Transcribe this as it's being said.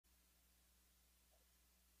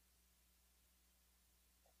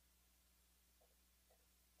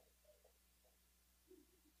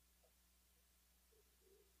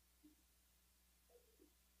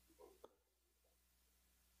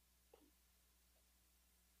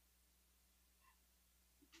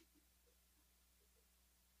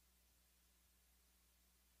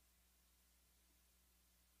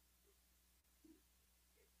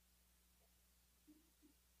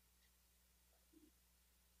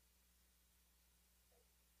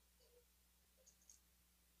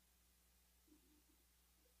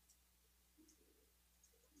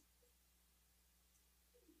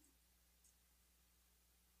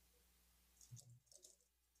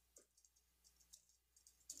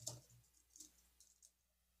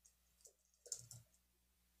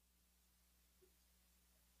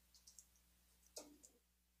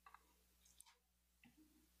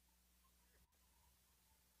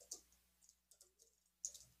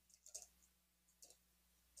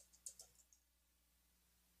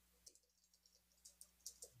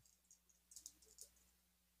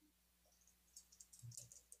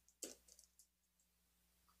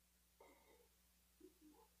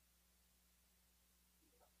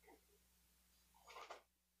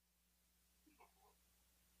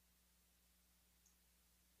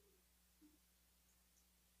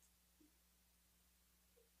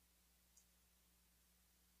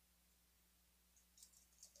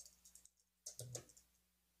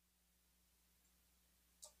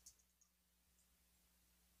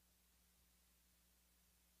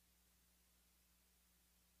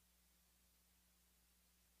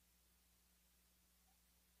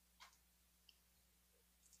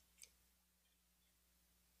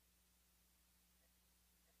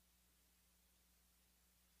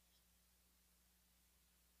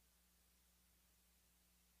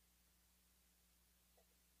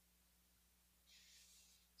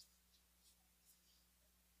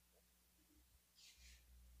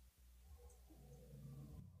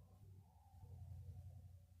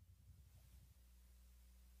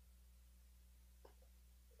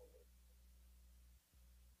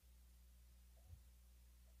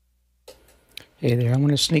Hey there, I'm going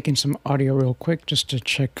to sneak in some audio real quick just to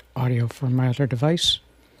check audio from my other device.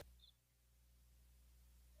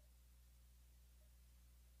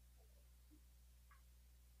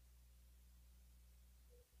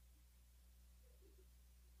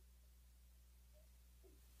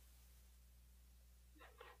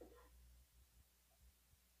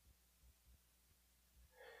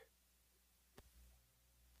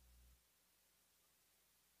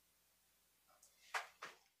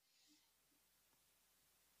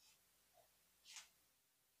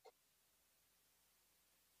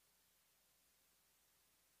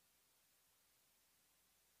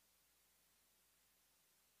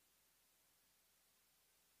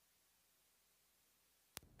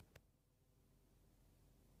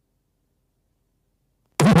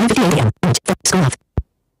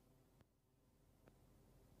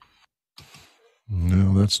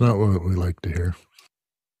 No, that's not what we like to hear.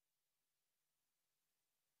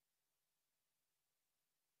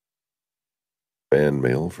 Fan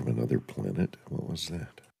mail from another planet? What was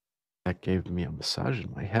that? That gave me a massage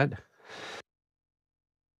in my head.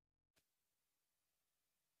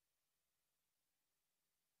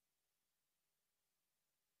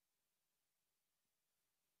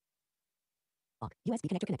 USB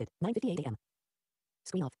connector connected. 9:58 a.m.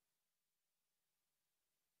 Screen off.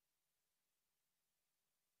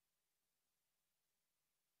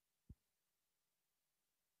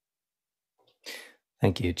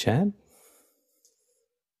 Thank you, Chad.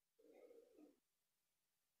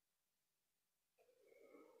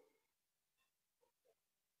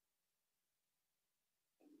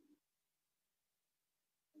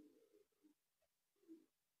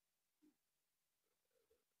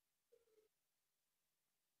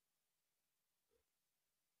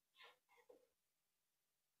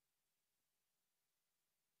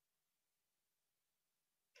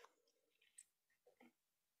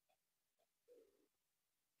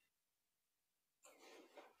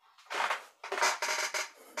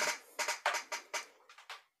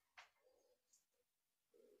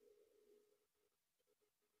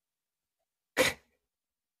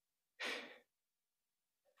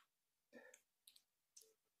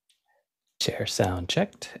 Share sound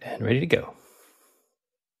checked and ready to go.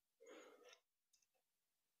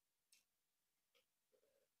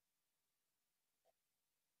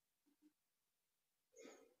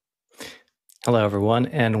 Hello, everyone,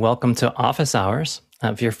 and welcome to Office Hours.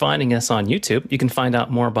 If you're finding us on YouTube, you can find out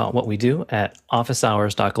more about what we do at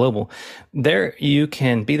officehours.global. There, you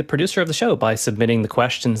can be the producer of the show by submitting the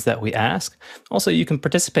questions that we ask. Also, you can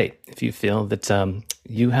participate if you feel that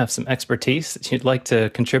you have some expertise that you'd like to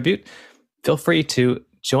contribute. Feel free to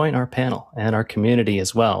join our panel and our community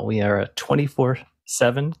as well. We are a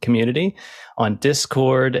 24/7 community on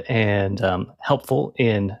Discord and helpful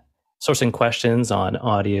in sourcing questions on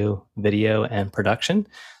audio, video, and production.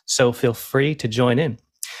 So feel free to join in.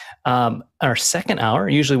 Our second hour,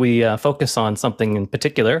 usually we focus on something in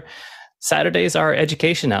particular. Saturday's our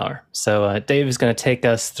education hour. So Dave is going to take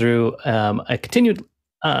us through a continued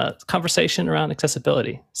conversation around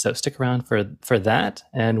accessibility. So stick around for that,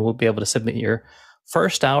 and we'll be able to submit your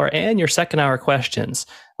first hour and your second hour questions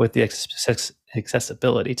with the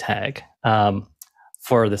accessibility tag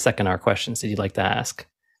for the second hour questions that you'd like to ask.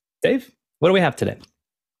 Dave, what do we have today?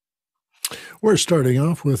 We're starting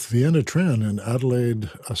off with Vienna Tran in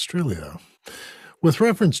Adelaide, Australia. With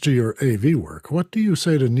reference to your AV work, what do you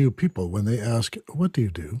say to new people when they ask, what do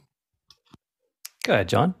you do? Go ahead,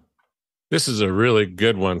 John. This is a really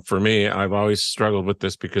good one for me. I've always struggled with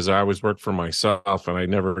this because I always work for myself and I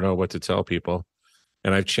never know what to tell people.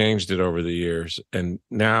 And I've changed it over the years. And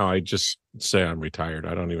now I just say I'm retired.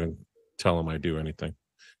 I don't even tell them I do anything.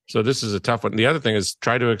 So this is a tough one. The other thing is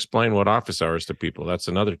try to explain what office hours to people. That's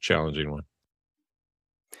another challenging one.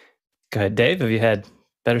 Go ahead, Dave. Have you had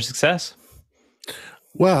better success?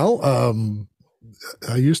 Well,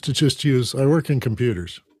 I used to just I work in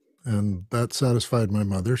computers, and that satisfied my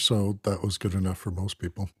mother, so that was good enough for most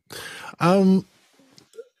people.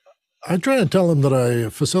 I try and tell them that I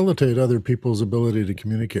facilitate other people's ability to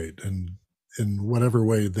communicate in whatever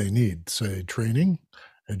way they need, say training,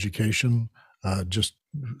 education, just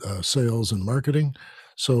sales and marketing.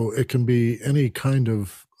 So it can be any kind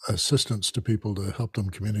of assistance to people to help them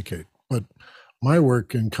communicate. But my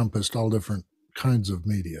work encompassed all different kinds of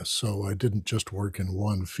media. So I didn't just work in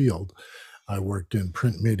one field. I worked in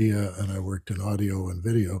print media, and I worked in audio and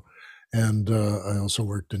video. And I also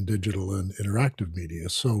worked in digital and interactive media.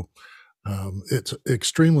 So it's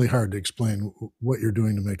extremely hard to explain what you're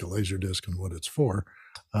doing to make a Laserdisc and what it's for.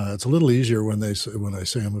 It's a little easier when I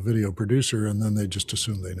say I'm a video producer, and then they just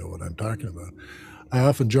assume they know what I'm talking about. I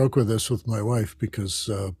often joke with this with my wife because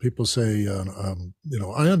people say,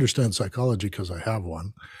 I understand psychology because I have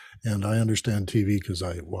one, and I understand TV because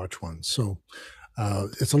I watch one. So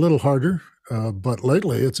it's a little harder, but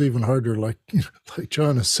lately it's even harder, like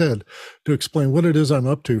John has said, to explain what it is I'm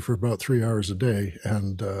up to for about 3 hours a day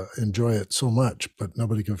and enjoy it so much, but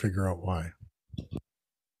nobody can figure out why.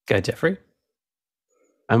 Okay, Jeffrey?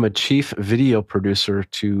 I'm a chief video producer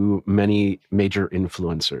to many major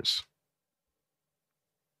influencers.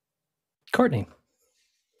 Courtney?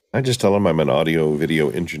 I just tell them I'm an audio video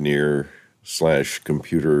engineer /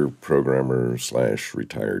 computer programmer /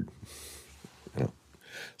 retired.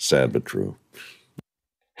 Sad but true.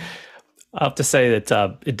 I have to say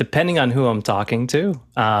that depending on who I'm talking to,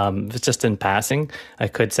 if it's just in passing, I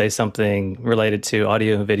could say something related to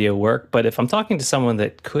audio and video work. But if I'm talking to someone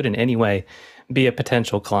that could in any way be a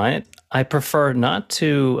potential client, I prefer not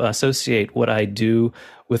to associate what I do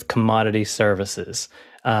with commodity services.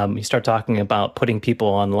 You start talking about putting people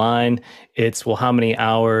online, it's, well, how many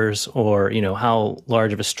hours or, how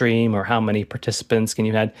large of a stream or how many participants can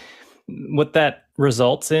you have? What that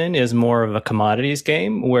results in is more of a commodities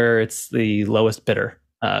game where it's the lowest bidder,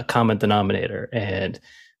 common denominator, and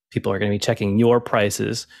people are going to be checking your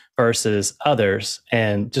prices versus others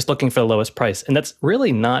and just looking for the lowest price. And that's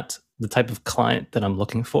really not the type of client that I'm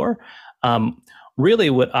looking for. Really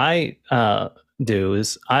what I do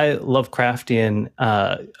is I love crafting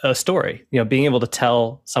a story, being able to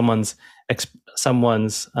tell someone's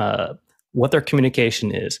what their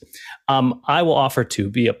communication is. I will offer to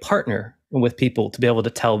be a partner with people to be able to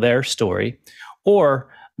tell their story, or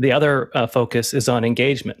the other focus is on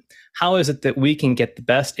engagement. How is it that we can get the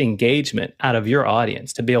best engagement out of your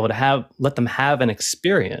audience to be able to let them have an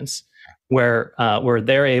experience where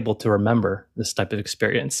they're able to remember this type of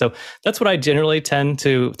experience? So that's what I generally tend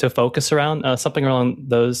to focus around, something along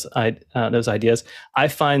those ideas. I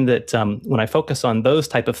find that when I focus on those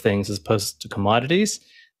type of things as opposed to commodities,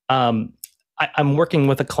 I'm working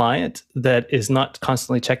with a client that is not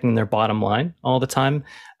constantly checking their bottom line all the time.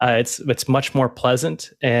 It's much more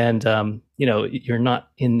pleasant, and you're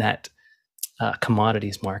not in that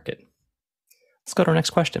commodities market. Let's go to our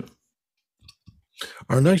next question.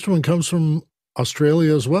 Our next one comes from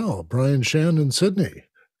Australia as well. Brian Shan in Sydney.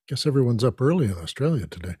 Guess everyone's up early in Australia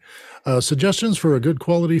today. Suggestions for a good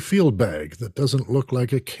quality field bag that doesn't look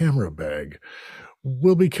like a camera bag.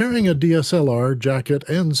 We'll be carrying a DSLR, jacket,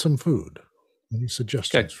 and some food. Any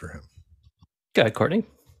suggestions for him? Go ahead, Courtney.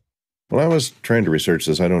 Well, I was trying to research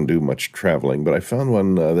this. I don't do much traveling, but I found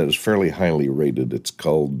one that is fairly highly rated. It's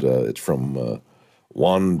called, it's from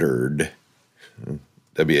Wandered,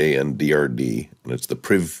 WANDRD, and it's the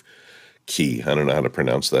Priv Key. I don't know how to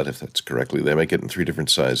pronounce that, if that's correctly. They make it in 3 different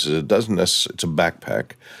sizes. It's a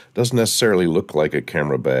backpack. It doesn't necessarily look like a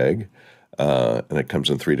camera bag, and it comes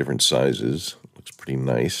in 3 different sizes. Looks pretty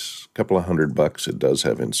nice. A couple of $100. It does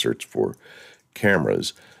have inserts for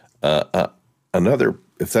cameras.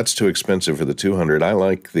 If that's too expensive for the 200, I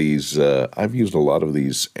like these. I've used a lot of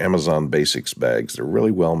these Amazon Basics bags. They're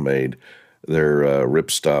really well made. They're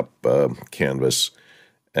ripstop canvas,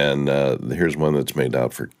 and here's one that's made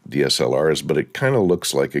out for DSLRs, but it kind of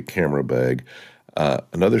looks like a camera bag.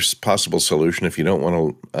 Another possible solution, if you don't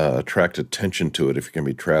want to attract attention to it, if you're going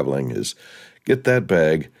to be traveling, is get that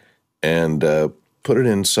bag and put it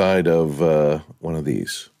inside of one of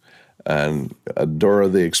these. And a Dora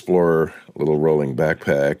the Explorer little rolling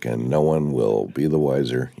backpack, and no one will be the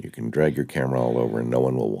wiser. You can drag your camera all over, and no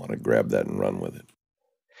one will want to grab that and run with it.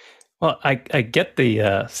 Well, I get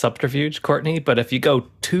the subterfuge, Courtney, but if you go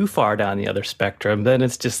too far down the other spectrum, then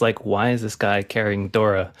it's just like, why is this guy carrying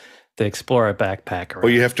Dora the Explorer backpack around?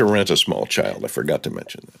 Well, you have to rent a small child. I forgot to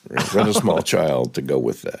mention that. Rent a small child to go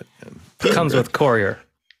with that. It comes with courier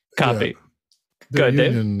copy. Yeah. Good,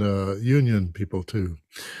 Dave. Union people too.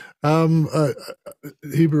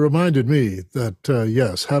 He reminded me that,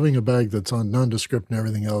 yes, having a bag that's on nondescript and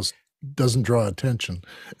everything else doesn't draw attention.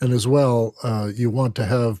 And as well, you want to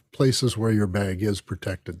have places where your bag is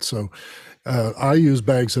protected. So I use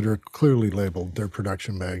bags that are clearly labeled. They're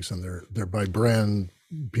production bags, and they're by brand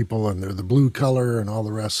people, and they're the blue color and all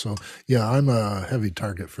the rest. So, yeah, I'm a heavy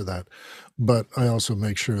target for that. But I also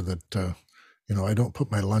make sure that, I don't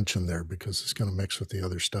put my lunch in there because it's going to mix with the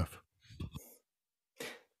other stuff.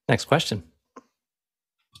 Next question.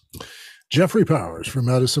 Jeffrey Powers from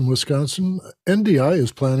Madison, Wisconsin. NDI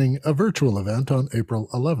is planning a virtual event on April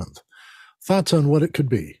 11th. Thoughts on what it could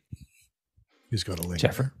be? He's got a link.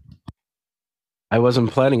 Jeffrey. I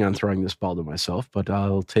wasn't planning on throwing this ball to myself, but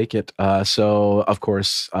I'll take it. So, of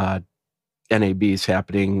course, NAB is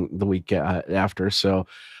happening the week after. So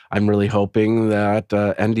I'm really hoping that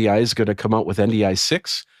NDI is going to come out with NDI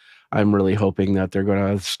 6. I'm really hoping that they're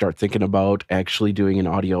going to start thinking about actually doing an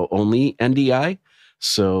audio-only NDI.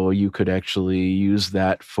 So you could actually use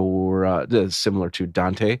that for similar to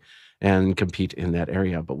Dante and compete in that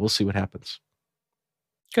area. But we'll see what happens.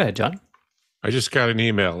 Go ahead, John. I just got an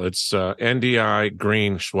email. It's NDI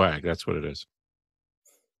green swag. That's what it is.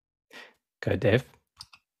 Go ahead, Dave.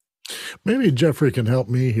 Maybe Jeffrey can help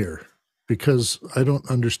me here because I don't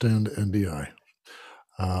understand NDI.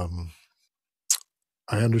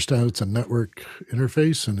 I understand it's a network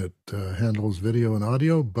interface and it handles video and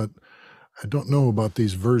audio, but I don't know about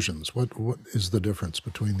these versions. What is the difference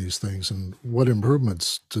between these things, and what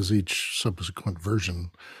improvements does each subsequent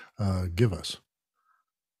version give us?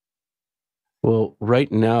 Well,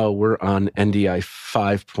 right now we're on NDI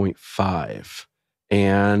 5.5,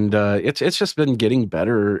 and it's just been getting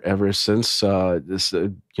better ever since this.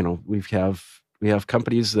 We have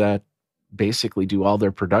companies that basically do all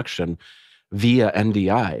their production via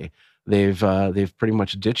NDI. They've pretty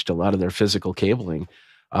much ditched a lot of their physical cabling,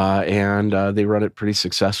 and they run it pretty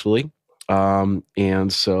successfully.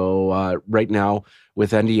 And so right now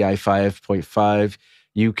with NDI 5.5,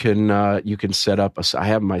 you can set up. I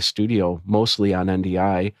have my studio mostly on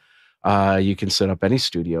NDI. You can set up any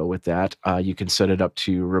studio with that. You can set it up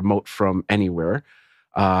to remote from anywhere.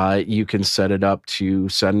 You can set it up to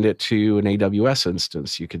send it to an AWS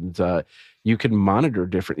instance. You can monitor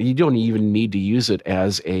different. You don't even need to use it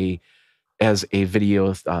as a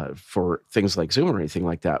video for things like Zoom or anything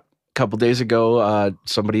like that. A couple days ago,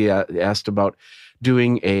 somebody asked about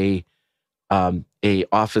doing a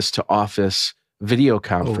office to office video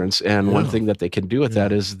conference, and one thing that they can do with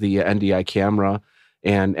that is the NDI camera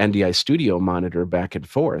and NDI studio monitor back and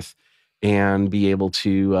forth, and be able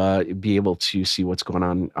to see what's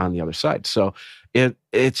going on the other side. So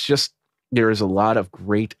it's just, there is a lot of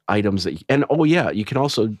great items that you can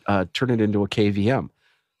also turn it into a KVM.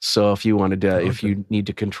 So if you wanted to, if you need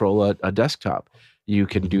to control a desktop, you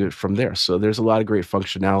can do it from there. So there's a lot of great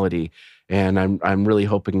functionality, and I'm really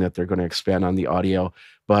hoping that they're going to expand on the audio.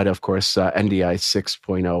 But of course, NDI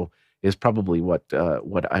 6.0 is probably what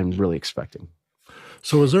I'm really expecting.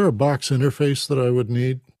 So is there a box interface that I would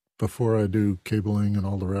need before I do cabling and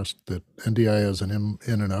all the rest, that NDI has an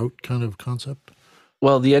in and out kind of concept?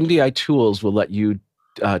 Well, the NDI tools will let you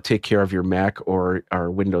take care of your Mac or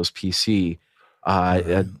Windows PC,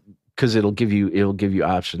 because it'll give you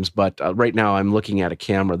options. But right now, I'm looking at a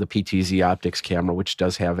camera, the PTZ Optics camera, which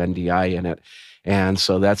does have NDI in it, and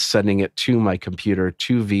so that's sending it to my computer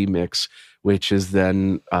to vMix, which is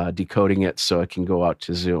then decoding it so it can go out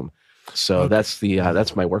to Zoom. So that's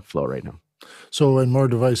my workflow right now. So when more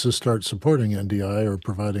devices start supporting NDI or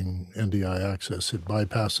providing NDI access, it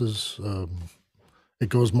bypasses. It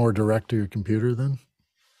goes more direct to your computer then?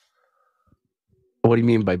 What do you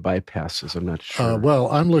mean by bypasses? I'm not sure.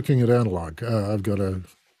 Well, I'm looking at analog. I've got a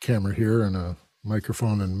camera here and a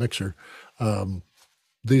microphone and mixer.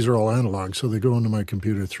 These are all analog, so they go into my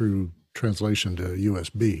computer through translation to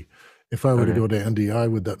USB. If I were to go to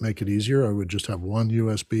NDI, would that make it easier? I would just have one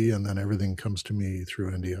USB and then everything comes to me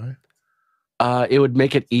through NDI? It would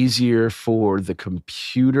make it easier for the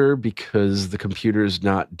computer because the computer is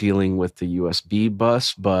not dealing with the USB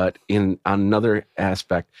bus, but on another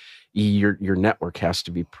aspect, your network has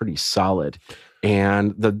to be pretty solid.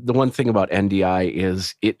 And the one thing about NDI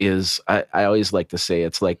is I always like to say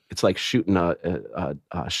it's like shooting a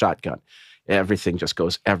shotgun. Everything just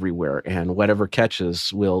goes everywhere, and whatever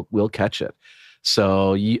catches will catch it.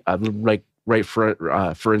 So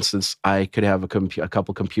for instance, I could have a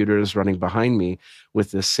couple computers running behind me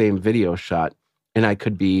with this same video shot, and I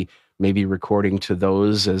could be maybe recording to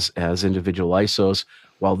those as individual ISOs,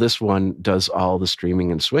 while this one does all the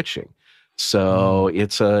streaming and switching. So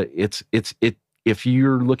if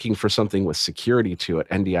you're looking for something with security to it,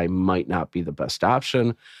 NDI might not be the best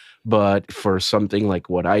option, but for something like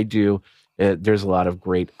what I do, there's a lot of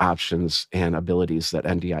great options and abilities that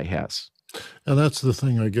NDI has. And that's the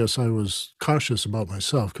thing, I guess I was cautious about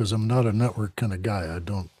myself because I'm not a network kind of guy.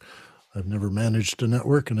 I've never managed a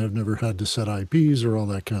network, and I've never had to set IPs or all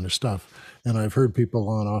that kind of stuff. And I've heard people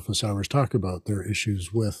on office hours talk about their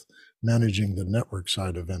issues with managing the network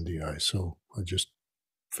side of NDI. So I just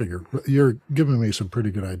figured you're giving me some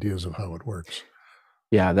pretty good ideas of how it works.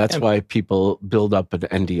 Yeah, that's why people build up an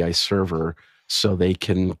NDI server so they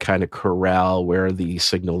can kind of corral where the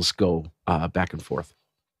signals go back and forth.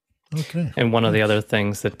 Okay. And one of the other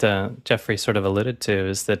things that Jeffrey sort of alluded to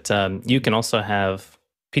is that you can also have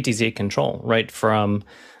PTZ control right from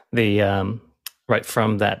the right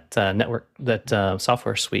from that network, that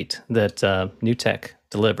software suite that NewTek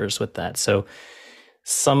delivers with that. So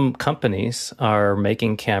some companies are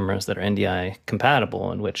making cameras that are NDI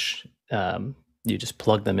compatible, in which you just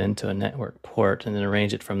plug them into a network port and then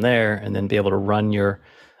arrange it from there, and then be able to run your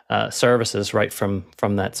services right from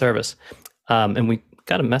that service. And we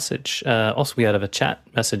got a message. Also, we had a chat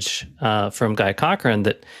message from Guy Cochran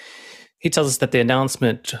that he tells us that the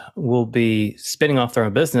announcement will be spinning off their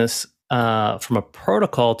own business from a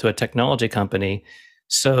protocol to a technology company,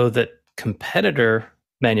 so that competitor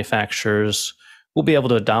manufacturers will be able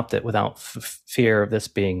to adopt it without fear of this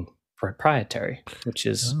being proprietary, which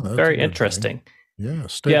is very interesting. Yeah,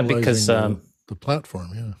 because the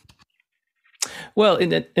platform. Yeah. Well,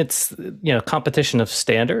 it's competition of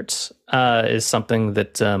standards is something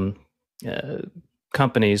that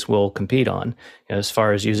companies will compete on, as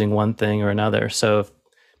far as using one thing or another. So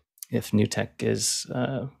if NewTek is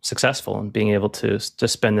successful in being able to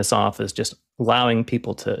spin this off as just allowing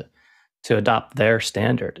people to adopt their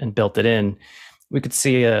standard and built it in, we could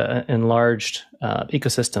see an enlarged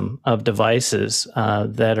ecosystem of devices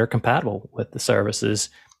that are compatible with the services.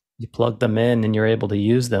 You plug them in and you're able to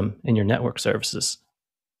use them in your network services.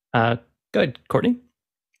 Go ahead, Courtney.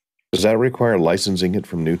 Does that require licensing it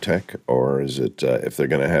from NewTek, or is it, if they're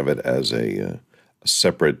going to have it as a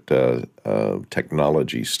separate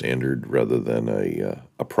technology standard rather than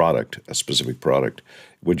a product, a specific product,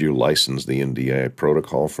 would you license the NDI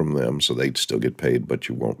protocol from them so they'd still get paid, but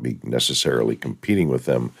you won't be necessarily competing with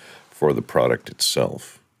them for the product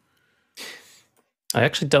itself? I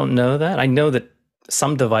actually don't know that. I know that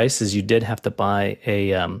some devices you did have to buy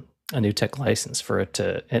a NewTek license for it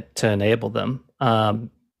to enable them.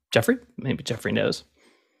 Jeffrey? Maybe Jeffrey knows.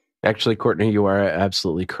 Actually, Courtney, you are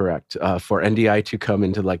absolutely correct. For NDI to come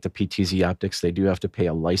into like the PTZ optics, they do have to pay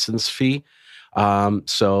a license fee.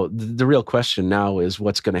 So the real question now is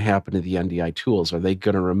what's going to happen to the NDI tools? Are they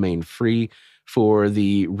going to remain free for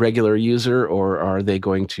the regular user, or are they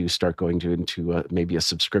going to start going into maybe a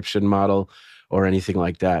subscription model or anything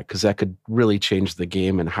like that? Because that could really change the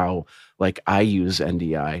game and how like I use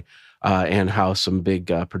NDI. And how some big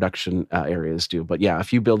production areas do. But yeah,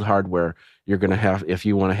 if you build hardware, you're going to have, if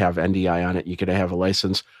you want to have NDI on it, you could have a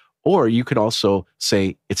license, or you could also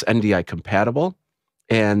say it's NDI compatible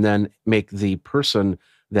and then make the person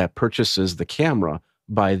that purchases the camera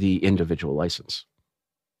buy the individual license.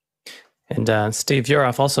 And Steve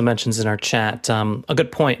Yuroff also mentions in our chat a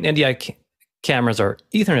good point. NDI cameras are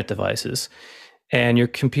Ethernet devices, and your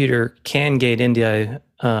computer can gate NDI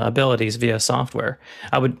abilities via software.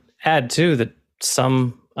 I would add too that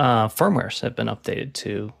some firmwares have been updated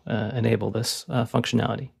to enable this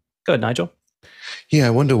functionality. Go ahead, Nigel. Yeah,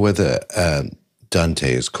 I wonder whether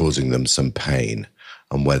Dante is causing them some pain,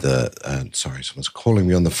 and whether, sorry, someone's calling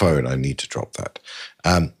me on the phone. I need to drop that.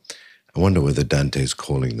 I wonder whether Dante is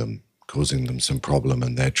causing them some problem,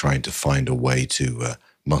 and they're trying to find a way to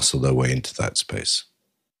muscle their way into that space.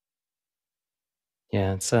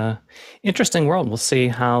 Yeah, it's an interesting world. We'll see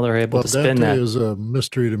how they're able to spin that. Dante is a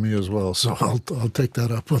mystery to me as well, so I'll take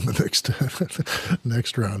that up on the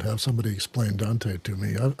next round. Have somebody explain Dante to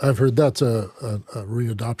me. I've heard that's a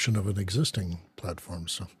readoption of an existing platform.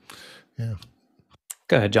 So, yeah.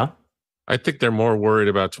 Go ahead, John. I think they're more worried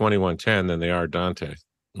about 2110 than they are Dante.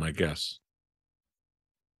 My guess.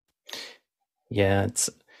 Yeah, it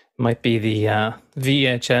might be the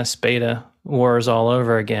VHS beta wars all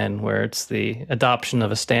over again, where it's the adoption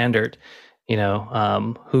of a standard,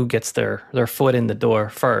 who gets their foot in the door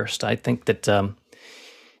first. I think that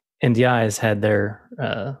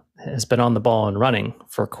NDI has been on the ball and running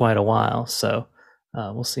for quite a while, so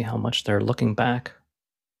we'll see how much they're looking back.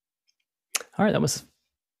 All right, that was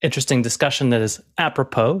interesting discussion that is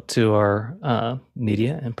apropos to our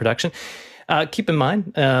media and production. Keep in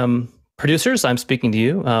mind, producers, I'm speaking to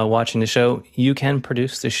you, watching the show. You can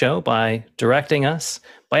produce the show by directing us,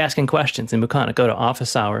 by asking questions in Mukana. Go to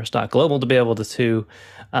officehours.global to be able to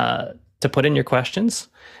put in your questions.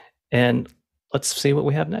 And let's see what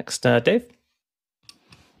we have next. Dave?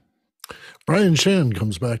 Brian Shan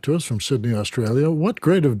comes back to us from Sydney, Australia. What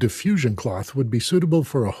grade of diffusion cloth would be suitable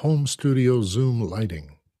for a home studio Zoom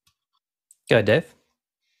lighting? Go ahead, Dave.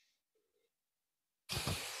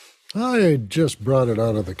 I just brought it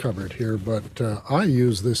out of the cupboard here, but I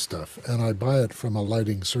use this stuff, and I buy it from a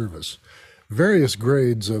lighting service. Various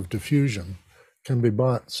grades of diffusion can be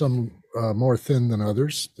bought, some more thin than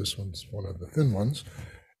others. This one's one of the thin ones.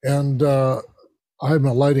 And I'm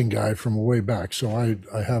a lighting guy from way back, so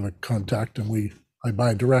I have a contact, and I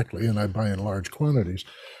buy directly, and I buy in large quantities.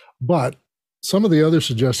 But some of the other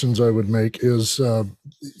suggestions I would make is,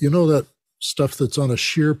 that stuff that's on a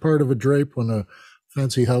sheer part of a drape when a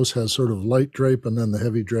fancy house has sort of light drape and then the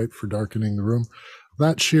heavy drape for darkening the room.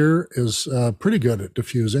 That sheer is pretty good at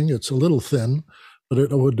diffusing. It's a little thin, but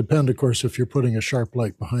it would depend, of course, if you're putting a sharp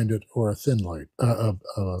light behind it or a thin light, a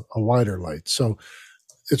wider light. So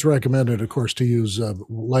it's recommended, of course, to use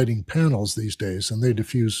lighting panels these days, and they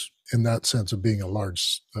diffuse in that sense of being a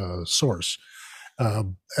large source.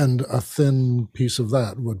 And a thin piece of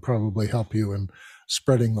that would probably help you in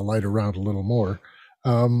spreading the light around a little more.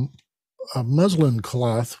 A muslin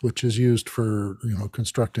cloth, which is used for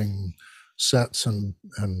constructing sets and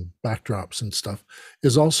backdrops and stuff,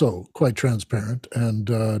 is also quite transparent. And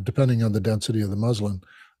depending on the density of the muslin,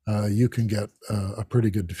 you can get a pretty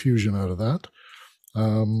good diffusion out of that.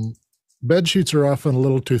 Bed sheets are often a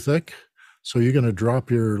little too thick, so you're going to drop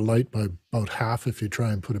your light by about half if you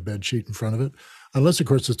try and put a bed sheet in front of it, unless, of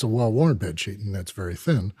course, it's a well-worn bed sheet and it's very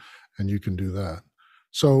thin, and you can do that.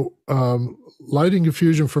 So lighting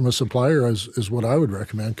diffusion from a supplier is what I would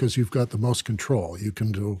recommend, because you've got the most control. You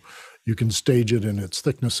can stage it in its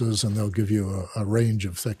thicknesses, and they'll give you a range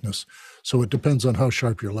of thickness. So it depends on how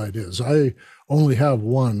sharp your light is. I only have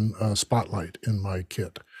one spotlight in my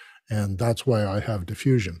kit, and that's why I have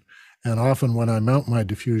diffusion. And often when I mount my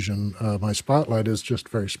diffusion, my spotlight is just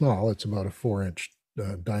very small. It's about a 4-inch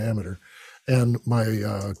diameter, and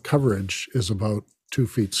my coverage is about 2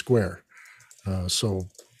 feet square. So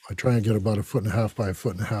I try and get about 1.5 feet by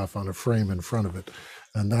 1.5 feet on a frame in front of it,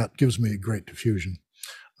 and that gives me great diffusion.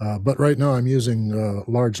 But right now I'm using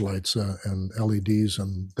large lights and LEDs,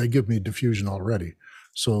 and they give me diffusion already.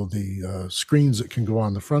 So the screens that can go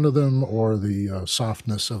on the front of them, or the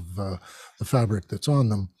softness of the fabric that's on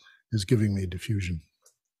them, is giving me diffusion.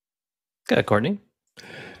 Good, Courtney.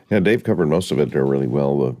 Yeah, Dave covered most of it there really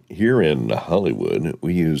well. Here in Hollywood,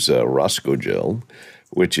 we use Rosco gel,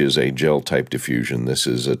 which is a gel-type diffusion. This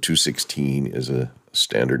is a 216 is a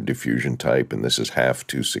standard diffusion type, and this is half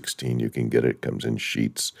 216. You can get it. Comes in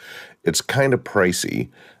sheets. It's kind of pricey.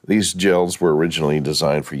 These gels were originally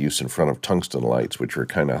designed for use in front of tungsten lights, which are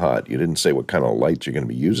kind of hot. You didn't say what kind of light you're going to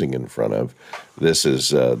be using in front of. This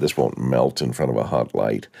won't melt in front of a hot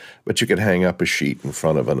light, but you could hang up a sheet in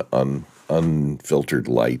front of an unfiltered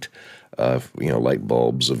light, light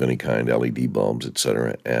bulbs of any kind, LED bulbs,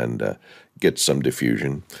 etc., and get some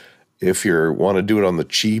diffusion. If you want to do it on the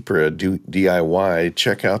cheap or a DIY,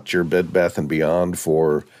 check out your Bed Bath & Beyond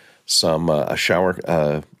for some a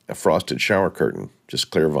frosted shower curtain, just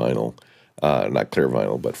clear vinyl, not clear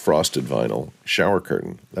vinyl, but frosted vinyl shower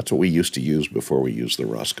curtain. That's what we used to use before we used the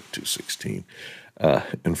Rosco 216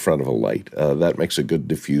 in front of a light. That makes a good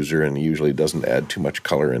diffuser and usually doesn't add too much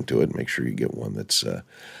color into it. Make sure you get one that's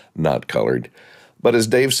not colored. But as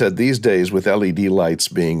Dave said, these days with LED lights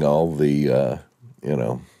being all the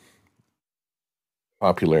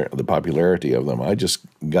popularity of them, I just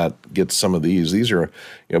get some of these. These are,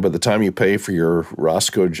 by the time you pay for your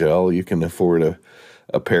Rosco gel, you can afford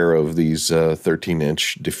a pair of these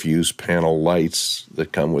 13-inch diffuse panel lights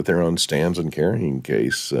that come with their own stands and carrying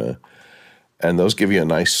case. And those give you a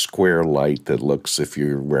nice square light that looks, if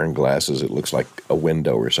you're wearing glasses, it looks like a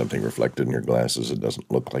window or something reflected in your glasses. It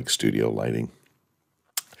doesn't look like studio lighting.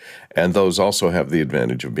 And those also have the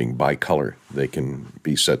advantage of being bicolor. They can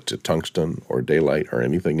be set to tungsten or daylight or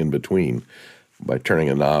anything in between by turning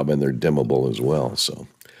a knob, and they're dimmable as well. So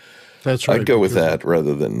that's right. I'd go with that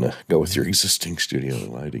rather than go with your existing studio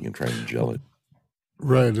lighting and try and gel it.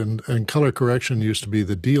 Right, and color correction used to be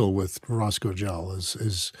the deal with Rosco gel,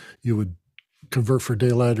 is you would convert for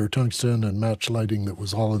daylight or tungsten and match lighting that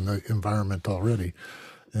was all in the environment already.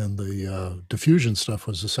 And the diffusion stuff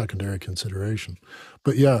was a secondary consideration.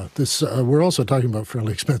 But yeah, this we're also talking about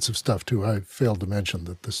fairly expensive stuff too. I failed to mention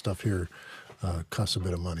that this stuff here costs a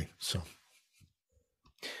bit of money.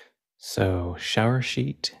 So shower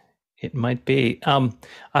sheet, it might be.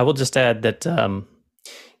 I will just add that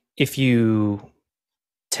if you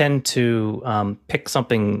tend to pick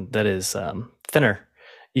something that is thinner,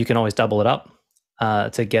 you can always double it up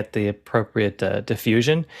to get the appropriate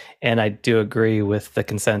diffusion. And I do agree with the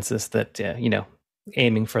consensus that,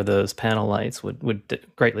 aiming for those panel lights would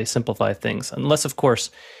greatly simplify things. Unless, of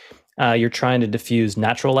course, you're trying to diffuse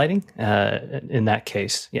natural lighting. In that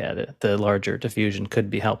case, the larger diffusion could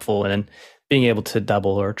be helpful. And being able to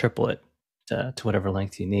double or triple it to whatever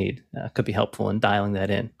length you need could be helpful in dialing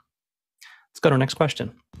that in. Let's go to our next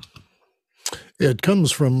question. It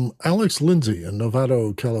comes from Alex Lindsay in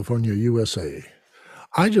Novato, California, USA.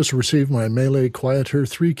 I just received my Mele Quieter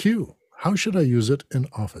 3Q. How should I use it in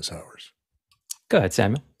office hours? Go ahead,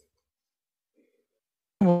 Samuel.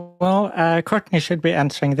 Well, Courtney should be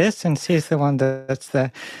answering this, and she's the one that's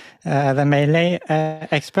the the Mele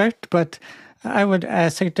expert, but I would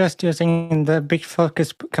suggest using the Big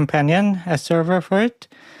Focus Companion as server for it.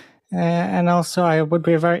 And also I would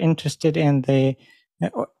be very interested in the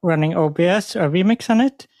running OBS or Remix on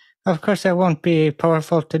it. Of course, it won't be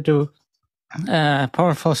powerful to do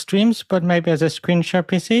powerful streams, but maybe as a screen share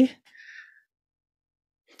PC.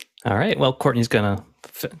 All right. Well, Courtney's gonna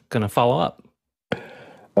follow up.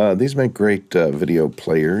 These make great video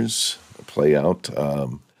players. Play out.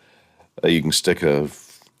 You can stick as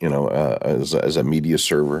a media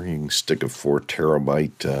server, you can stick a 4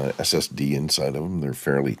 terabyte SSD inside of them. They're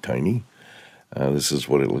fairly tiny. This is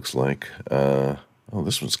what it looks like.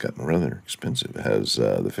 This one's gotten rather expensive. It has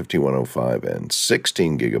the 5105 and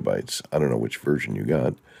 16 gigabytes. I don't know which version you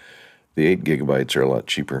got. The 8 gigabytes are a lot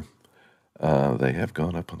cheaper. They have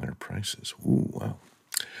gone up on their prices. Ooh,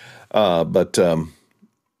 wow. But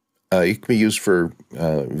it can be used for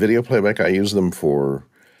video playback. I use them for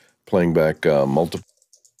playing back multiple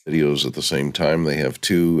videos at the same time. They have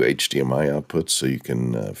 2 HDMI outputs, so you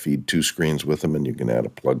can feed 2 screens with them, and you can add a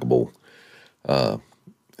pluggable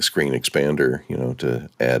screen expander, to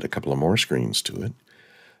add a couple of more screens to it.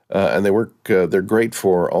 And they work. They're great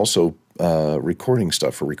for also recording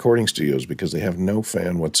stuff for recording studios because they have no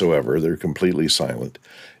fan whatsoever. They're completely silent.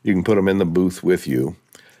 You can put them in the booth with you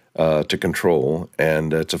to control,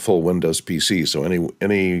 and it's a full Windows PC. So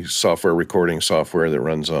any recording software that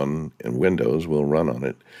runs in Windows will run on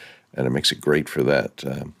it, and it makes it great for that,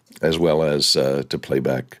 as well as to play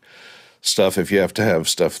back stuff. If you have to have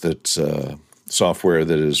stuff that's software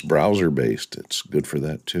that is browser-based, it's good for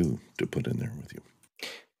that too, to put in there with you.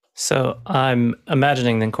 So I'm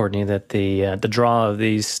imagining then, Courtney, that the draw of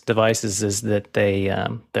these devices is that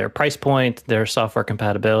their price point, their software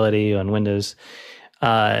compatibility on Windows,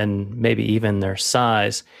 and maybe even their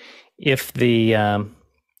size. If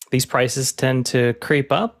these prices tend to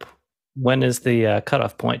creep up, when is the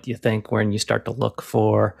cutoff point, do you think, when you start to look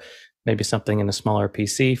for maybe something in a smaller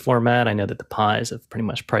PC format? I know that the Pis have pretty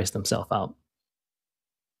much priced themselves out.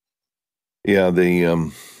 Yeah,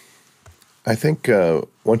 I think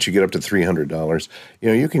once you get up to $300,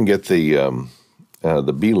 you can get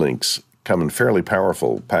the B-Links come in fairly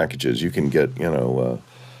powerful packages. You can get,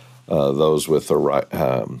 those with the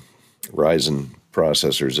Ryzen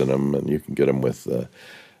processors in them, and you can get them with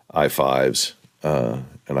i5s and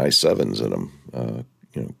i7s in them,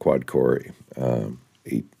 quad-core,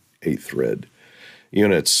 8-thread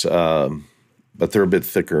units. But they're a bit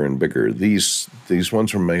thicker and bigger. These ones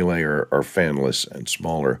from Mele are fanless and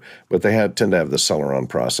smaller, but they tend to have the Celeron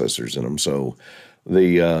processors in them. So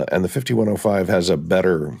the 5105 has a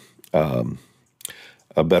better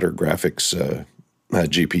graphics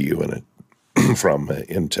GPU in it from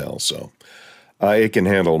Intel. So it can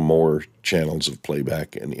handle more channels of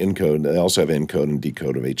playback and encode. They also have encode and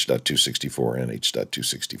decode of H.264 and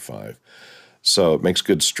H.265. So it makes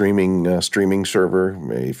good streaming server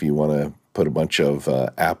if you want to put a bunch of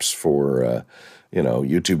apps for,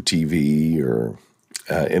 YouTube TV or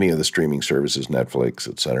any of the streaming services, Netflix,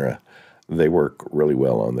 etc. They work really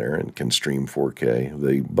well on there and can stream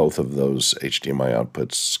 4K. Both of those HDMI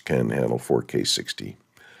outputs can handle 4K 60.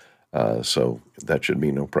 So that should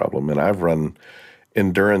be no problem. And I've run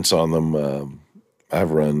endurance on them.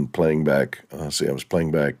 I've run playing back. I was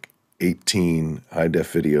playing back 18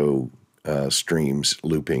 high-def video streams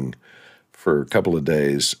looping for a couple of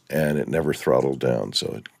days, and it never throttled down.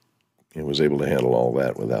 So it was able to handle all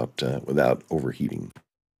that without overheating.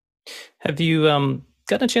 Have you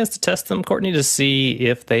gotten a chance to test them, Courtney, to see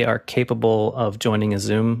if they are capable of joining as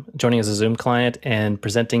a Zoom client and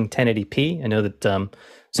presenting 1080p? I know that Zoom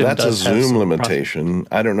that's a Zoom limitation.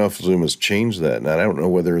 I don't know if Zoom has changed that, and I don't know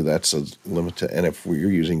whether that's a limit. And if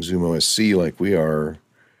you're using Zoom OSC like we are,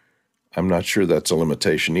 I'm not sure that's a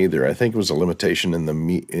limitation either. I think it was a limitation in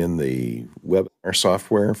the webinar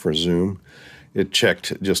software for Zoom. It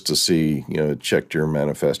checked just to see, it checked your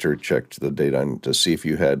manifester, checked the data to see if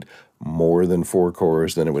you had more than 4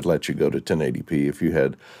 cores, then it would let you go to 1080p. If you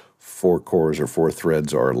had 4 cores or 4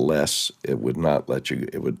 threads or less, it would not let you.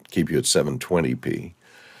 It would keep you at 720p.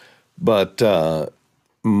 But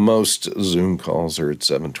most Zoom calls are at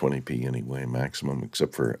 720p anyway, maximum,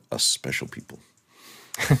 except for us special people.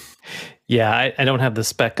 Yeah, I don't have the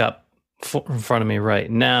spec up in front of me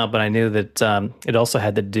right now, but I knew that it also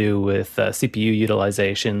had to do with CPU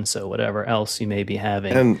utilization, so whatever else you may be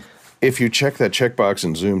having. And if you check that checkbox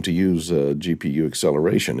in Zoom to use GPU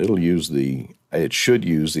acceleration, it should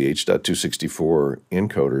use the H.264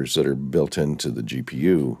 encoders that are built into the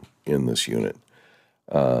GPU in this unit.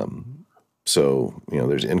 So,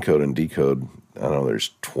 there's encode and decode. I don't know,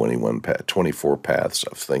 there's 24 paths,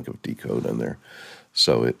 I think, of decode in there.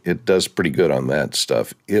 So it does pretty good on that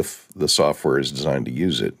stuff if the software is designed to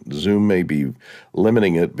use it. Zoom may be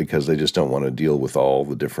limiting it because they just don't want to deal with all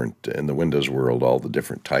the different, in the Windows world, all the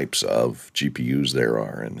different types of GPUs there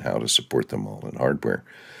are and how to support them all in hardware.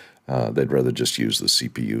 They'd rather just use the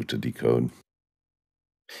CPU to decode.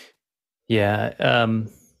 Yeah.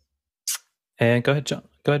 And go ahead,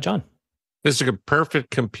 John. This is a perfect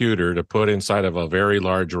computer to put inside of a very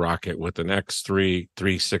large rocket with an X3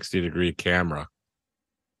 360-degree camera.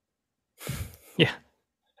 Yeah,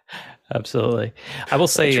 absolutely. I will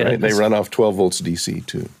say That's right. They run off 12 volts DC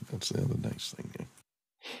too. That's the other nice thing. Yeah.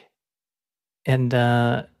 And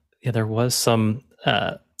there was some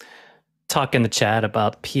talk in the chat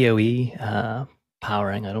about PoE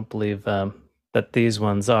powering. I don't believe that these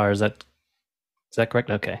ones are. Is that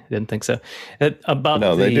correct? Okay, I didn't think so.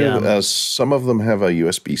 No, they do. Some of them have a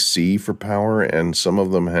USB-C for power, and some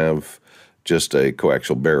of them have just a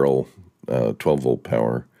coaxial barrel 12-volt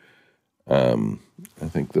power. I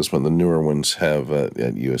think this one, the newer ones, have a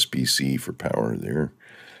USB-C for power there,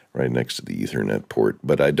 right next to the Ethernet port.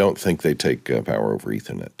 But I don't think they take power over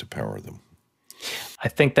Ethernet to power them. I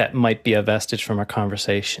think that might be a vestige from our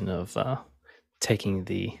conversation of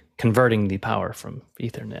converting the power from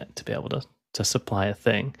Ethernet to be able to supply a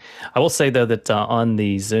thing. I will say, though, that on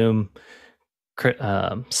the Zoom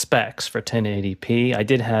specs for 1080p, I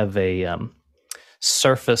did have a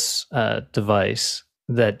Surface device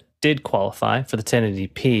that did qualify for the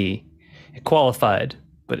 1080p. It qualified,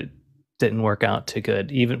 but it didn't work out too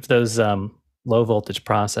good. Even for those low voltage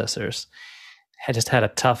processors, I just had a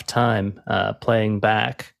tough time playing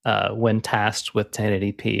back when tasked with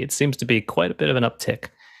 1080p. It seems to be quite a bit of an uptick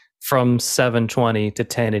from 720 to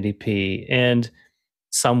 1080p, and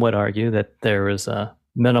some would argue that there is a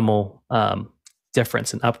minimal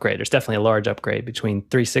difference in upgrade. There's definitely a large upgrade between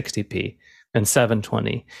 360p and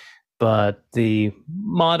 720, but the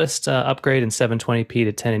modest upgrade in 720p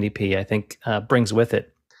to 1080p, I think, brings with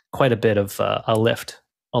it quite a bit of a lift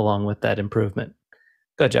along with that improvement.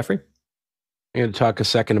 Go ahead, Jeffrey. I'm going to talk a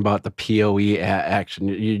second about the PoE action.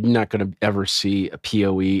 You're not going to ever see a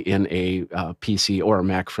PoE in a PC or a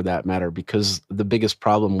Mac for that matter, because the biggest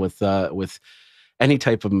problem with any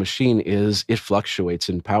type of machine is it fluctuates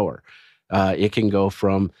in power. It can go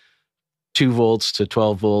from 2 volts to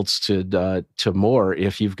 12 volts to more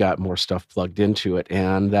if you've got more stuff plugged into it,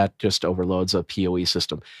 and that just overloads a PoE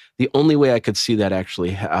system. The only way I could see that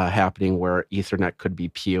actually happening where Ethernet could be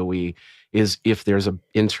PoE is if there's an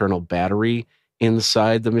internal battery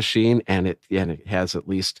inside the machine and it has at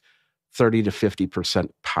least 30 to 50%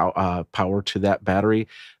 power to that battery,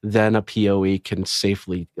 then a PoE can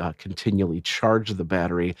safely continually charge the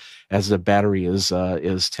battery as the battery is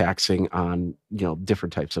taxing on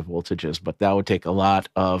different types of voltages. But that would take a lot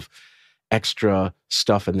of extra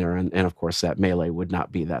stuff in there, and of course that Mele would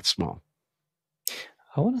not be that small.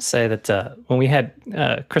 I want to say that when we had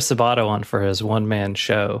Chris Sabato on for his one-man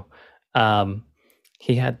show,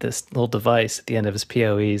 he had this little device at the end of his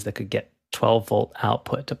PoEs that could get 12-volt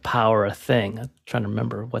output to power a thing. I'm trying to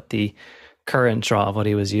remember what the current draw of what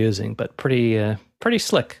he was using, but pretty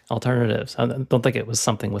slick alternatives. I don't think it was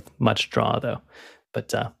something with much draw, though.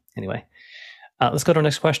 But anyway, let's go to our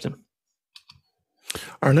next question.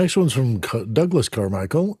 Our next one's from Douglas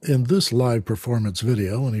Carmichael. In this live performance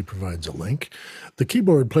video, and he provides a link, the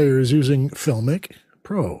keyboard player is using FiLMiC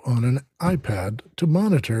Pro on an iPad to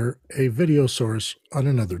monitor a video source on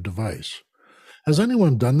another device. Has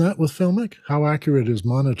anyone done that with FiLMiC? How accurate is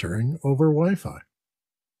monitoring over Wi-Fi?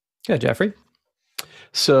 Yeah, Jeffrey.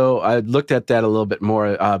 So I looked at that a little bit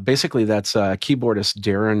more. Basically, that's keyboardist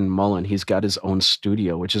Darren Mullen. He's got his own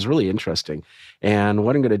studio, which is really interesting. And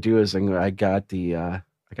what I'm going to do is I got the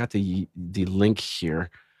link here.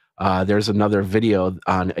 There's another video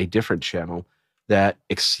on a different channel that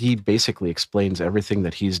he basically explains everything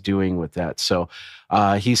that he's doing with that. So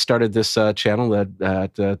he started this channel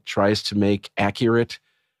that tries to make accurate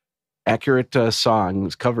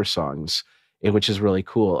songs, cover songs, which is really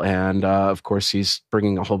cool. And of course, he's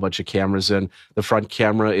bringing a whole bunch of cameras in. The front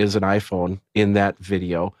camera is an iPhone in that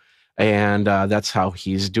video. And that's how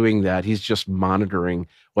he's doing that. He's just monitoring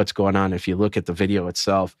what's going on. If you look at the video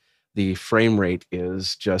itself, the frame rate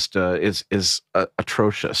is just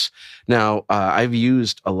atrocious. Now, I've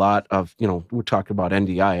used a lot of, we're talking about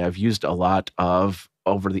NDI. I've used a lot of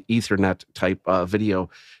over the Ethernet type video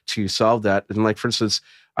to solve that. And like, for instance,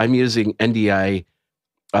 I'm using NDI.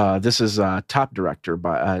 This is Top Director,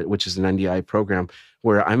 which is an NDI program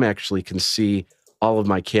where I'm actually can see all of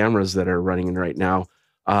my cameras that are running right now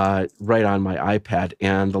right on my iPad.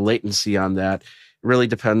 And the latency on that really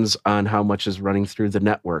depends on how much is running through the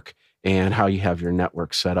network. and how you have your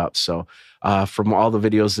network set up. So from all the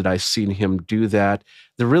videos that I've seen him do that,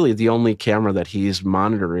 the only camera that he's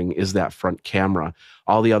monitoring is that front camera.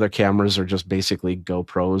 All the other cameras are just basically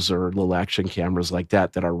GoPros or little action cameras like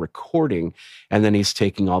that are recording, and then he's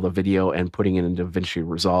taking all the video and putting it into DaVinci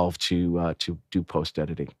Resolve to do post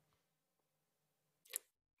editing.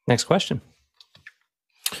 Next question.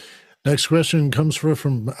 Next question comes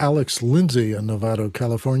from Alex Lindsay in Novato,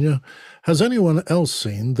 California. Has anyone else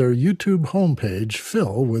seen their YouTube homepage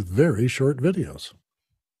fill with very short videos?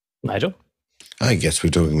 Nigel? I guess we're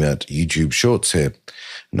talking about YouTube Shorts here.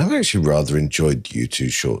 And I've actually rather enjoyed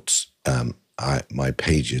YouTube Shorts. My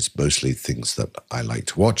page is mostly things that I like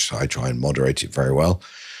to watch, so I try and moderate it very well.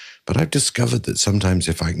 But I've discovered that sometimes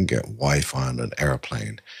if I can get Wi-Fi on an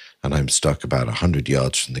airplane and I'm stuck about 100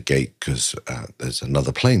 yards from the gate because there's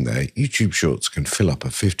another plane there, YouTube Shorts can fill up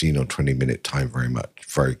a 15 or 20-minute time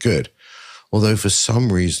very good. Although for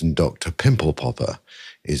some reason, Dr. Pimple Popper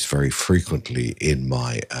is very frequently in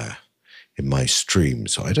my stream.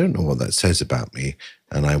 So I don't know what that says about me,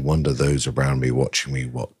 and I wonder those around me watching me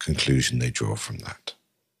what conclusion they draw from that.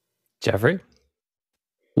 Jeffrey?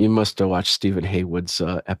 You must have watched Stephen Haywood's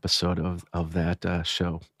episode of that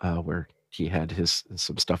show where he had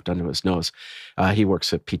some stuff done to his nose. He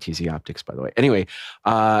works at PTZ Optics, by the way. Anyway,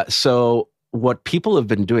 so what people have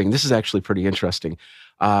been doing, this is actually pretty interesting.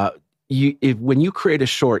 When you create a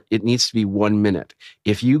short, it needs to be 1 minute.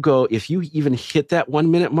 If you even hit that 1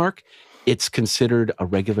 minute mark, it's considered a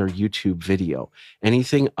regular YouTube video.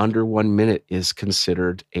 Anything under 1 minute is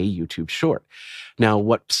considered a YouTube short. Now,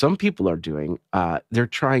 what some people are doing, they're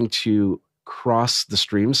trying to cross the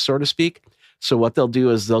streams, so to speak. So what they'll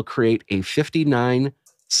do is they'll create a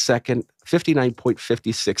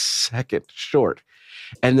 59.56 second short,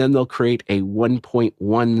 and then they'll create a 1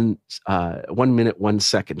 minute, 1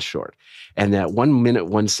 second short. And that 1 minute,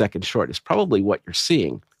 1 second short is probably what you're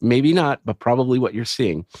seeing. Maybe not, but probably what you're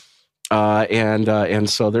seeing. And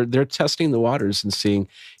so they're testing the waters and seeing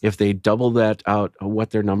if they double that out,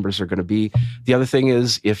 what their numbers are going to be. The other thing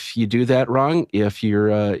is, if you do that wrong, if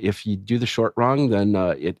you do the short wrong, then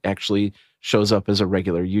it actually shows up as a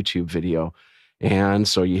regular YouTube video, and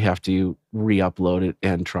so you have to re-upload it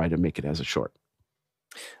and try to make it as a short.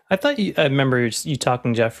 I remember you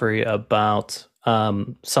talking, Jeffrey, about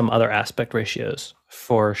some other aspect ratios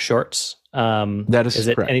for shorts. That is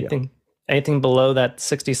it correct, anything? Yeah. Anything below that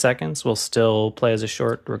 60 seconds will still play as a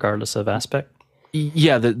short, regardless of aspect?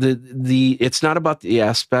 Yeah, it's not about the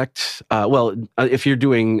aspect. If you're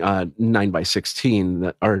doing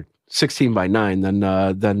 9:16 or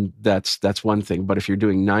 16:9, then that's one thing. But if you're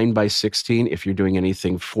doing 9:16, if you're doing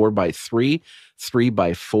anything 4:3,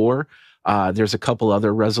 3:4, there's a couple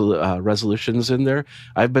other resolutions in there.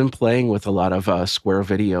 I've been playing with a lot of square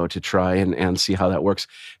video to try and see how that works,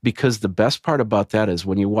 because the best part about that is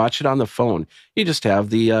when you watch it on the phone, you just have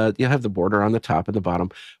the border on the top and the bottom.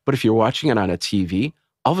 But if you're watching it on a TV,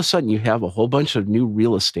 all of a sudden you have a whole bunch of new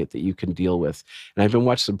real estate that you can deal with. And I've been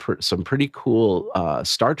watching some pretty cool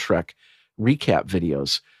Star Trek recap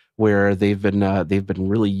videos where they've been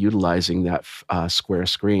really utilizing that square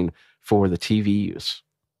screen for the TV use.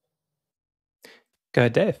 Go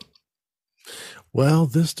ahead, Dave. Well,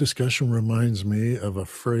 this discussion reminds me of a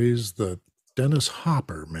phrase that Dennis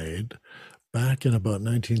Hopper made back in about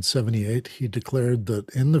 1978. He declared that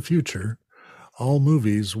in the future, all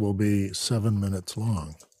movies will be 7 minutes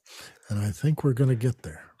long. And I think we're going to get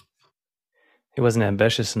there. He wasn't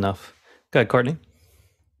ambitious enough. Go ahead, Courtney.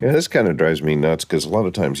 Yeah, this kind of drives me nuts, because a lot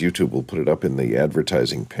of times YouTube will put it up in the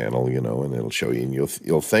advertising panel, and it'll show you, and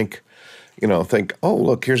you'll think, oh,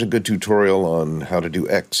 look, here's a good tutorial on how to do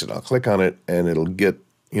X, and I'll click on it, and it'll get,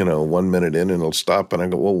 1 minute in, and it'll stop, and I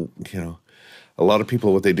go, well, a lot of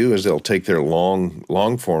people, what they do is they'll take their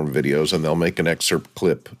long form videos, and they'll make an excerpt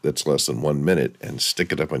clip that's less than 1 minute and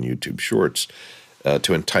stick it up on YouTube Shorts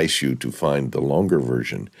to entice you to find the longer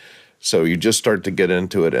version. So you just start to get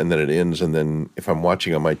into it, and then it ends, and then if I'm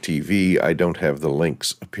watching on my TV, I don't have the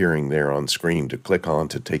links appearing there on screen to click on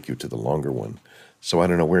to take you to the longer one. So I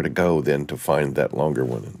don't know where to go then to find that longer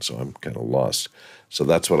one, and so I'm kind of lost. So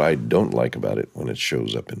that's what I don't like about it when it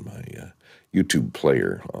shows up in my YouTube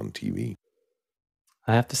player on TV.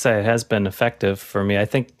 I have to say it has been effective for me. I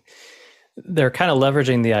think they're kind of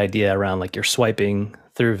leveraging the idea around like you're swiping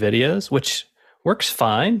through videos, which works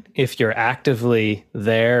fine if you're actively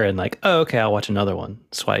there and like, oh, okay, I'll watch another one.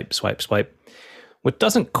 Swipe, swipe, swipe. What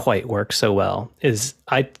doesn't quite work so well is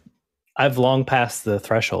I've long passed the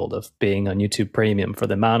threshold of being on YouTube Premium for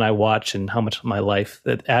the amount I watch and how much of my life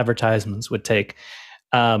that advertisements would take.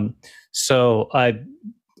 So I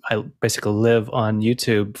basically live on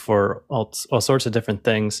YouTube for all sorts of different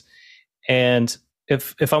things. And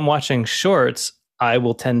if I'm watching shorts, I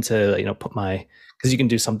will tend to put because you can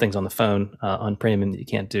do some things on the phone on premium that you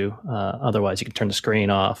can't do otherwise. You can turn the screen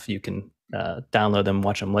off. You can download them,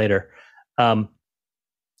 watch them later. I'll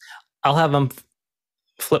have them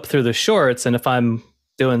flip through the shorts, and if I'm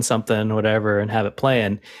doing something, whatever, and have it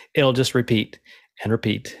playing, it'll just repeat and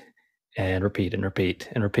repeat and repeat and repeat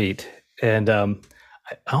and repeat. And I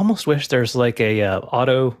almost wish there's like a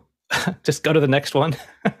auto just go to the next one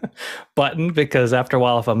button, because after a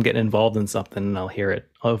while, if I'm getting involved in something, I'll hear it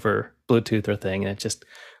over Bluetooth or thing, and it's just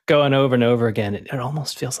going over and over again. It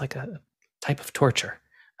almost feels like a type of torture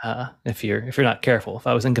if you're not careful. If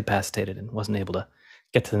I was incapacitated and wasn't able to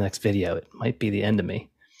get to the next video, it might be the end of me.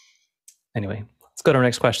 Anyway, let's go to our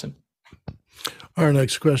next question. Our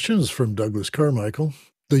next question is from Douglas Carmichael.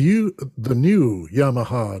 The new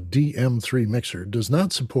Yamaha DM3 mixer does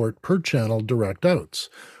not support per-channel direct outs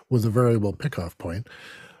with a variable pickoff point,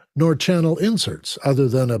 nor channel inserts other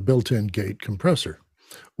than a built-in gate compressor.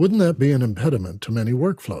 Wouldn't that be an impediment to many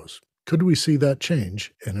workflows? Could we see that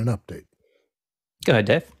change in an update? Go ahead,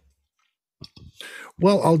 Dave.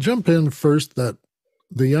 Well, I'll jump in first that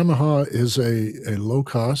the Yamaha is a low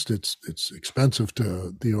cost. It's expensive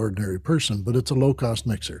to the ordinary person, but it's a low cost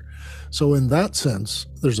mixer. So in that sense,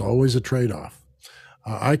 there's always a trade-off.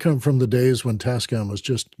 I come from the days when Tascam was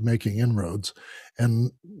just making inroads.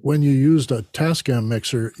 And when you used a Tascam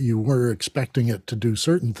mixer, you were expecting it to do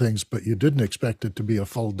certain things, but you didn't expect it to be a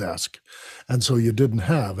full desk. And so you didn't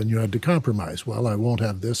have, and you had to compromise. Well, I won't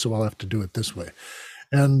have this, so I'll have to do it this way.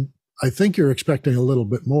 And I think you're expecting a little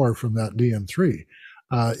bit more from that DM3.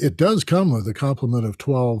 It does come with a complement of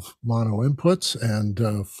 12 mono inputs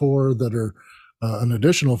and 4 that are an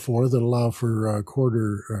additional 4 that allow for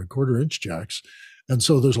quarter-inch jacks. And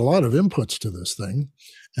so there's a lot of inputs to this thing.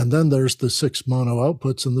 And then there's the 6 mono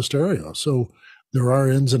outputs in the stereo. So there are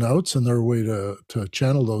ins and outs, and there are a way to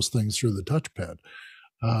channel those things through the touchpad.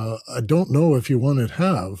 I don't know if you want to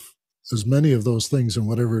have as many of those things in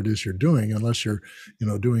whatever it is you're doing, unless you're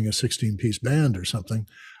doing a 16-piece band or something.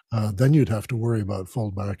 Then you'd have to worry about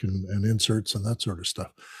foldback and inserts and that sort of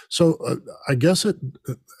stuff. So I guess it,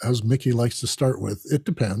 as Mickey likes to start with, it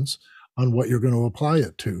depends on what you're going to apply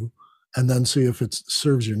it to, and then see if it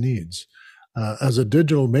serves your needs. As a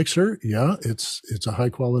digital mixer, yeah, it's a high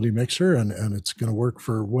quality mixer, and it's going to work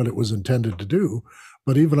for what it was intended to do.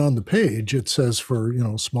 But even on the page, it says for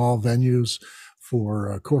small venues,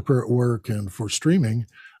 for corporate work, and for streaming,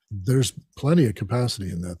 there's plenty of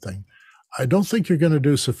capacity in that thing. I don't think you're going to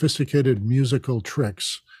do sophisticated musical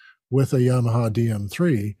tricks with a Yamaha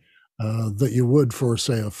DM3 that you would for,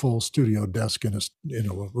 say, a full studio desk in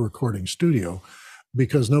a recording studio,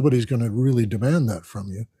 because nobody's going to really demand that from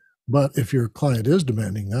you. But if your client is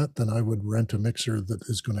demanding that, then I would rent a mixer that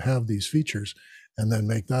is going to have these features and then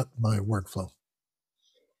make that my workflow.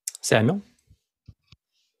 Samuel?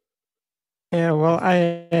 Yeah, well,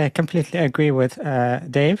 I completely agree with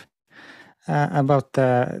Dave about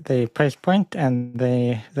the price point and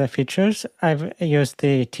the features. I've used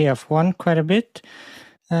the TF1 quite a bit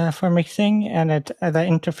for mixing, and the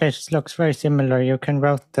interface looks very similar. You can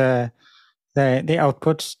route the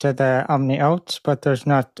outputs to the Omni outs, but there's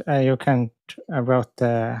not. You can't route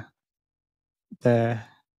the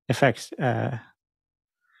effects to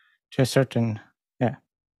a certain. Yeah.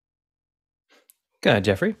 Go ahead,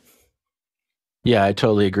 Jeffrey. Yeah, I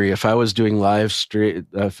totally agree. If I was doing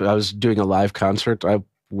if I was doing a live concert, I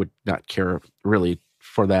would not care really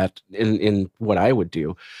for that in what I would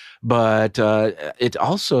do. But it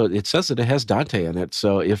says that it has Dante in it.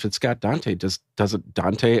 So if it's got Dante, doesn't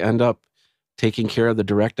Dante end up taking care of the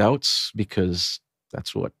direct outs? Because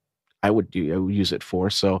that's what I would do. I would use it for.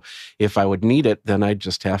 So if I would need it, then I'd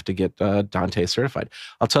just have to get Dante certified.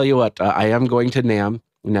 I'll tell you what, I am going to NAMM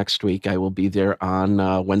next week. I will be there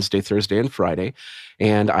on Wednesday, Thursday, and Friday.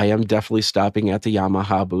 And I am definitely stopping at the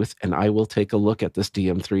Yamaha booth, and I will take a look at this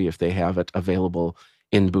DM3 if they have it available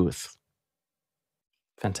in booth.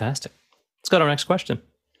 Fantastic. Let's go to our next question.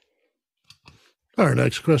 Our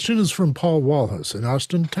next question is from Paul Walhus in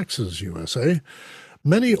Austin, Texas, USA.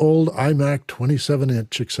 Many old iMac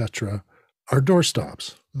 27-inch, etc. are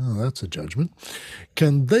doorstops. Oh, that's a judgment.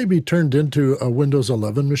 Can they be turned into a Windows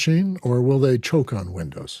 11 machine, or will they choke on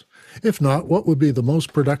Windows? If not, what would be the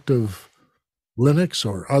most productive Linux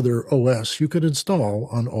or other OS you could install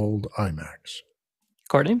on old iMacs?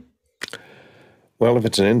 Courtney? Well, if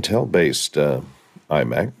it's an Intel-based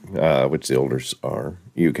iMac, which the olders are,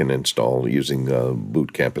 you can install using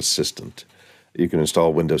Boot Camp Assistant. You can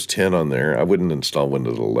install Windows 10 on there. I wouldn't install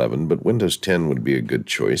Windows 11, but Windows 10 would be a good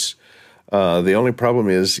choice. The only problem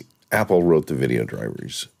is Apple wrote the video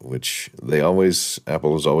drivers, which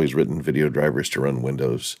Apple has always written video drivers to run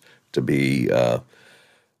Windows to be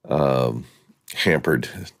hampered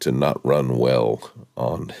to not run well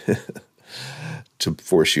on, to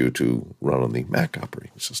force you to run on the Mac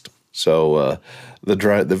operating system. So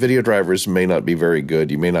the video drivers may not be very good.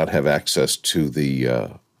 You may not have access to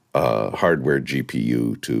the hardware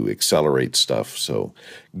GPU to accelerate stuff. So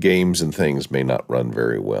games and things may not run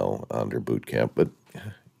very well under Boot Camp, but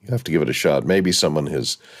you have to give it a shot. Maybe someone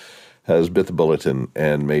has bit the bullet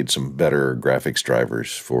and made some better graphics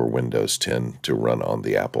drivers for Windows 10 to run on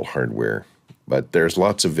the Apple hardware. But there's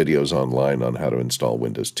lots of videos online on how to install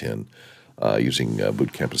Windows 10 using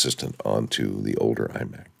Boot Camp Assistant onto the older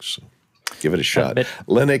iMac. So give it a shot.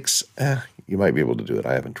 Linux, you might be able to do it.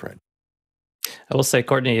 I haven't tried. I will say,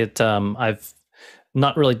 Courtney, I've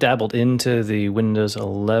not really dabbled into the Windows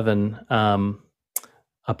 11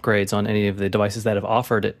 upgrades on any of the devices that have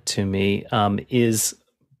offered it to me. Is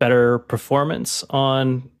better performance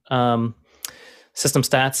on system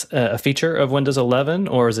stats a feature of Windows 11,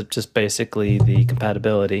 or is it just basically the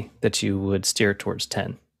compatibility that you would steer towards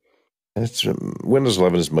 10? Windows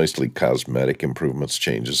 11 is mostly cosmetic improvements,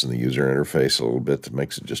 changes in the user interface a little bit that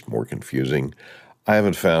makes it just more confusing. I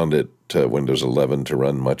haven't found Windows 11 to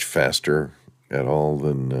run much faster at all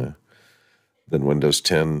than Windows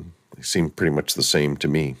 10. They seem pretty much the same to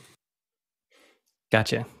me.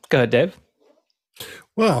 Gotcha. Go ahead, Dave.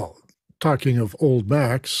 Well, talking of old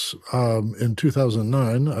Macs, in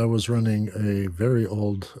 2009, I was running a very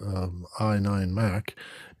old i9 Mac,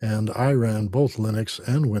 and I ran both Linux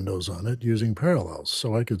and Windows on it using Parallels,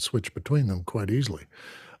 so I could switch between them quite easily.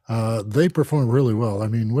 They performed really well. I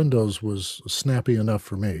mean, Windows was snappy enough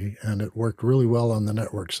for me, and it worked really well on the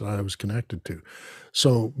networks that I was connected to.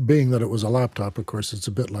 So being that it was a laptop, of course, it's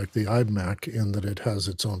a bit like the iMac in that it has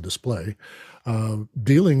its own display.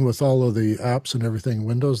 Dealing with all of the apps and everything in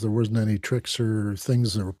Windows, there wasn't any tricks or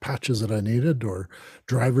things or patches that I needed or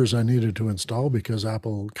drivers I needed to install because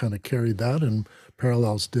Apple kind of carried that, and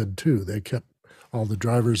Parallels did too. They kept all the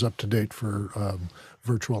drivers up to date for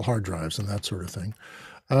virtual hard drives and that sort of thing.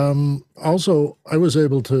 Also, I was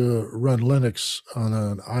able to run Linux on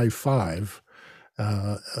an i5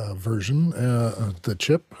 version, the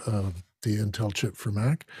chip, the Intel chip for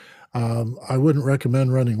Mac. I wouldn't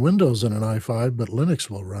recommend running Windows on an i5, but Linux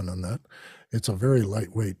will run on that. It's a very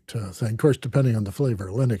lightweight thing. Of course, depending on the flavor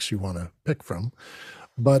of Linux you want to pick from.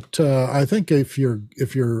 But I think if your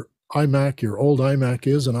iMac, your old iMac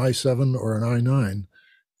is an i7 or an i9,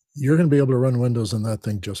 you're going to be able to run Windows on that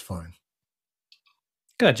thing just fine.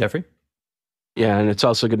 Go ahead, Jeffrey. Yeah, and it's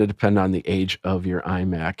also going to depend on the age of your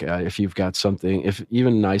iMac. If you've got something, if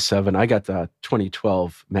even an i7, I got the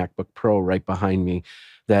 2012 MacBook Pro right behind me.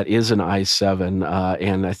 That is an i7,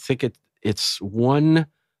 and I think it's one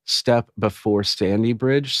step before Sandy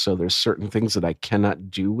Bridge, so there's certain things that I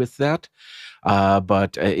cannot do with that.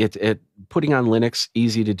 But it putting on Linux,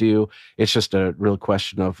 easy to do. It's just a real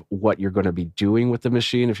question of what you're going to be doing with the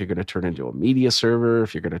machine. If you're going to turn it into a media server,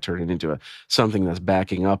 if you're going to turn it into something that's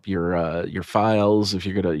backing up your files, if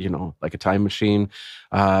you're going to, like a time machine,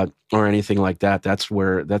 or anything like that, that's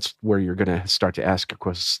where you're going to start to ask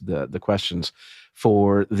the questions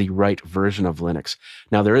for the right version of Linux.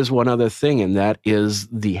 Now, there is one other thing, and that is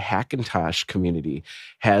the Hackintosh community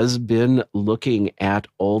has been looking at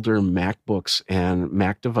older MacBooks and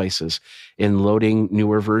Mac devices in loading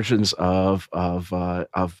newer versions of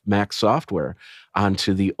Mac software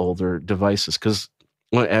onto the older devices. Because,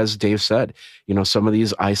 as Dave said, some of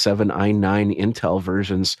these i7, i9 Intel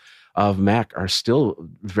versions of Mac are still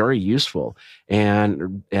very useful.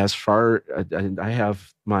 And I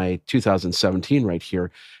have my 2017 right here,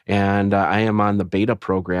 and I am on the beta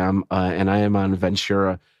program, and I am on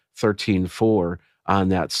Ventura 13.4 on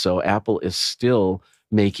that. So Apple is still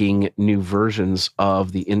making new versions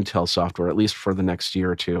of the Intel software, at least for the next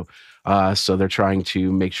year or two. So they're trying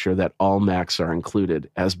to make sure that all Macs are included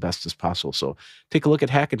as best as possible. So take a look at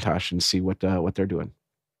Hackintosh and see what they're doing.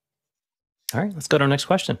 All right, let's go to our next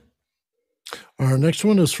question. Our next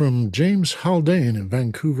one is from James Haldane in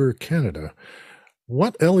Vancouver, Canada.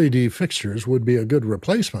 What LED fixtures would be a good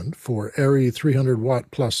replacement for ARRI 300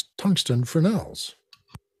 watt plus tungsten Fresnels?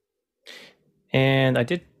 And I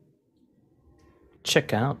did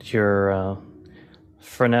check out your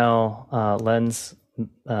Fresnel lens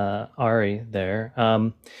ARRI there.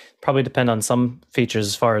 Probably depend on some features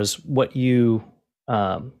as far as what you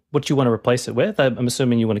want to replace it with. I'm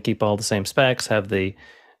assuming you want to keep all the same specs, have the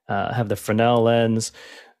Fresnel lens.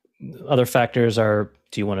 Other factors are,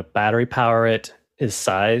 do you want to battery power it? Is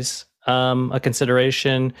size a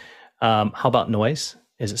consideration? How about noise?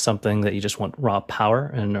 Is it something that you just want raw power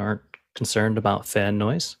and aren't concerned about fan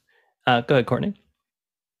noise? Go ahead, Courtney.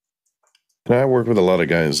 And I work with a lot of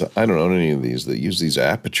guys. I don't own any of these that use these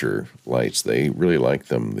aperture lights. They really like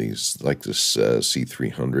them. These like this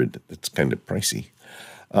C300. It's kind of pricey,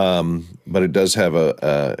 but it does have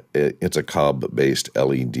it's a Cobb-based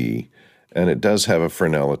LED, and it does have a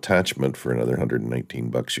Fresnel attachment for another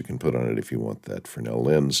 $119 you can put on it if you want that Fresnel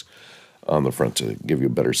lens on the front to give you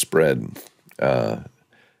a better spread.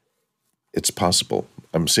 It's possible.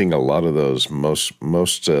 I'm seeing a lot of those. Most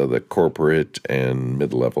the corporate and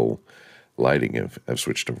mid-level lighting have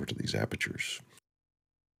switched over to these apertures.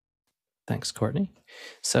 Thanks, Courtney.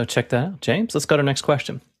 So check that out. James, let's go to our next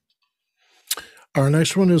question. Our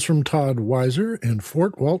next one is from Todd Weiser in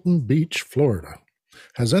Fort Walton Beach, Florida.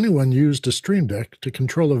 Has anyone used a Stream Deck to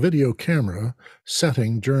control a video camera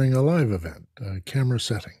setting during a live event, camera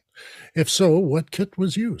setting? If so, what kit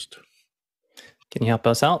was used? Can you help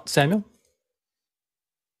us out, Samuel?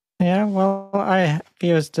 Yeah, well, I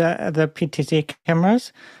used the PTZ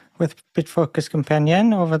cameras with BitFocus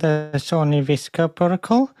Companion over the Sony Visca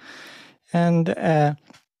protocol. And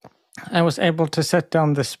I was able to set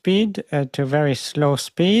down the speed to very slow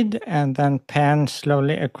speed and then pan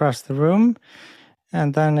slowly across the room.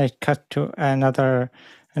 And then it cut to another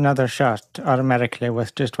shot automatically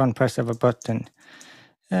with just one press of a button.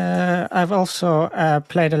 I've also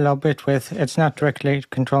played a little bit with, it's not directly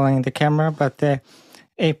controlling the camera, but the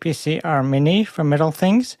APC-R Mini from Middle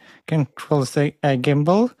Things controls the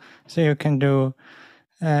gimbal, so you can do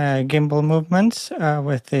gimbal movements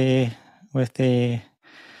with the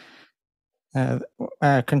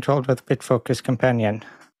controlled with BitFocus Companion.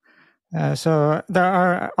 So there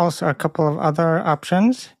are also a couple of other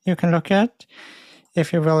options you can look at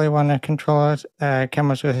if you really want to control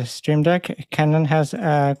cameras with a Stream Deck. Canon has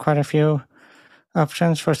quite a few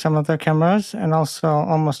options for some of their cameras, and also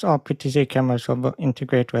almost all PTZ cameras will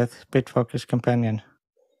integrate with BitFocus Companion.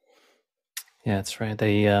 Yeah, that's right.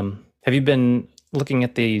 They have you been looking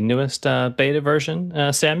at the newest beta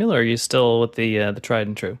version, Samuel, or are you still with the tried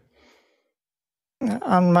and true?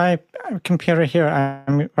 On my computer here,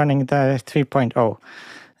 I'm running the 3.0.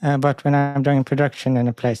 But when I'm doing production in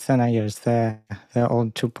a place, then I use the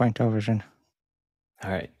old 2.0 version.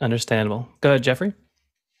 All right, understandable. Go ahead, Jeffrey.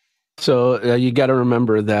 So you got to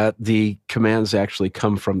remember that the commands actually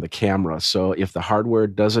come from the camera. So if the hardware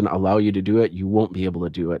doesn't allow you to do it, you won't be able to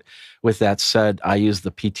do it. With that said, I use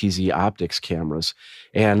the PTZ optics cameras,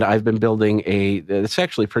 and I've been building it's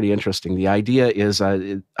actually pretty interesting. The idea is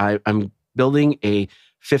I'm building a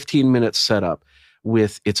 15-minute setup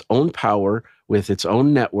with its own power, with its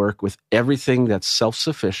own network, with everything that's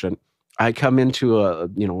self-sufficient. I come into a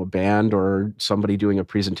band or somebody doing a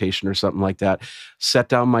presentation or something like that, set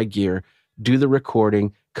down my gear, do the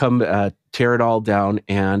recording, come tear it all down,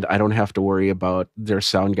 and I don't have to worry about their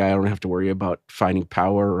sound guy. I don't have to worry about finding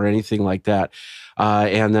power or anything like that.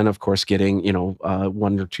 And then, of course, getting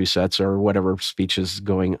one or two sets or whatever speech is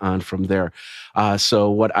going on from there.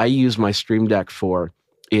 So what I use my Stream Deck for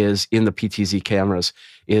is in the PTZ cameras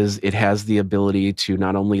is it has the ability to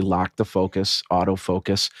not only lock the focus,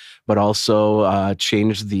 autofocus, but also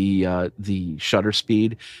change the shutter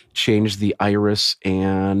speed, change the iris,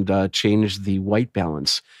 and change the white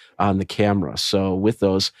balance on the camera. So with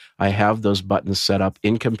those, I have those buttons set up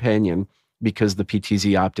in Companion because the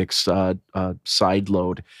PTZ Optics side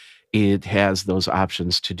load, it has those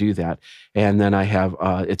options to do that. And then I have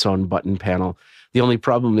its own button panel. The only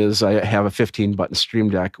problem is I have a 15-button Stream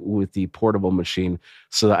Deck with the portable machine,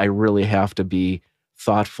 so that I really have to be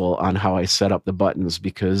thoughtful on how I set up the buttons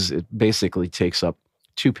because it basically takes up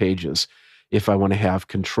 2 pages if I want to have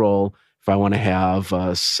control, if I want to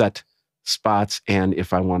have set spots, and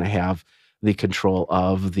if I want to have the control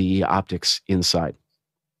of the optics inside.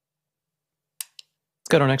 Let's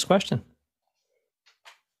go to our next question.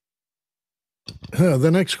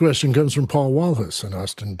 The next question comes from Paul Walhus in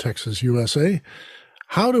Austin, Texas, USA.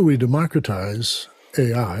 How do we democratize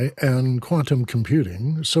AI and quantum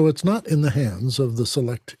computing so it's not in the hands of the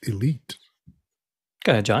select elite?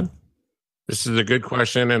 Go ahead, John. This is a good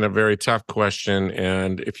question and a very tough question.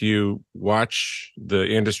 And if you watch the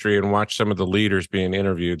industry and watch some of the leaders being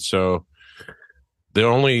interviewed, so the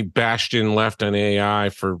only bastion left on AI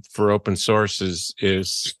for open source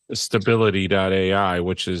is stability.ai,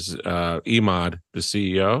 which is Emad, the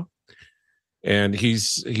CEO. And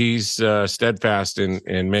he's steadfast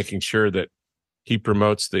in making sure that he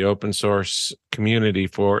promotes the open source community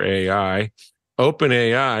for AI.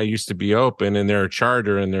 OpenAI used to be open, and their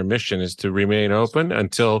charter and their mission is to remain open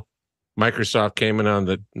until Microsoft came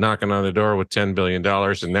in knocking on the door with $10 billion,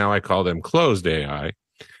 and now I call them closed AI.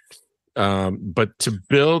 But to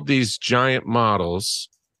build these giant models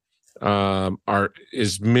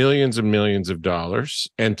is millions and millions of dollars,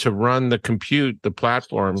 and to run the compute, the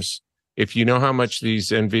platforms. If you know how much these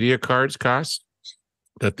NVIDIA cards cost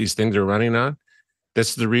that these things are running on,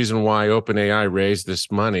 that's the reason why OpenAI raised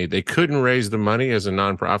this money. They couldn't raise the money as a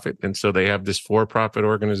nonprofit, and so they have this for-profit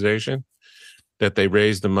organization that they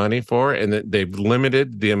raised the money for, and that they've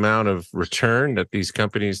limited the amount of return that these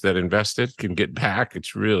companies that invested can get back.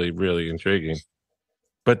 It's really, really intriguing.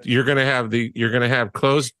 But you're going to have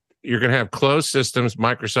closed systems: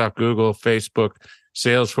 Microsoft, Google, Facebook,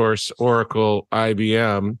 Salesforce, Oracle,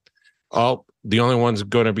 IBM. All the only ones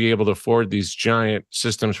going to be able to afford these giant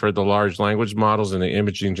systems for the large language models and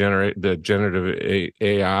the generative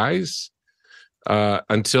AIs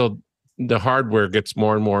until the hardware gets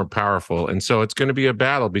more and more powerful. And so it's going to be a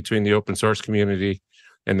battle between the open source community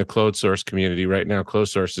and the closed source community. Right now,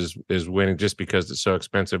 closed source is winning just because it's so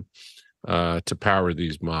expensive to power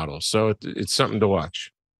these models. So it's something to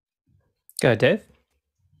watch. Go ahead, Dave.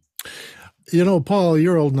 You know, Paul,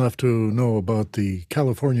 you're old enough to know about the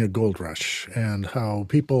California gold rush and how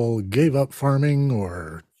people gave up farming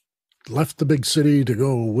or left the big city to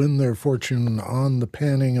go win their fortune on the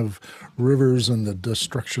panning of rivers and the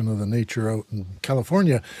destruction of the nature out in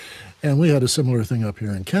California. And we had a similar thing up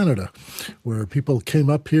here in Canada, where people came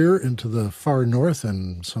up here into the far north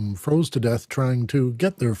and some froze to death trying to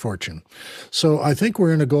get their fortune. So I think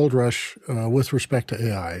we're in a gold rush with respect to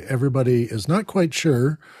AI. Everybody is not quite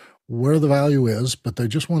sure where the value is, but they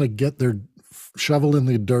just want to get their shovel in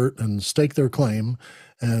the dirt and stake their claim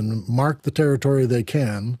and mark the territory they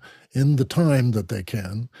can in the time that they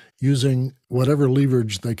can, using whatever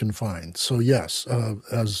leverage they can find. So yes,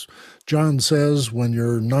 as John says, when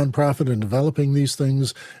you're nonprofit and developing these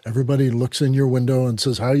things, everybody looks in your window and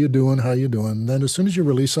says, how you doing, how you doing? And then as soon as you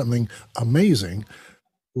release something amazing,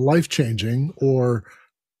 life-changing, or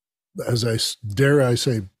as I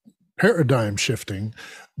say, paradigm shifting,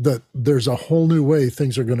 that there's a whole new way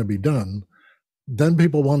things are going to be done, then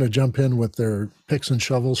people want to jump in with their picks and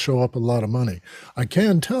shovels, show up a lot of money. I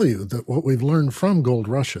can tell you that what we've learned from gold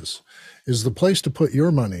rushes is the place to put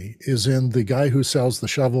your money is in the guy who sells the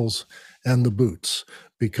shovels and the boots,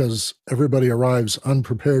 because everybody arrives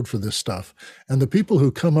unprepared for this stuff. And the people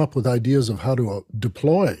who come up with ideas of how to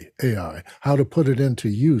deploy AI, how to put it into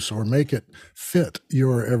use or make it fit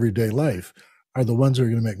your everyday life, are the ones who are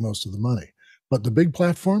going to make most of the money. But the big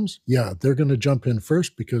platforms, yeah, they're going to jump in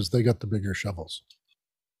first because they got the bigger shovels.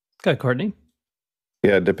 Go ahead, Courtney.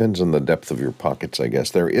 Yeah, it depends on the depth of your pockets, I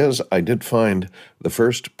guess. I did find the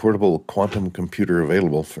first portable quantum computer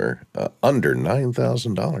available for under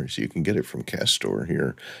 $9,000. You can get it from Castor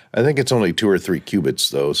here. I think it's only 2 or 3 qubits,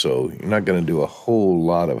 though, so you're not going to do a whole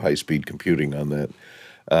lot of high-speed computing on that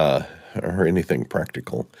or anything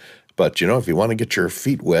practical. But, if you want to get your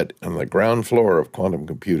feet wet on the ground floor of quantum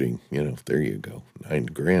computing, there you go.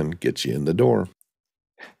 $9,000 gets you in the door.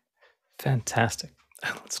 Fantastic.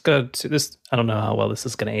 Let's go to this. I don't know how well this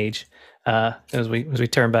is going to age as we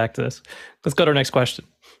turn back to this. Let's go to our next question.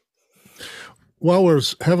 Well, we're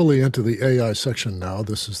heavily into the AI section now.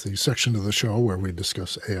 This is the section of the show where we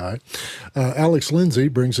discuss AI. Alex Lindsay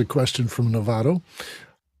brings a question from Novato.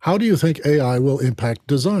 How do you think AI will impact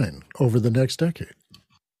design over the next decade?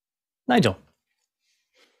 Nigel.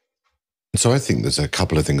 So I think there's a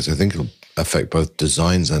couple of things I think will affect both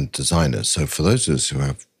designs and designers. So for those of us who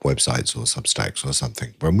have websites or Substacks or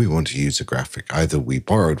something, when we want to use a graphic, either we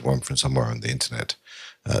borrowed one from somewhere on the internet,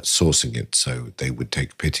 sourcing it so they would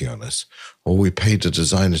take pity on us, or we paid a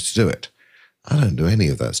designer to do it. I don't do any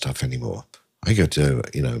of that stuff anymore. I go to,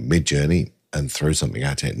 Midjourney and throw something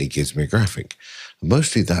at it and he gives me a graphic.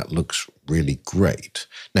 Mostly that looks really great.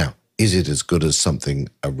 Now, is it as good as something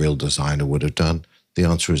a real designer would have done? The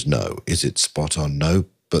answer is no. Is it spot on? No.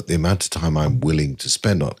 But the amount of time I'm willing to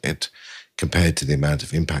spend on it compared to the amount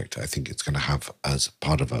of impact I think it's going to have as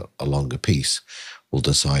part of a longer piece will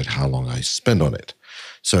decide how long I spend on it.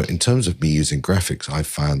 So in terms of me using graphics, I've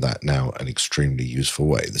found that now an extremely useful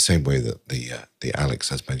way. The same way that the Alex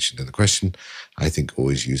has mentioned in the question, I think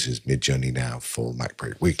always uses Midjourney now for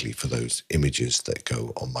MacBreak Weekly for those images that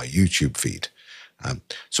go on my YouTube feed.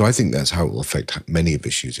 So I think that's how it will affect many of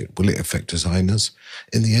issues. Will it affect designers?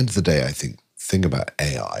 In the end of the day, I think about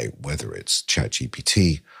AI, whether it's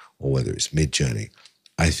ChatGPT or whether it's Midjourney,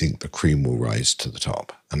 I think the cream will rise to the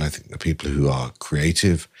top. And I think the people who are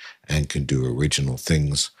creative and can do original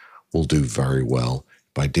things will do very well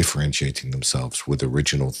by differentiating themselves with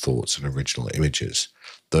original thoughts and original images.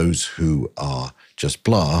 Those who are just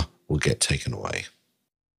blah will get taken away.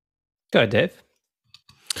 Go ahead, Dave.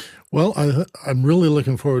 Well, I'm really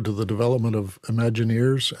looking forward to the development of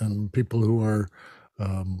Imagineers and people who are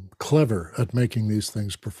clever at making these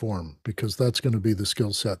things perform, because that's going to be the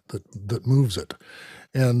skill set that moves it.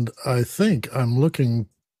 And I think I'm looking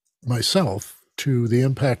myself to the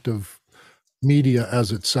impact of media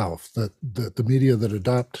as itself, that the media that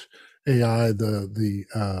adopt AI, the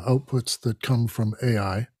outputs that come from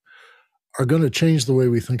AI, are going to change the way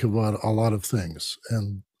we think about a lot of things.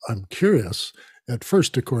 And I'm curious. At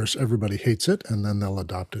first, of course, everybody hates it, and then they'll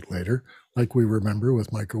adopt it later, like we remember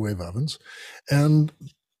with microwave ovens. And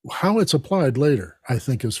how it's applied later, I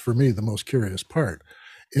think, is for me the most curious part.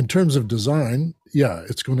 In terms of design, yeah,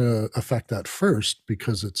 it's going to affect that first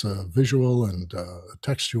because it's a visual and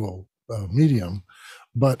textual medium,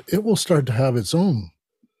 but it will start to have its own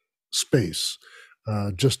space,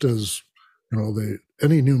 just as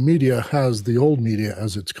any new media has the old media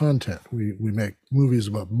as its content. We make movies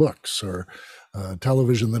about books or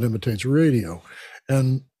television that imitates radio,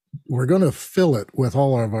 and we're going to fill it with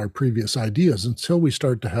all of our previous ideas until we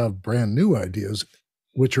start to have brand new ideas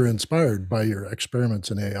which are inspired by your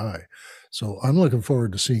experiments in AI. So I'm looking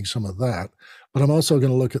forward to seeing some of that. But I'm also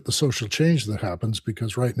going to look at the social change that happens,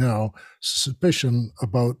 because right now, suspicion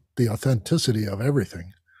about the authenticity of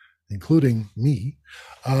everything, including me,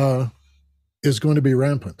 is going to be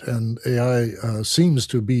rampant. And AI seems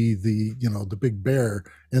to be the big bear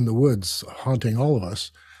in the woods haunting all of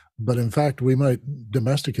us. But in fact, we might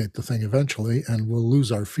domesticate the thing eventually, and we'll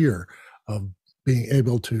lose our fear of being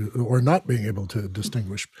able to, or not being able to,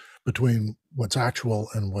 distinguish between what's actual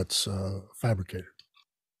and what's fabricated.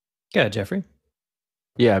 Yeah, Jeffrey.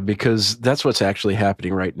 Yeah, because that's what's actually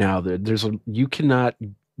happening right now. You cannot.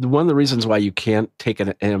 One of the reasons why you can't take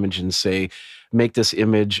an image and say, make this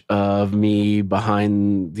image of me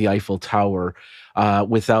behind the Eiffel Tower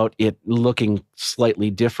without it looking slightly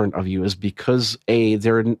different of you is because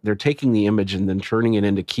they're taking the image and then turning it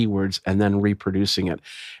into keywords and then reproducing it.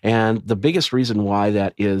 And the biggest reason why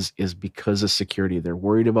that is because of security. They're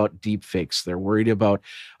worried about deep fakes. They're worried about,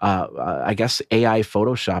 I guess, AI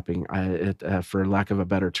photoshopping, for lack of a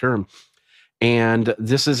better term. And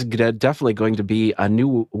this is definitely going to be a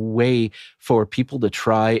new way for people to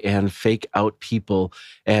try and fake out people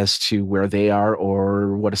as to where they are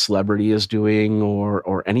or what a celebrity is doing or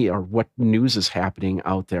what news is happening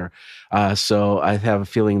out there. So I have a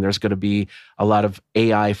feeling there's going to be a lot of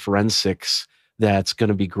AI forensics that's going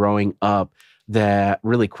to be growing up that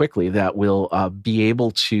really quickly that will be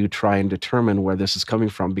able to try and determine where this is coming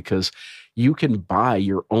from, because you can buy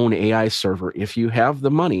your own AI server if you have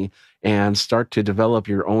the money and start to develop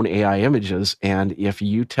your own AI images. And if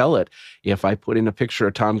you tell it, if I put in a picture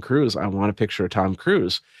of Tom Cruise, I want a picture of Tom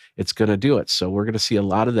Cruise, it's going to do it. So we're going to see a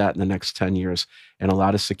lot of that in the next 10 years and a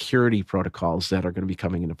lot of security protocols that are going to be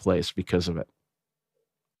coming into place because of it.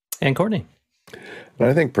 And Courtney. And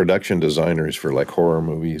I think production designers for like horror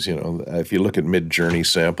movies, if you look at Mid-Journey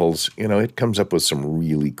samples, it comes up with some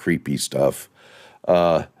really creepy stuff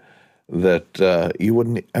that you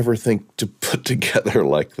wouldn't ever think to put together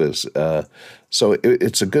like this. So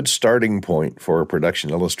it's a good starting point for a production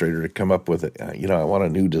illustrator to come up with, I want a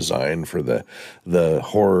new design for the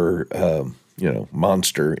horror,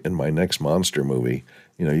 monster in my next monster movie.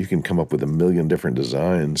 You can come up with a million different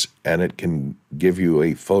designs, and it can give you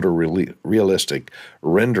a photorealistic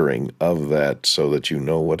rendering of that so that you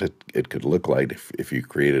know what it could look like if you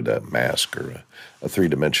created a mask or a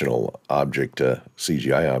three-dimensional object, a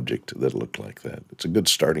CGI object that looked like that. It's a good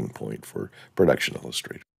starting point for production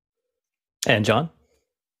illustrator. And John?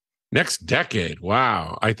 Next decade.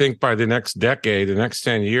 Wow. I think by the next decade, the next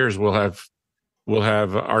 10 years, we'll have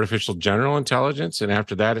artificial general intelligence, and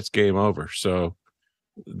after that, it's game over. So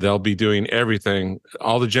they'll be doing everything.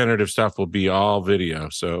 All the generative stuff will be all video.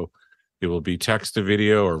 So it will be text to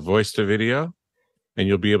video or voice to video. And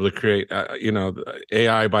you'll be able to create,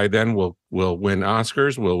 AI by then will win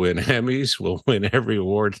Oscars, will win Emmys, will win every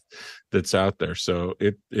award that's out there. So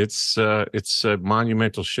it's a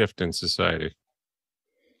monumental shift in society.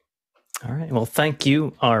 All right. Well, thank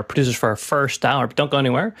you, our producers, for our first hour. But don't go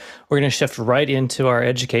anywhere. We're going to shift right into our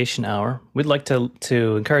education hour. We'd like to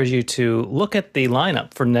encourage you to look at the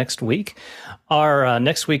lineup for next week. Our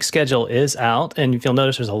next week's schedule is out, and if you'll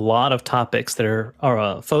notice, there's a lot of topics that are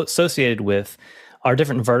associated with our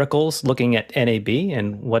different verticals, looking at NAB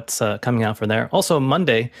and what's coming out from there. Also,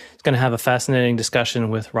 Monday is going to have a fascinating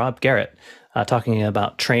discussion with Rob Garrett, talking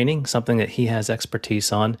about training, something that he has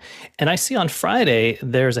expertise on. And I see on Friday,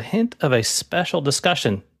 there's a hint of a special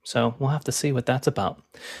discussion. So we'll have to see what that's about.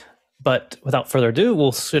 But without further ado,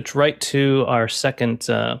 we'll switch right to our second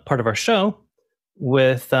part of our show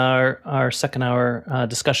with our second hour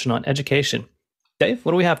discussion on education. Dave,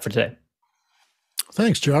 what do we have for today?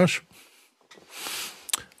 Thanks, Josh.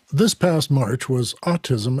 This past March was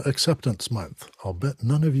Autism Acceptance Month. I'll bet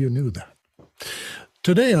none of you knew that.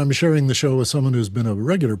 Today I'm sharing the show with someone who's been a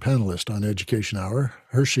regular panelist on Education Hour,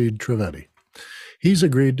 Hershid Trivedi. He's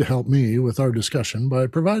agreed to help me with our discussion by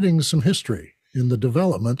providing some history in the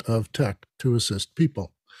development of tech to assist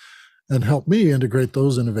people and help me integrate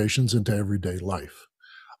those innovations into everyday life.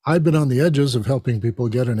 I've been on the edges of helping people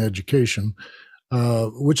get an education,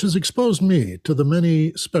 which has exposed me to the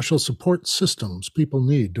many special support systems people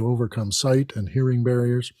need to overcome sight and hearing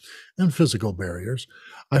barriers and physical barriers.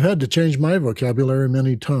 I've had to change my vocabulary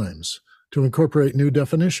many times to incorporate new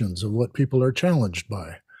definitions of what people are challenged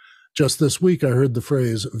by. Just this week, I heard the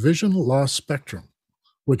phrase vision loss spectrum,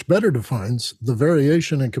 which better defines the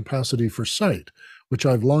variation in capacity for sight, which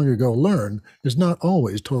I've long ago learned is not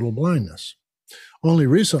always total blindness. Only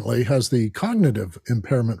recently has the cognitive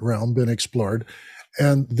impairment realm been explored,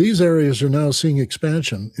 and these areas are now seeing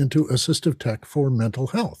expansion into assistive tech for mental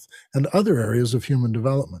health and other areas of human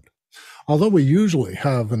development. Although we usually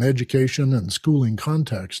have an education and schooling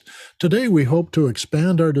context, today we hope to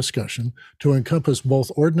expand our discussion to encompass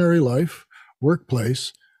both ordinary life,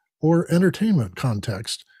 workplace, or entertainment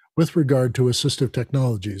context with regard to assistive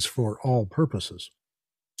technologies for all purposes.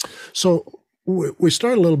 So we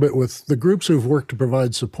start a little bit with the groups who've worked to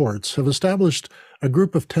provide supports have established a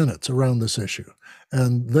group of tenets around this issue.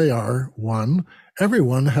 And they are, 1,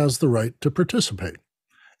 everyone has the right to participate.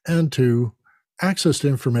 And 2, access to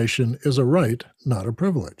information is a right, not a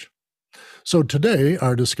privilege. So today,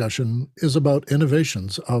 our discussion is about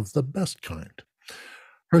innovations of the best kind.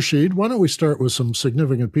 Hershid, why don't we start with some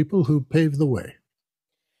significant people who paved the way?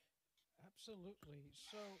 Absolutely.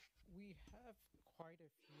 So we have quite a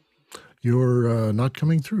few people. You're not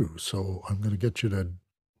coming through, so I'm going to get you to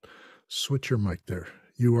switch your mic there.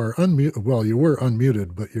 You are unmuted. Well, you were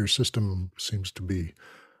unmuted, but your system seems to be,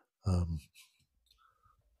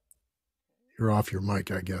 you're off your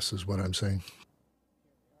mic, I guess, is what I'm saying.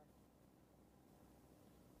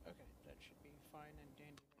 Okay, that should be fine and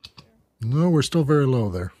dandy right there. No, we're still very low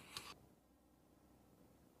there.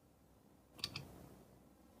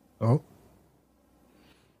 Oh,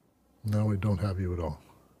 now we don't have you at all.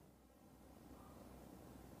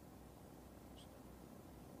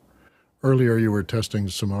 Earlier you were testing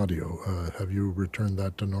some audio. Have you returned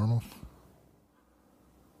that to normal?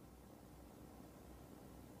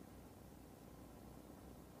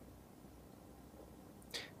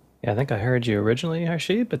 Yeah, I think I heard you originally,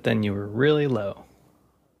 Hershid, but then you were really low.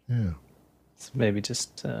 Yeah. So maybe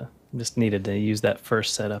just needed to use that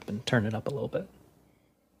first setup and turn it up a little bit.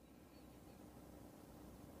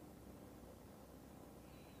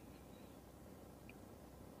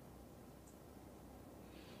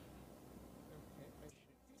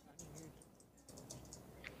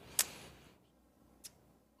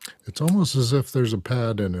 It's almost as if there's a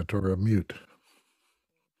pad in it or a mute.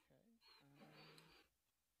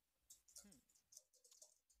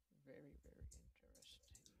 Very, very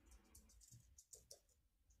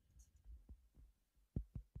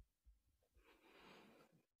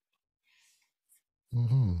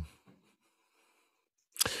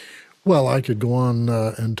interesting. Well, I could go on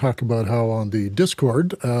and talk about how on the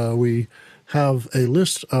Discord we have a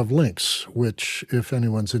list of links, which, if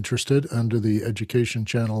anyone's interested, under the education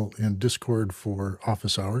channel in Discord for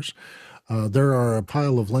office hours, there are a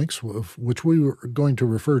pile of links which we were going to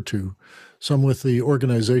refer to, some with the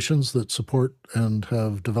organizations that support and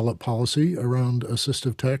have developed policy around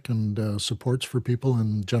assistive tech and supports for people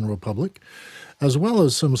in general public, as well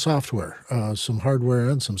as some software, some hardware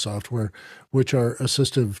and some software, which are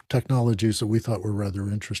assistive technologies that we thought were rather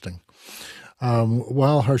interesting.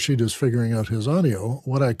 While Hershid is figuring out his audio,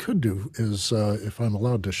 what I could do is, if I'm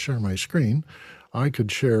allowed to share my screen, I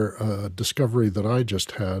could share a discovery that I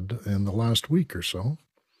just had in the last week or so.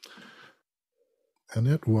 And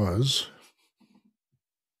it was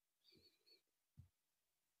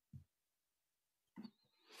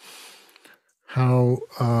how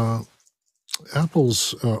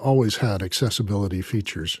Apple's always had accessibility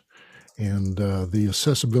features. And the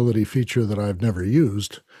accessibility feature that I've never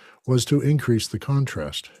used was to increase the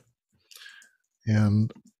contrast.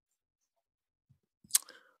 And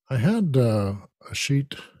I had a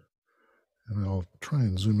sheet, and I'll try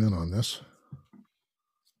and zoom in on this.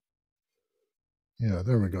 Yeah,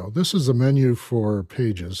 there we go. This is the menu for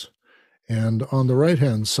pages. And on the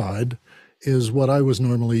right-hand side is what I was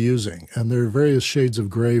normally using. And there are various shades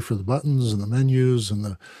of gray for the buttons and the menus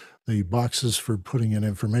and the boxes for putting in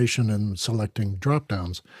information and selecting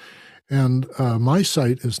drop-downs. And my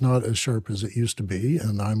sight is not as sharp as it used to be,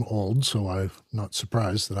 and I'm old, so I'm not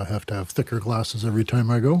surprised that I have to have thicker glasses every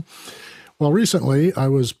time I go. Well, recently I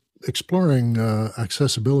was exploring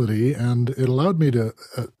accessibility, and it allowed me to,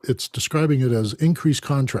 it's describing it as increased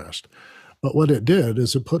contrast. But what it did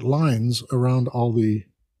is it put lines around all the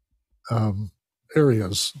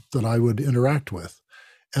areas that I would interact with.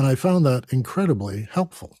 And I found that incredibly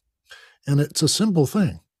helpful. And it's a simple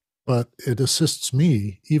thing, but it assists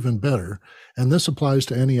me even better. And this applies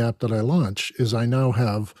to any app that I launch, is I now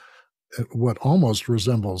have what almost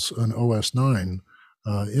resembles an OS 9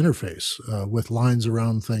 interface with lines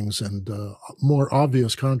around things and more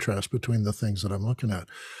obvious contrast between the things that I'm looking at.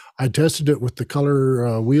 I tested it with the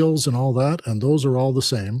color wheels and all that, and those are all the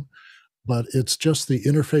same. But it's just the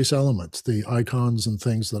interface elements, the icons and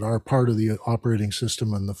things that are part of the operating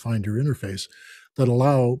system and the Finder interface that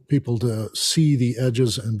allow people to see the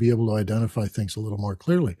edges and be able to identify things a little more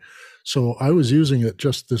clearly. So I was using it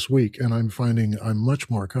just this week, and I'm finding I'm much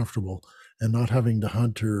more comfortable and not having to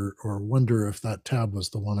hunt or wonder if that tab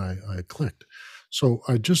was the one I clicked. So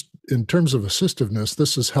I just, in terms of assistiveness,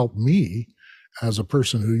 this has helped me as a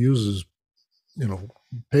person who uses,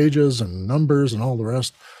 pages and numbers and all the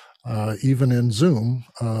rest. Even in Zoom,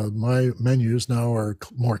 my menus now are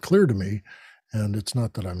more clear to me, and it's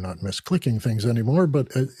not that I'm not misclicking things anymore, but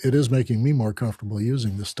it is making me more comfortable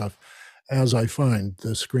using this stuff as I find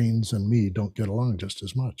the screens and me don't get along just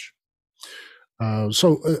as much.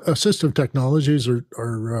 So assistive technologies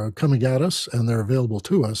are coming at us, and they're available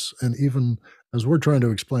to us. And even as we're trying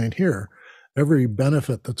to explain here, every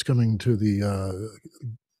benefit that's coming to the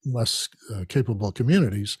less capable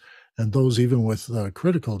communities, and those even with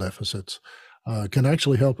critical deficits, can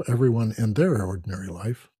actually help everyone in their ordinary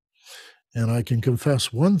life. And I can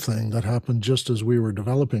confess one thing that happened just as we were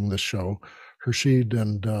developing this show. Hershid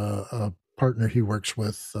and a partner he works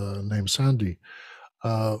with named Sandy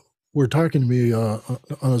were talking to me on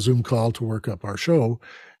a Zoom call to work up our show,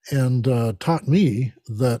 and taught me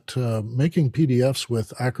that making PDFs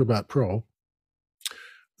with Acrobat Pro,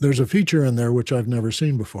 there's a feature in there which I've never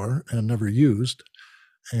seen before and never used.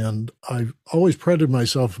 And I've always prided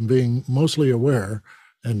myself in being mostly aware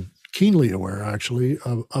and keenly aware, actually,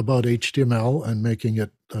 about HTML and making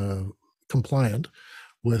it compliant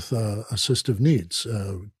with assistive needs,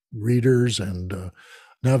 readers and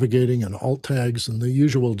navigating and alt tags and the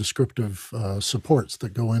usual descriptive supports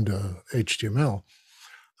that go into HTML.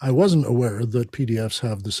 I wasn't aware that PDFs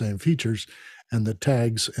have the same features, and that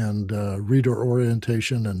tags and reader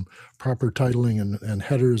orientation and proper titling and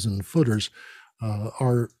headers and footers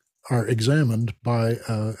are examined by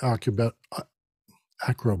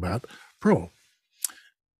Acrobat Pro.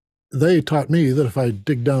 They taught me that if I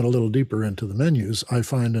dig down a little deeper into the menus, I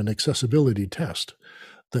find an accessibility test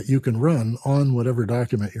that you can run on whatever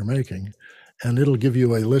document you're making, and it'll give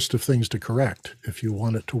you a list of things to correct if you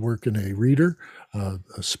want it to work in a reader, a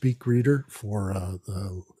speak reader for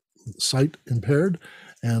sight impaired,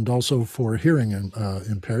 and also for hearing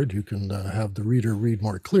impaired. You can have the reader read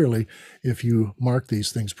more clearly if you mark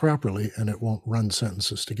these things properly, and it won't run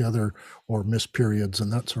sentences together or miss periods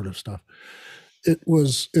and that sort of stuff. It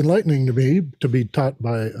was enlightening to me to be taught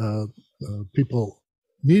by people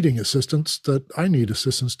needing assistance that I need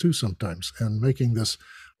assistance too sometimes, and making this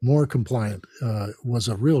more compliant was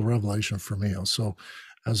a real revelation for me. So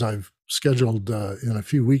as I've scheduled in a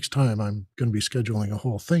few weeks' time, I'm going to be scheduling a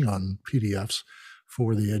whole thing on PDFs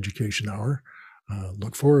for the Education Hour.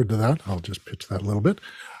 Look forward to that. I'll just pitch that a little bit.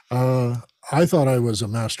 I thought I was a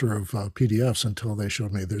master of PDFs until they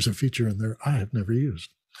showed me there's a feature in there I have never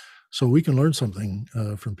used. So we can learn something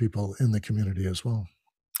from people in the community as well.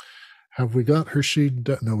 Have we got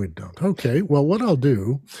Hershid? No, we don't. Okay, well, what I'll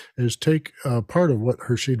do is take part of what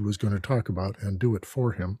Hershid was going to talk about and do it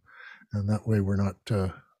for him. And that way we're not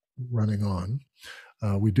running on.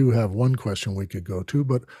 We do have one question we could go to,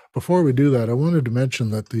 but before we do that, I wanted to mention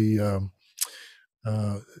that the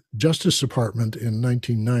Justice Department in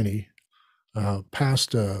 1990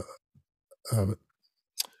 passed a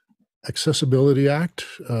Accessibility Act.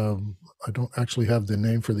 I don't actually have the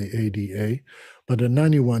name for the ADA, but in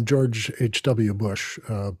 91, George H.W. Bush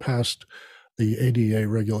passed the ADA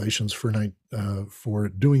regulations for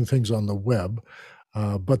doing things on the web.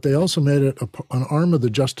 But they also made it an arm of the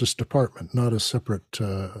Justice Department, not a separate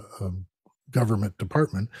government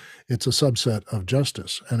department. It's a subset of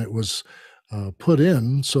justice, and it was put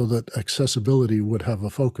in so that accessibility would have a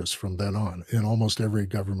focus from then on in almost every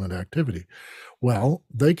government activity. Well,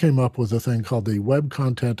 they came up with a thing called the Web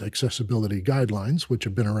Content Accessibility Guidelines, which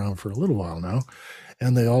have been around for a little while now,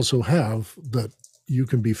 and they also have that you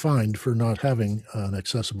can be fined for not having an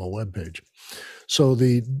accessible web page. So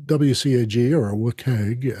the WCAG, or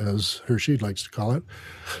WCAG, as Hershey likes to call it,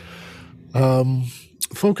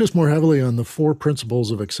 focus more heavily on the 4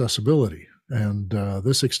 principles of accessibility. And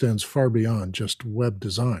this extends far beyond just web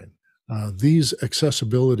design. These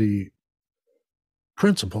accessibility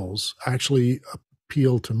principles actually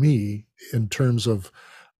appeal to me in terms of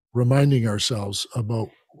reminding ourselves about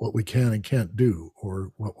what we can and can't do,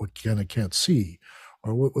 or what we can and can't see,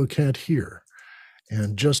 or what we can't hear.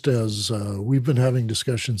 And just as we've been having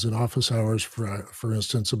discussions in office hours, for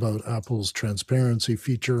instance, about Apple's transparency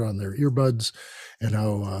feature on their earbuds, and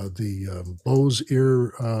how the Bose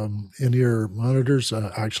in-ear monitors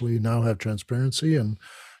actually now have transparency. And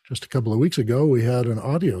just a couple of weeks ago, we had an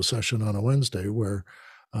audio session on a Wednesday where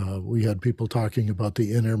we had people talking about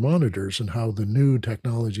the in-ear monitors and how the new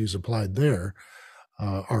technologies applied there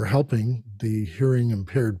are helping the hearing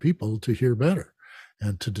impaired people to hear better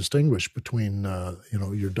and to distinguish between,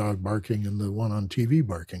 your dog barking and the one on TV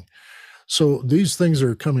barking. So these things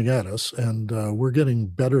are coming at us, and we're getting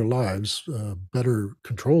better lives, better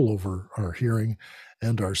control over our hearing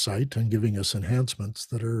and our sight, and giving us enhancements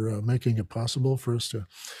that are making it possible for us to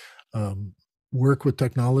work with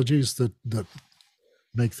technologies that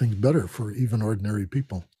make things better for even ordinary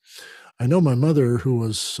people. I know my mother, who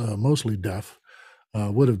was mostly deaf,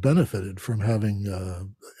 would have benefited from having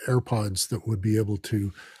AirPods that would be able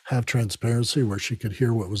to have transparency, where she could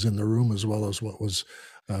hear what was in the room as well as what was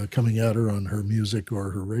coming at her on her music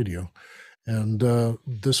or her radio. And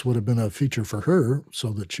this would have been a feature for her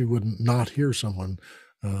so that she wouldn't not hear someone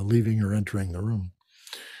leaving or entering the room.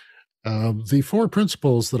 The 4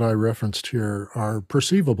 principles that I referenced here are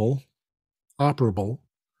perceivable, operable,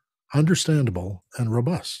 understandable, and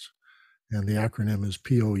robust. And the acronym is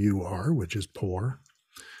POUR, which is pour.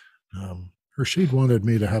 Rashid wanted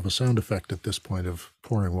me to have a sound effect at this point of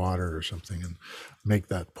pouring water or something and make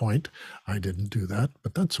that point. I didn't do that,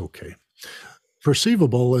 but that's okay.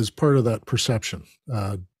 Perceivable is part of that perception.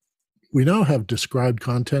 We now have described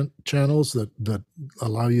content channels that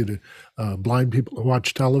allow you to blind people to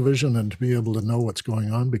watch television and to be able to know what's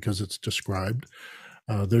going on because it's described.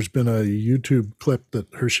 There's been a YouTube clip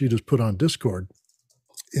that Hershey has put on Discord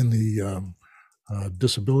in the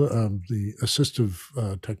the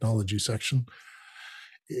assistive technology section,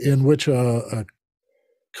 in which a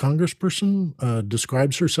congressperson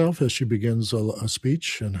describes herself as she begins a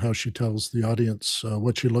speech, and how she tells the audience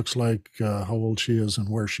what she looks like, how old she is, and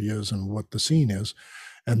where she is, and what the scene is,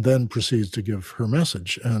 and then proceeds to give her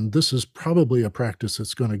message. And this is probably a practice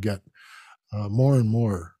that's going to get more and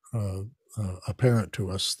more apparent to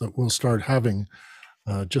us, that we'll start having,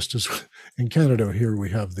 just as in Canada here we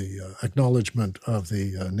have the acknowledgement of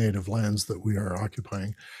the native lands that we are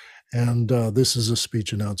occupying. And this is a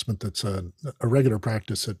speech announcement that's a regular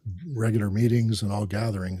practice at regular meetings and all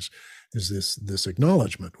gatherings, is this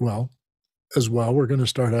acknowledgement. Well, as well, we're going to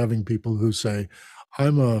start having people who say,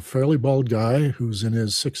 I'm a fairly bald guy who's in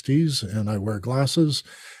his 60s, and I wear glasses,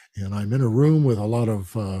 and I'm in a room with a lot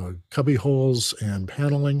of cubby holes and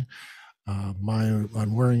paneling.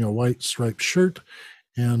 I'm wearing a white striped shirt,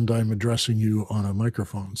 and I'm addressing you on a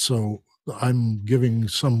microphone. So I'm giving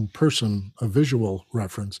some person a visual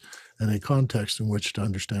reference and a context in which to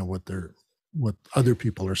understand what other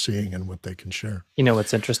people are seeing and what they can share. You know,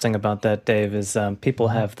 what's interesting about that, Dave, is people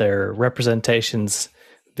have their representations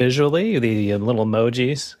visually, the little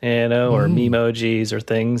emojis, or memojis or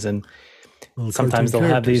things. And sometimes they'll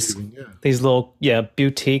have these little,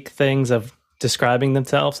 boutique things of describing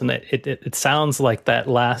themselves. And it sounds like that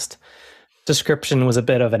last description was a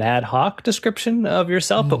bit of an ad hoc description of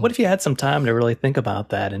yourself. But what if you had some time to really think about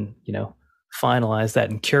that and, finalize that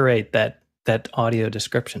and curate that audio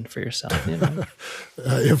description for yourself?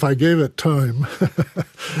 If I gave it time,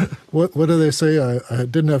 what do they say? I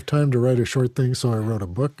didn't have time to write a short thing, so I wrote a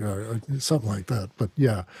book, or something like that. But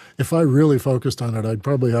yeah, if I really focused on it, I'd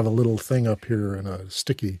probably have a little thing up here in a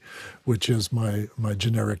sticky, which is my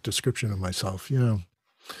generic description of myself. Yeah.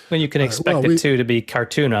 Well, you can expect it to be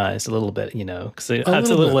cartoonized a little bit, because it's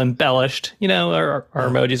a little embellished. Our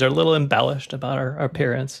emojis are a little embellished about our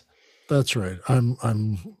appearance. That's right.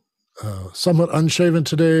 I'm somewhat unshaven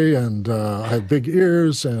today, and I have big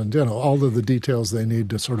ears, and all of the details they need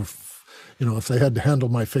to sort of, if they had to handle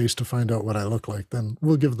my face to find out what I look like, then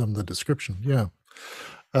we'll give them the description. Yeah.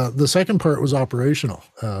 The second part was operational.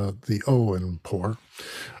 The O in pour.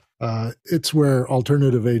 It's where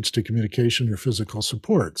alternative aids to communication or physical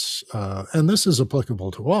supports. And this is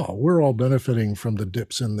applicable to all. We're all benefiting from the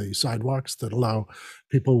dips in the sidewalks that allow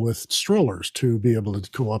people with strollers to be able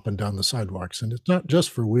to go up and down the sidewalks. And it's not just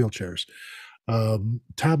for wheelchairs.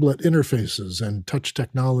 Tablet interfaces and touch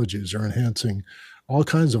technologies are enhancing all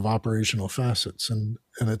kinds of operational facets. And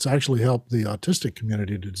it's actually helped the autistic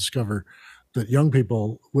community to discover that young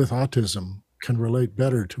people with autism can relate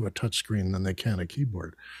better to a touchscreen than they can a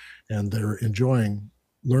keyboard. And they're enjoying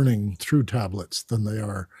learning through tablets than they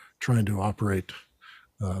are trying to operate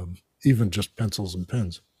even just pencils and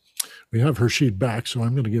pens. We have Hershid back, so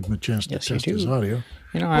I'm going to give him a chance to test his audio.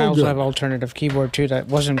 I also have alternative keyboard too that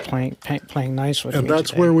wasn't playing nice with me. And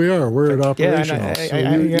that's today. where we are. We're at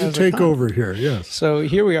operational. You take over here, yes. So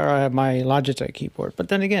here we are. I have my Logitech keyboard. But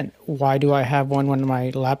then again, why do I have one when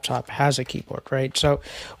my laptop has a keyboard, right? So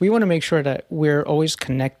we want to make sure that we're always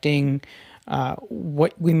connecting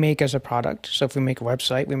what we make as a product. So if we make a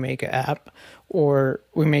website, we make an app, or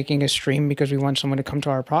we're making a stream because we want someone to come to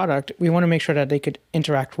our product, we want to make sure that they could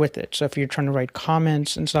interact with it. So if you're trying to write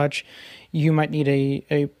comments and such, you might need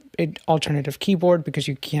a alternative keyboard because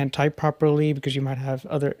you can't type properly, because you might have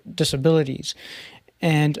other disabilities.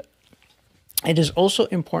 And it is also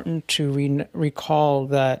important to recall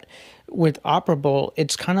that with operable,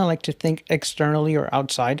 it's kind of like to think externally or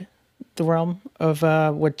outside the realm of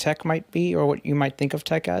what tech might be or what you might think of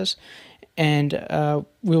tech as. And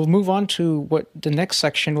we'll move on to what the next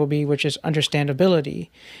section will be, which is understandability.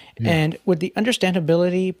 Yeah. And with the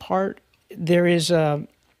understandability part, there is a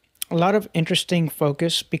lot of interesting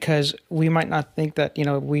focus, because we might not think that,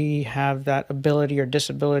 we have that ability or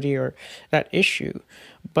disability or that issue,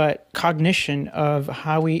 but cognition of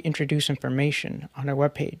how we introduce information on a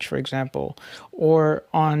web page, for example, or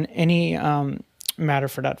on any matter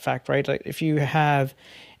for that fact, right? Like if you have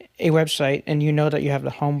a website and you know that you have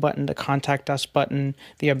the home button, the contact us button,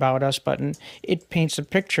 the about us button, it paints a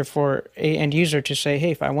picture for a end user to say,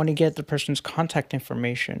 hey, if I want to get the person's contact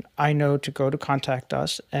information, I know to go to contact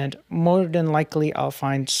us, and more than likely I'll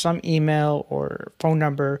find some email or phone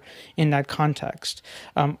number in that context.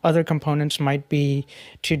 Other components might be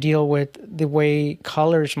to deal with the way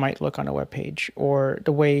colors might look on a web page or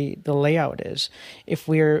the way the layout is. If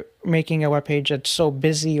we're making a web page that's so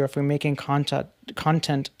busy, or if we're making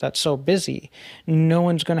content that's so busy, no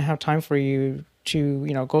one's going to have time for you to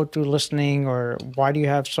go through listening, or why do you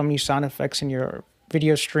have so many sound effects in your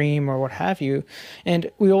video stream or what have you. And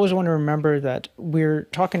we always want to remember that we're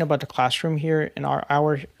talking about the classroom here in our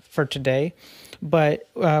hour for today. But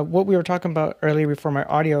what we were talking about earlier before my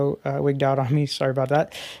audio wigged out on me, sorry about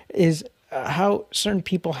that, is how certain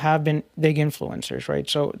people have been big influencers, right?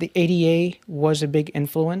 So the ADA was a big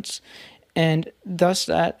influence, and thus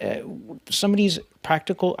that some of these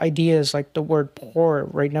practical ideas, like the word poor,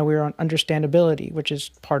 right now we're on understandability, which is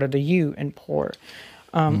part of the U in poor.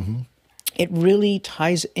 It really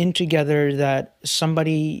ties in together that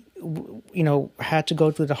somebody, had to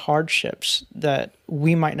go through the hardships that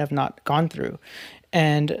we might have not gone through.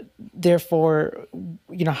 And therefore,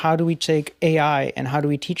 how do we take AI and how do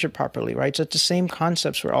we teach it properly, right? So it's the same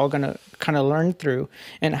concepts we're all going to kind of learn through.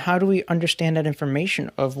 And how do we understand that information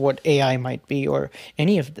of what AI might be or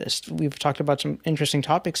any of this? We've talked about some interesting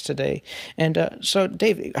topics today. And so,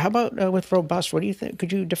 Dave, how about with robust? What do you think?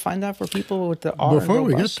 Could you define that for people with the R? Before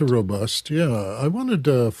we get to robust, I wanted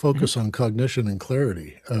to focus on cognition and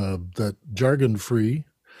clarity, that jargon-free,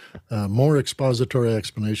 more expository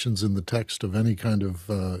explanations in the text of any kind of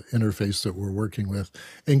interface that we're working with,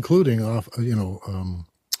 including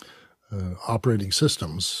operating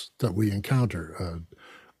systems that we encounter.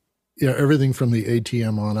 Everything from the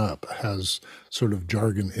ATM on up has sort of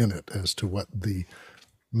jargon in it as to what the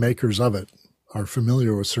makers of it are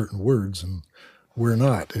familiar with certain words, and we're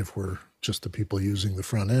not if we're just the people using the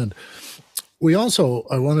front end.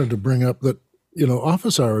 I wanted to bring up that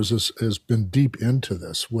Office Hours has been deep into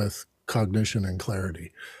this with cognition and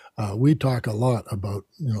clarity. We talk a lot about,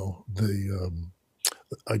 the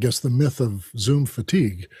myth of Zoom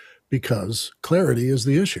fatigue, because clarity is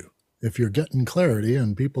the issue. If you're getting clarity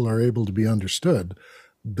and people are able to be understood,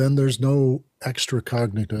 then there's no extra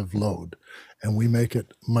cognitive load, and we make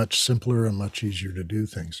it much simpler and much easier to do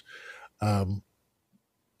things.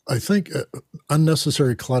 I think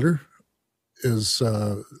unnecessary clutter is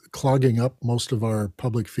clogging up most of our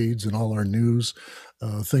public feeds and all our news,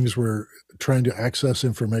 things we're trying to access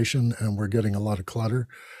information, and we're getting a lot of clutter.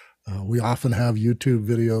 We often have YouTube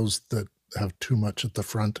videos that have too much at the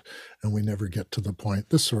front and we never get to the point,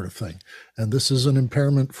 this sort of thing. And this is an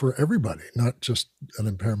impairment for everybody, not just an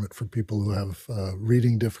impairment for people who have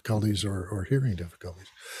reading difficulties or hearing difficulties.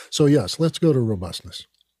 So yes, let's go to robustness.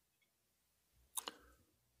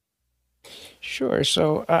 Sure.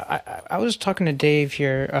 So I was talking to Dave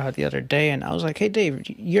here the other day, and I was like, hey, Dave,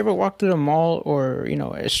 you ever walk through the mall or,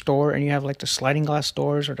 a store and you have like the sliding glass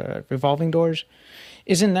doors or the revolving doors?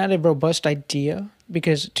 isn't that a robust idea?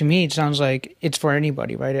 Because to me, it sounds like it's for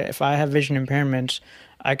anybody, right? If I have vision impairments,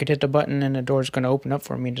 I could hit the button and the door's going to open up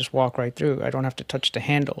for me and just walk right through. I don't have to touch the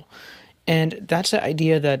handle. And that's the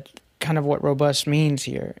idea that kind of what robust means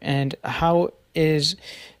here. And how is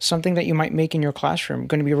something that you might make in your classroom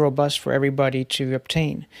going to be robust for everybody to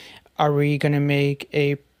obtain? Are we going to make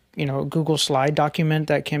a Google Slide document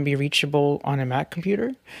that can be reachable on a Mac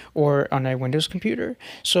computer or on a Windows computer?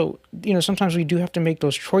 So, sometimes we do have to make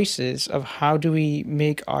those choices of how do we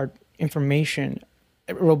make our information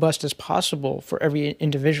robust as possible for every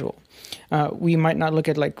individual. We might not look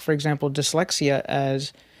at, like, for example, dyslexia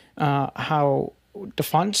as how the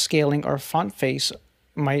font scaling or font face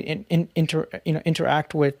might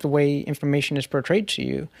interact with the way information is portrayed to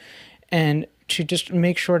you, and to just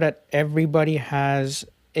make sure that everybody has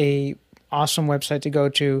a awesome website to go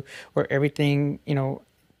to where everything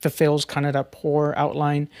fulfills kind of that poor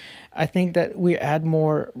outline. I think that we add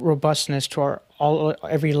more robustness to our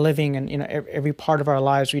every living and every part of our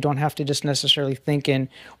lives. We don't have to just necessarily think in,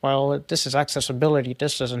 well, this is accessibility,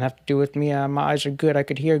 this doesn't have to do with me, my eyes are good, I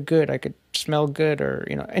could hear good, I could smell good, or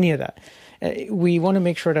any of that. We want to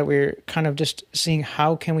make sure that we're kind of just seeing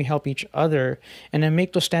how can we help each other, and then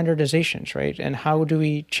make those standardizations, right? And how do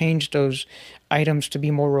we change those items to be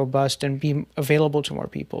more robust and be available to more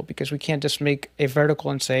people? Because we can't just make a vertical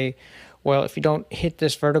and say, well, if you don't hit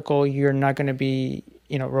this vertical, you're not going to be,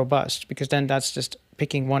 robust, because then that's just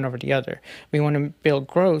picking one over the other. We want to build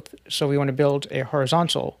growth, so we want to build a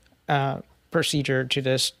horizontal procedure to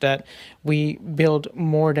this, that we build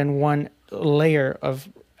more than one layer of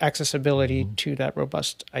accessibility to that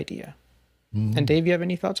robust idea. And Dave, you have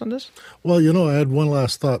any thoughts on this? Well, I had one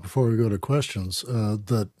last thought before we go to questions,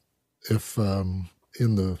 that if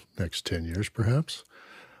in the next 10 years, perhaps,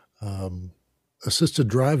 assisted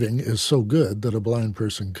driving is so good that a blind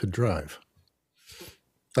person could drive.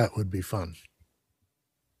 That would be fun.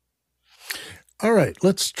 All right,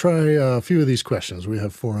 let's try a few of these questions. We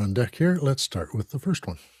have 4 on deck here. Let's start with the first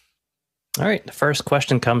one. All right. The first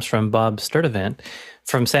question comes from Bob Sturdivant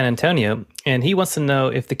from San Antonio, and he wants to know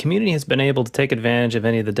if the community has been able to take advantage of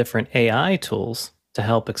any of the different AI tools to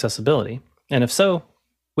help accessibility, and if so,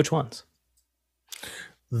 which ones?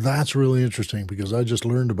 That's really interesting, because I just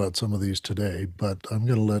learned about some of these today, but I'm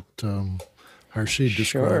going to let Harshid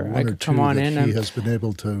describe one or two that he has been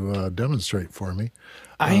able to demonstrate for me.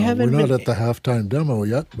 We're not at the halftime demo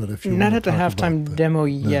yet, but if you not at the halftime demo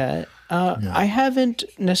yet. I haven't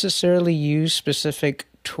necessarily used specific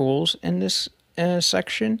tools in this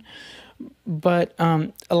section, but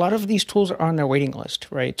a lot of these tools are on their waiting list,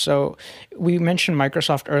 right? So we mentioned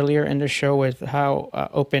Microsoft earlier in the show with how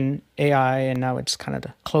open AI, and now it's kind of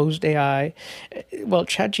the closed AI. Well,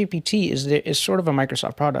 ChatGPT is sort of a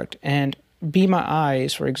Microsoft product, and Be My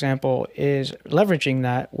Eyes, for example, is leveraging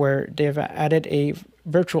that, where they've added a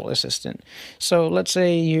virtual assistant. So let's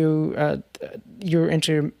say you're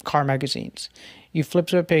into car magazines. You flip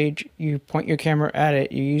to a page, you point your camera at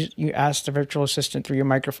it, you ask the virtual assistant through your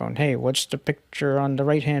microphone, hey, what's the picture on the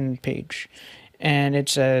right-hand page? And it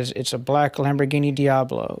says it's a black Lamborghini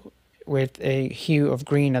Diablo with a hue of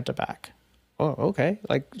green at the back. Oh, okay.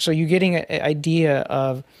 So you're getting an idea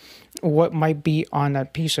of what might be on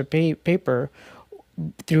that piece of paper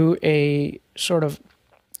through a sort of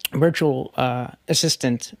virtual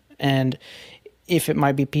assistant. And if it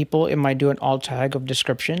might be people, it might do an alt tag of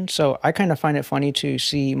description. So I kind of find it funny to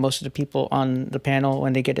see most of the people on the panel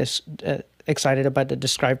when they get excited about the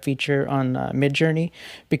describe feature on Midjourney,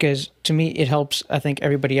 because to me it helps, I think,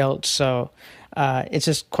 everybody else. So it's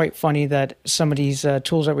just quite funny that some of these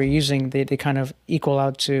tools that we're using, they kind of equal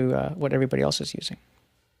out to what everybody else is using.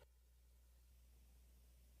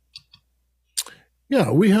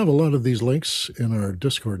 Yeah, we have a lot of these links in our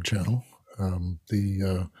Discord channel.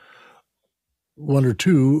 The one or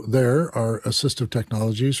two there are assistive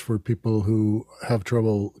technologies for people who have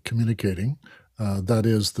trouble communicating. That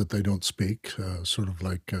is, that they don't speak, sort of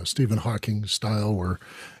like Stephen Hawking style, where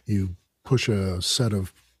you push a set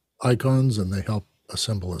of icons and they help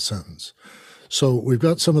assemble a sentence. So we've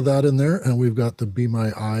got some of that in there, and we've got the Be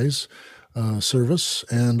My Eyes service,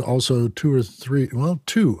 and also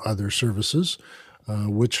two other services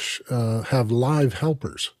which have live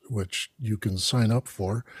helpers, which you can sign up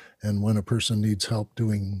for. And when a person needs help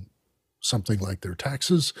doing something like their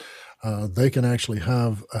taxes, they can actually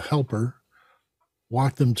have a helper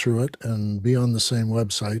walk them through it and be on the same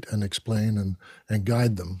website and explain and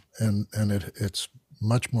guide them. And it's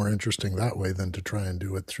much more interesting that way than to try and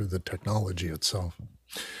do it through the technology itself.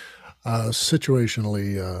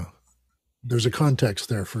 Situationally, there's a context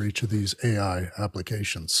there for each of these AI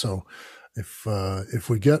applications. So if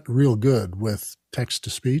we get real good with text to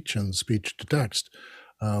speech and speech to text.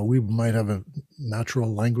 We might have a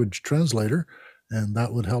natural language translator, and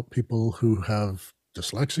that would help people who have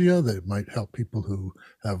dyslexia. That might help people who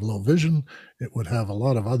have low vision. It would have a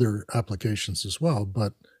lot of other applications as well.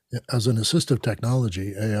 But as an assistive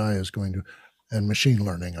technology, AI is going to, and machine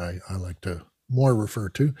learning, I like to more refer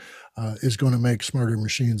to, is going to make smarter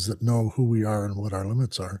machines that know who we are and what our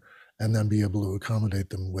limits are, and then be able to accommodate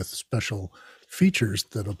them with special features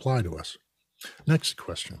that apply to us. Next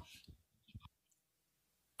question.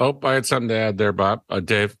 Oh, I had something to add there, Bob.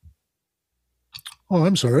 Dave. Oh,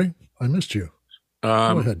 I'm sorry. I missed you.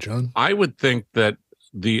 Go ahead, John. I would think that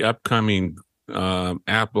the upcoming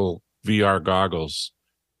Apple VR goggles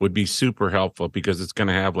would be super helpful because it's going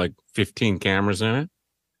to have like 15 cameras in it,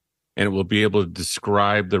 and it will be able to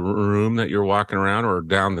describe the room that you're walking around or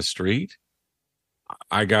down the street.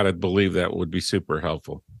 I got to believe that would be super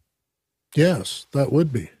helpful. Yes, that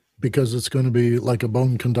would be, because it's going to be like a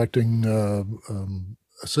bone conducting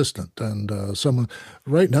assistant. And someone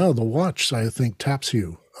right now, the watch, I think, taps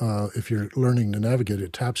you. If you're learning to navigate,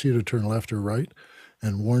 it taps you to turn left or right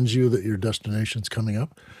and warns you that your destination's coming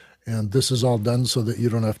up. And this is all done so that you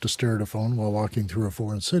don't have to stare at a phone while walking through a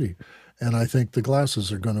foreign city. And I think the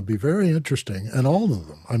glasses are going to be very interesting. And all of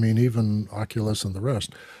them, I mean, even Oculus and the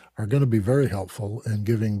rest, are going to be very helpful in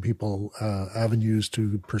giving people avenues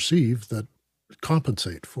to perceive that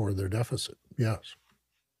compensate for their deficit. Yes.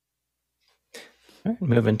 All right,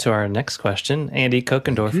 moving to our next question. Andy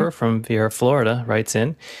Kokendorfer from Viera, Florida writes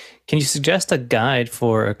in, can you suggest a guide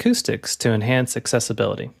for acoustics to enhance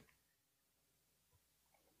accessibility?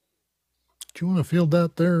 Do you want to field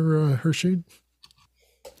that there, Hershey?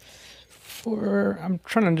 I'm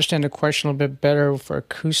trying to understand the question a little bit better for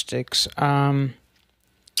acoustics.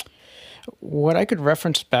 What I could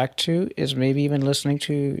reference back to is maybe even listening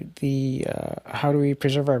to the how do we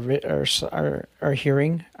preserve our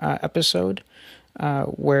hearing episode,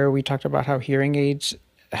 where we talked about how hearing aids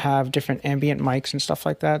have different ambient mics and stuff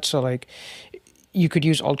like that. So like you could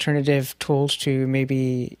use alternative tools to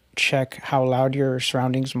maybe check how loud your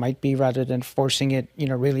surroundings might be rather than forcing it,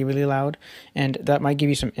 really, really loud. And that might give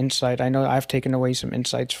you some insight. I know I've taken away some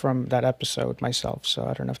insights from that episode myself, so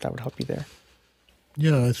I don't know if that would help you there.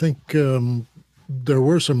 Yeah, I think there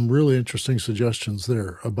were some really interesting suggestions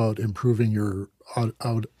there about improving your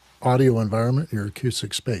audio environment, your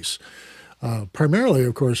acoustic space. Primarily,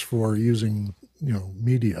 of course, for using,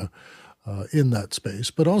 media in that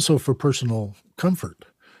space, but also for personal comfort.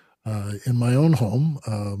 In my own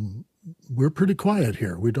home, we're pretty quiet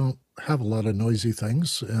here. We don't have a lot of noisy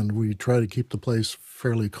things, and we try to keep the place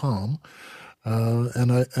fairly calm.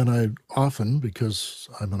 And I often, because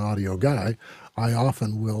I'm an audio guy, I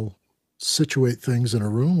often will situate things in a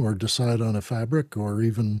room or decide on a fabric or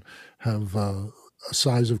even have a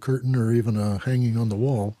size of curtain or even a hanging on the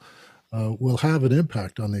wall will have an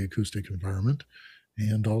impact on the acoustic environment.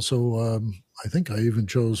 And also, I think I even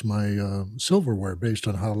chose my silverware based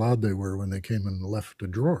on how loud they were when they came and left a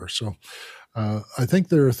drawer. So I think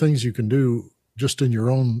there are things you can do just in your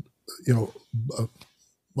own,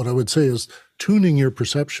 what I would say is tuning your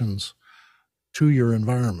perceptions to your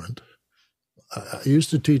environment. I used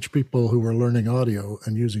to teach people who were learning audio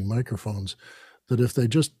and using microphones that if they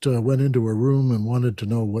just went into a room and wanted to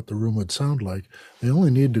know what the room would sound like, they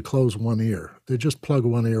only need to close one ear. They just plug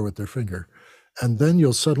one ear with their finger, and then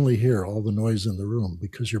you'll suddenly hear all the noise in the room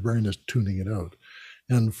because your brain is tuning it out.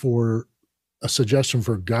 And for a suggestion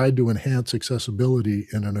for a guide to enhance accessibility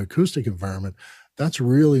in an acoustic environment, that's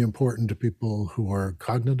really important to people who are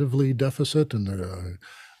cognitively deficit and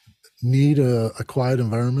need a quiet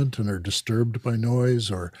environment and are disturbed by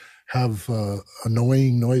noise or have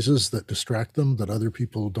annoying noises that distract them that other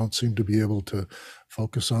people don't seem to be able to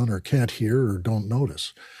focus on or can't hear or don't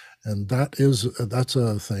notice. And that's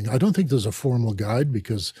a thing. I don't think there's a formal guide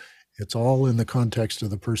because it's all in the context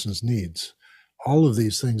of the person's needs. All of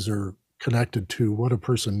these things are connected to what a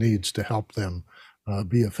person needs to help them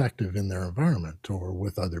be effective in their environment or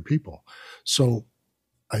with other people. So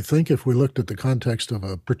I think if we looked at the context of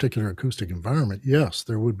a particular acoustic environment, yes,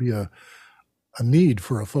 there would be a need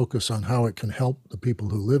for a focus on how it can help the people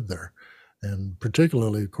who live there. And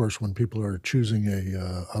particularly, of course, when people are choosing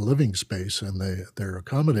a living space and they're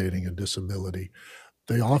accommodating a disability,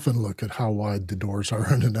 they often look at how wide the doors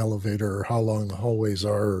are in an elevator or how long the hallways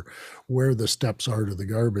are or where the steps are to the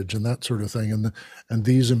garbage and that sort of thing. And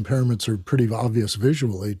these impairments are pretty obvious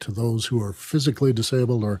visually to those who are physically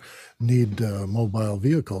disabled or need mobile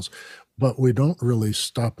vehicles. But we don't really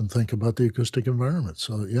stop and think about the acoustic environment.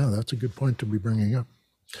 So yeah, that's a good point to be bringing up.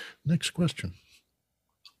 Next question.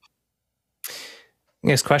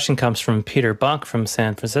 Next question comes from Peter Buck from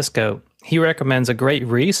San Francisco. He recommends a great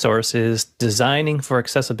resource is Designing for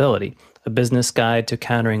Accessibility, a business guide to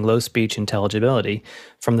countering low speech intelligibility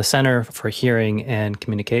from the Center for Hearing and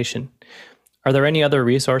Communication. Are there any other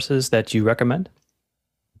resources that you recommend?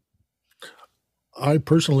 I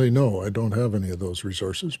personally know I don't have any of those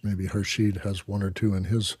resources. Maybe Harshid has one or two in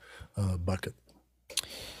his bucket.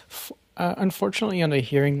 Unfortunately, on the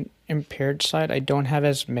hearing impaired side, I don't have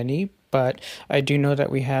as many, but I do know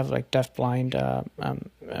that we have like deafblind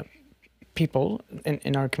people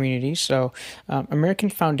in our community. So American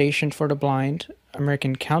Foundation for the Blind,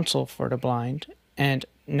 American Council for the Blind, and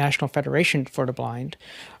National Federation for the Blind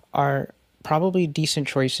are probably decent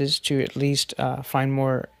choices to at least find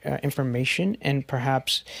more information. And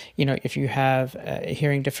perhaps, if you have a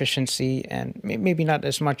hearing deficiency and maybe not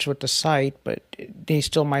as much with the site, but they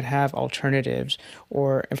still might have alternatives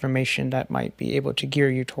or information that might be able to gear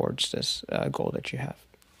you towards this goal that you have.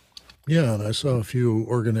 Yeah, and I saw a few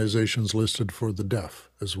organizations listed for the deaf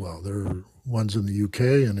as well. There are ones in the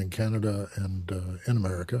UK and in Canada and in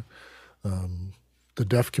America. The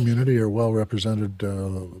deaf community are well represented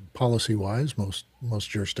policy-wise, most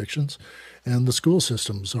jurisdictions, and the school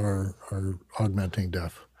systems are augmenting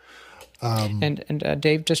deaf. And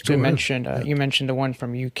Dave, just to mention, you mentioned the one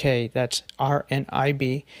from UK. That's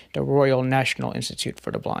RNIB, the Royal National Institute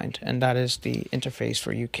for the Blind, and that is the interface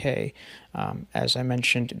for UK. As I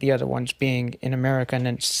mentioned, the other ones being in America, and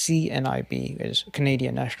then CNIB is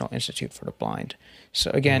Canadian National Institute for the Blind.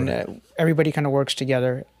 So again, everybody kind of works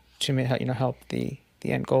together to help the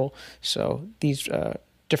end goal. So these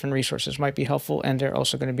different resources might be helpful, and they're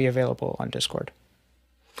also going to be available on Discord.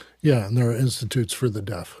 Yeah, and there are institutes for the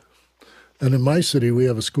deaf. And in my city, we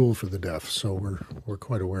have a school for the deaf, so we're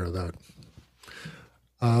quite aware of that.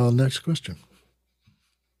 Next question.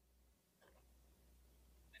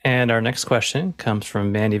 And our next question comes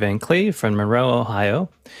from Mandy Van Cleve from Monroe, Ohio.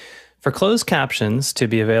 For closed captions to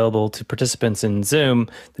be available to participants in Zoom,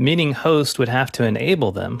 the meeting host would have to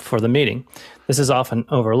enable them for the meeting. This is often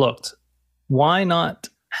overlooked. Why not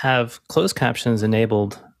have closed captions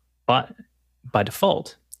enabled by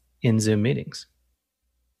default in Zoom meetings?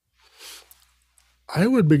 I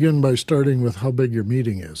would begin by starting with how big your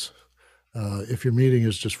meeting is. If your meeting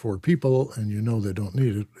is just 4 people and you know they don't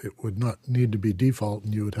need it, it would not need to be default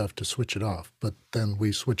and you would have to switch it off. But then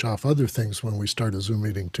we switch off other things when we start a Zoom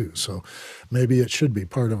meeting too. So maybe it should be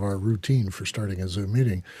part of our routine for starting a Zoom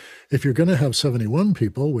meeting. If you're going to have 71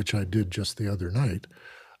 people, which I did just the other night,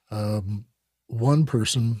 one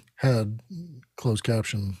person had closed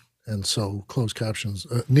caption, and so closed captions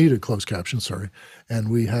needed closed captions, and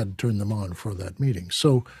we had turned them on for that meeting.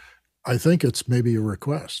 So I think it's maybe a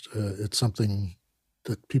request. It's something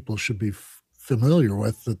that people should be familiar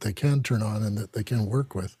with, that they can turn on and that they can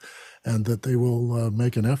work with, and that they will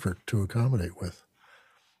make an effort to accommodate with.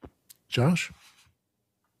 Josh?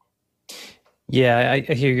 Yeah,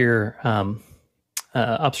 I hear your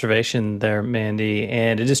observation there, Mandy,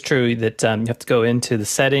 and it is true that you have to go into the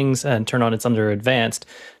settings and turn on, it's under advanced,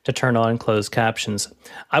 to turn on closed captions.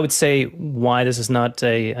 I would say why this is not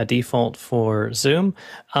a default for Zoom.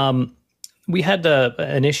 We had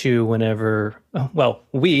an issue whenever,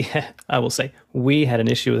 we had an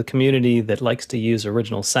issue with a community that likes to use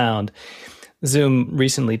original sound. Zoom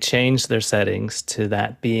recently changed their settings to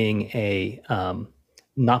that being a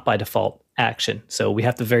not by default action. So we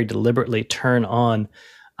have to very deliberately turn on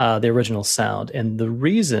the original sound. And the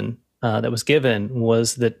reason that was given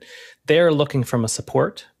was that they're looking from a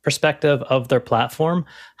support perspective of their platform.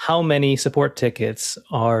 How many support tickets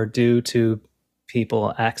are due to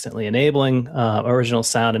people accidentally enabling original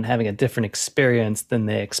sound and having a different experience than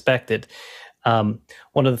they expected? One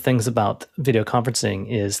of the things about video conferencing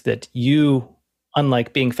is that you,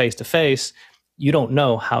 unlike being face-to-face, you don't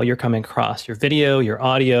know how you're coming across, your video, your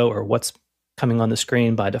audio, or what's coming on the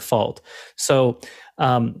screen by default. So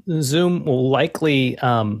Zoom will likely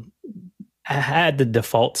add the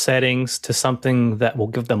default settings to something that will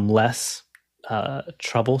give them less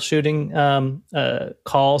troubleshooting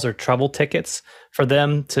calls or trouble tickets for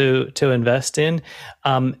them to invest in.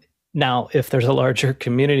 Now, if there's a larger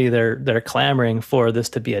community that are clamoring for this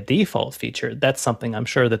to be a default feature, that's something I'm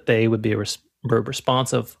sure that they would be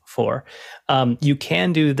responsive for. You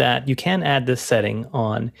can do that. You can add this setting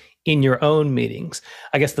on in your own meetings.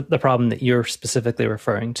 I guess the problem that you're specifically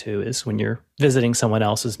referring to is when you're visiting someone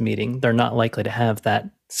else's meeting, they're not likely to have that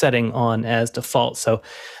setting on as default. So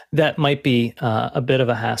that might be a bit of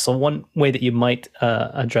a hassle. One way that you might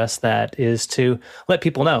address that is to let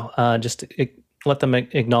people know, let them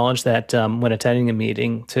acknowledge that when attending a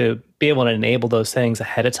meeting, to be able to enable those things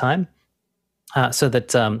ahead of time. So that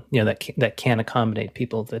that can accommodate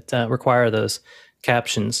people that require those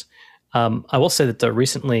captions. I will say that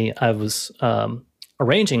recently I was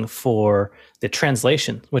arranging for the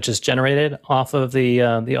translation, which is generated off of the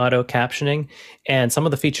auto captioning, and some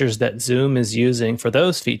of the features that Zoom is using for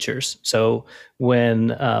those features. So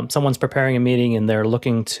when someone's preparing a meeting and they're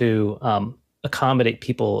looking to accommodate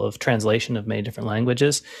people of translation of many different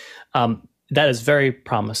languages, that is very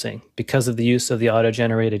promising. Because of the use of the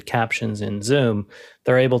auto-generated captions in Zoom,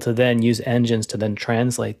 they're able to then use engines to then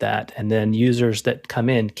translate that, and then users that come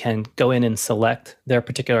in can go in and select their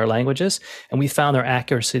particular languages. And we found their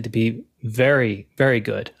accuracy to be very, very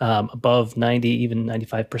good, above 90, even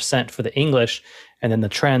 95% for the English. And then the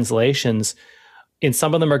translations, in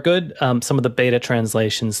some of them are good. Some of the beta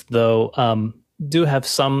translations, though, do have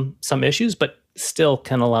some issues, but still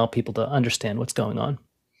can allow people to understand what's going on.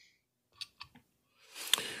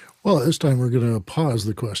 Well, this time we're going to pause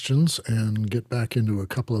the questions and get back into a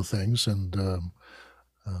couple of things. And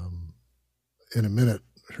in a minute,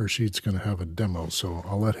 Harshid's going to have a demo. So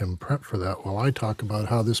I'll let him prep for that while I talk about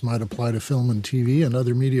how this might apply to film and TV and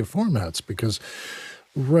other media formats. Because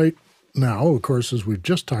right now, of course, as we've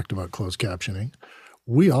just talked about closed captioning,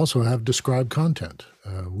 we also have described content.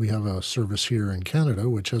 We have a service here in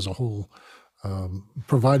Canada which has a whole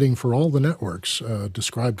providing for all the networks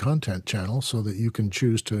described content channel so that you can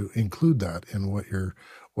choose to include that in what you're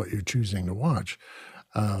choosing to watch.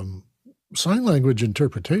 Sign language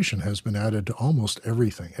interpretation has been added to almost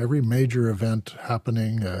everything, every major event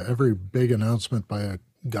happening, every big announcement by a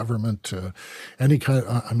government, any kind.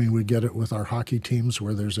 I mean, we get it with our hockey teams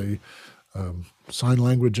where there's a sign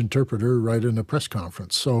language interpreter right in a press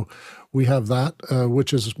conference. So we have that,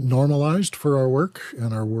 which is normalized for our work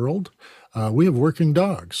and our world. We have working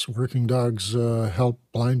dogs. Working dogs help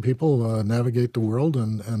blind people navigate the world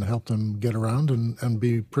and help them get around and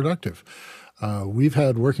be productive. We've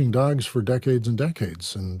had working dogs for decades and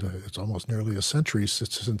decades, and it's almost nearly a century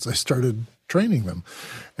since I started training them.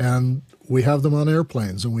 And we have them on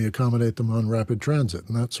airplanes, and we accommodate them on rapid transit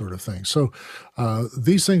and that sort of thing. So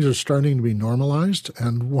these things are starting to be normalized.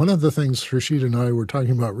 And one of the things Harshid and I were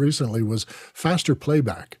talking about recently was faster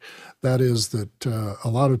playback. That is that a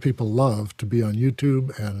lot of people love to be on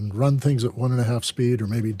YouTube and run things at 1.5 speed or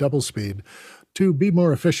maybe double speed to be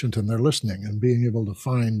more efficient in their listening and being able to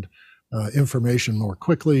find information more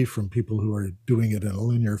quickly from people who are doing it in a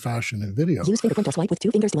linear fashion in video. Use fingerprint or swipe with 2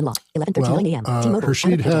 fingers to unlock. 11:39 a.m. T-Mobile.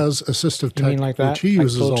 Harshid has assistive tech, like that? which he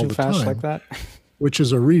uses all the fast time, like that? which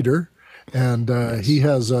is a reader. And he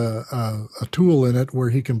has a tool in it where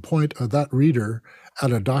he can point that reader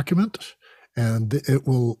at a document, and it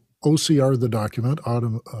will OCR the document,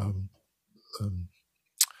 Home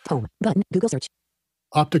button, Google search.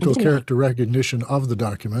 optical character recognition of the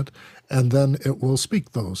document, and then it will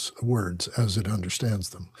speak those words as it understands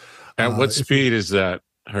them. At what speed is that,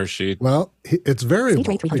 Harshid? Well, it's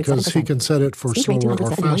variable because he can set it for slower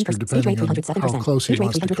or faster depending on how close he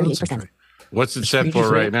wants to concentrate. What's it set for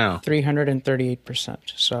right now? 338%.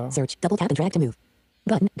 So Search, double tap and drag to move.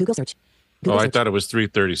 Button, Google search. Oh, I thought it was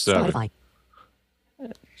 337. Spotify.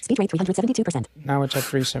 Speed rate 372%. now it's at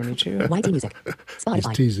 372. YT music. Spotify. He's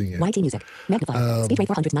teasing you. YT music. Magnify. Speed rate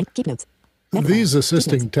 409. Keep notes. Magnify. These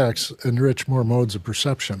assisting texts enrich more modes of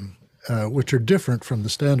perception, which are different from the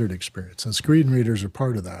standard experience, and screen readers are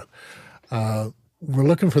part of that. We're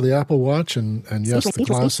looking for the Apple Watch and yes, the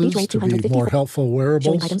glasses to be more helpful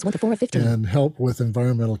wearables items 1 to 4 of 15. and help with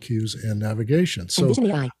environmental cues and navigation. So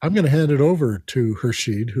Envision AI. I'm going to hand it over to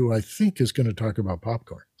Harshid, who I think is going to talk about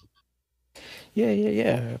popcorn.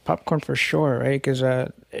 Yeah. Popcorn for sure, right? Because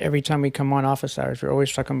every time we come on office hours, we're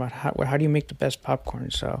always talking about how do you make the best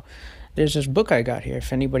popcorn. So there's this book I got here.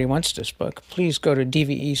 If anybody wants this book, please go to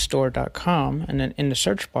dvestore.com and then in the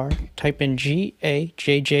search bar, type in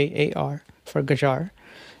GAJJAR for Gajar.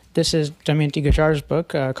 This is Damayanti Gajar's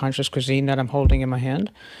book, Conscious Cuisine, that I'm holding in my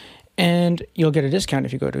hand. And you'll get a discount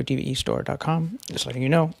if you go to dvestore.com, just letting you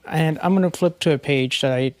know. And I'm going to flip to a page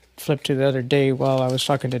that I flipped to the other day while I was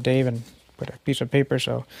talking to Dave and put a piece of paper,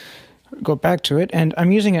 so go back to it. And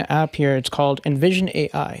I'm using an app here. It's called Envision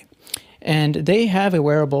AI. And they have a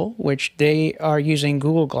wearable, which they are using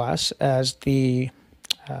Google Glass as the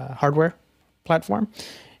hardware platform.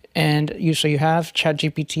 And you have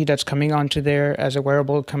ChatGPT that's coming onto there as a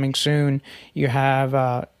wearable coming soon. You have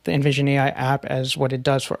the Envision AI app as what it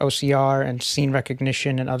does for OCR and scene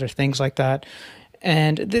recognition and other things like that.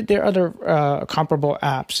 And there are other comparable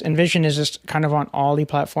apps. Envision is just kind of on all the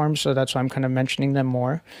platforms, so that's why I'm kind of mentioning them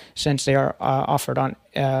more, since they are offered on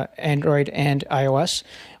Android and iOS,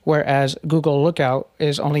 whereas Google Lookout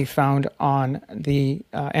is only found on the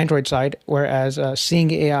Android side, whereas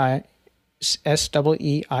Seeing AI,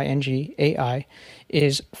 SEEing AI,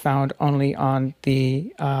 is found only on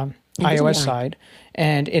the iOS AI. side,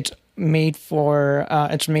 and it's made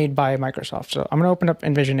by Microsoft. So I'm going to open up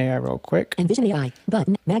Envision AI real quick. Envision AI.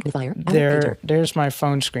 Button. Magnifier. Allocator. There's my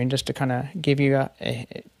phone screen, just to kind of give you a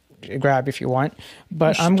grab if you want.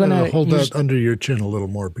 But Just, I'm going to hold that under your chin a little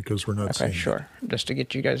more because we're not seeing Okay, sure. Just to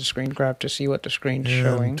get you guys a screen grab to see what the screen's it.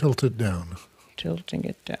 showing. And tilt it down. Tilting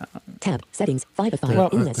it down. Tab. Settings. 5 of 5. Well,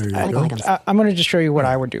 in list. there you 5 go. items. I'm going to just show you what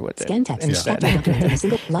I would do with it Scan text. instead. Document in a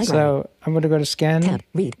single library. So I'm going to go to Scan Tab.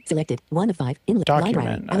 Read. Selected. 1 of 5. In Document.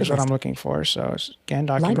 library. That's what list. I'm looking for. So Scan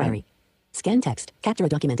Document. Library. Scan text. Capture a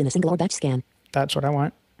document in a single or batch scan. That's what I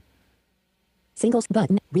want. Singles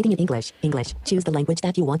button. Reading in English. English. Choose the language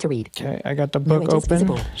that you want to read. Okay, I got the No book edges open.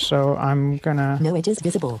 visible. So I'm going to No edges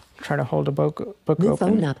visible. try to hold the book Move open.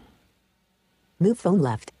 phone up. Move phone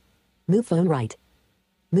left. Move phone right.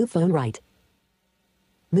 Move phone right.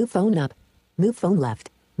 Move phone up. Move phone left.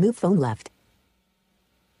 Move phone left.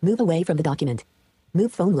 Move away from the document.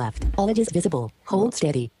 Move phone left. All edges visible. Hold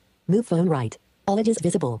steady. Move phone right. All edges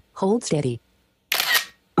visible. Hold steady.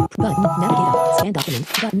 Button. Navigate up. Scan document.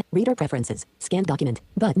 Button. Reader preferences. Scan document.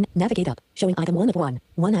 Button. Navigate up. Showing item 1 of 1.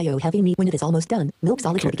 1 IO heavy meat. When it is almost done, milk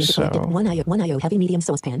solids will Okay, begin to collect it. so- 1 IO heavy medium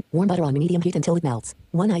saucepan. Warm butter on medium heat until it melts.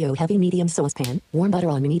 1 IO heavy medium saucepan. Warm butter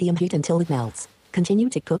on medium heat until it melts. Continue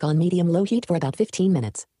to cook on medium-low heat for about 15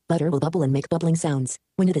 minutes. Butter will bubble and make bubbling sounds.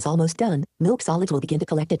 When it is almost done, milk solids will begin to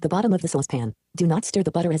collect at the bottom of the saucepan. Do not stir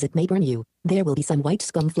the butter as it may burn you. There will be some white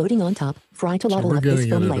scum floating on top. Fry to level we're up this getting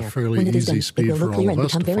foam it at a layer. fairly When it is easy done, it speed will for look all clear of and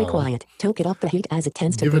us become to very follow. quiet. Toke it off the heat as it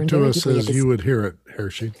tends to Give burn it to very us deeply at as this you would hear it,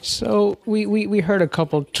 Hershey. So we heard a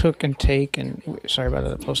couple took and take, and sorry about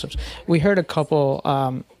the close-ups. We heard a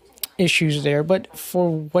couple issues there, but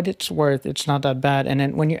for what it's worth, it's not that bad. And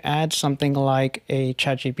then when you add something like a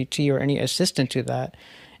ChatGPT or any assistant to that,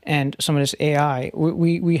 and some of this AI,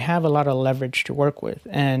 we have a lot of leverage to work with.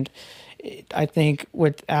 And I think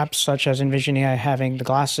with apps such as Envision AI having the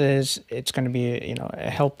glasses, it's going to be a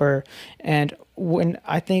helper. And when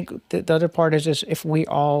I think the other part is if we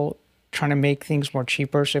all trying to make things more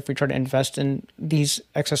cheaper. So if we try to invest in these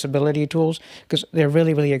accessibility tools, because they're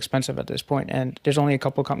really, really expensive at this point, and there's only a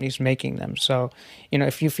couple of companies making them. So,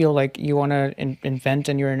 if you feel like you want to invent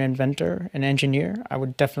and you're an inventor, an engineer, I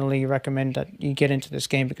would definitely recommend that you get into this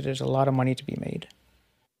game because there's a lot of money to be made.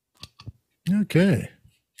 Okay.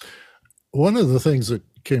 One of the things that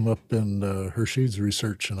came up in Hershey's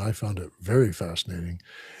research, and I found it very fascinating,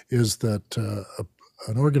 is that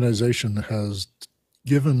an organization has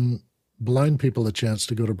given blind people a chance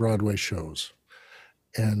to go to Broadway shows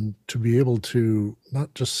and to be able to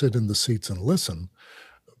not just sit in the seats and listen,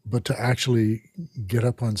 but to actually get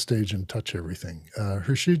up on stage and touch everything.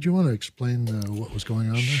 Hershey, do you want to explain what was going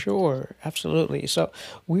on there? Sure, absolutely. So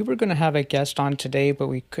we were going to have a guest on today, but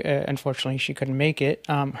we unfortunately she couldn't make it.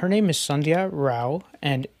 Her name is Sandhya Rao,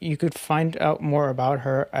 and you could find out more about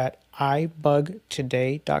her at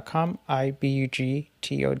ibugtoday.com,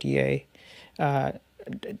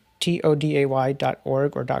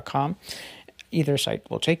 ibugtoday.org or .com. Either site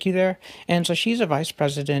will take you there. And so she's a vice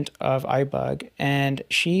president of iBug, and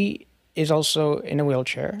she is also in a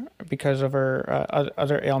wheelchair because of her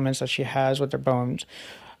other ailments that she has with her bones.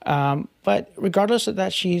 But regardless of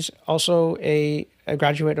that, she's also a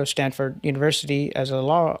graduate of Stanford University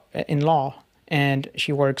in law, and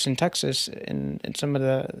she works in Texas in some of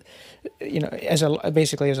the,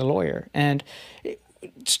 basically as a lawyer. And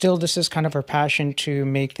still, this is kind of her passion to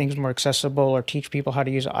make things more accessible or teach people how to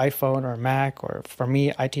use an iPhone or a Mac, or for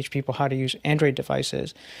me, I teach people how to use Android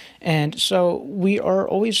devices. And so we are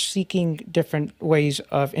always seeking different ways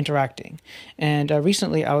of interacting. And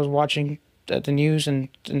recently I was watching the news, and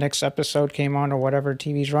the next episode came on or whatever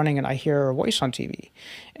TV's running, and I hear her voice on TV.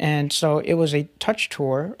 And so it was a touch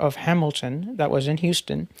tour of Hamilton that was in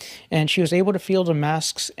Houston, and she was able to feel the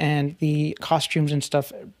masks and the costumes and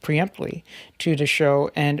stuff preemptively to the show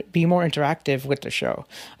and be more interactive with the show.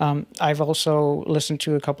 I've also listened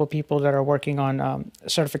to a couple of people that are working on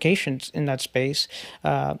certifications in that space.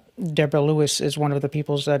 Deborah Lewis is one of the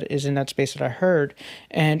people that is in that space that I heard.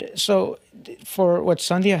 And so for what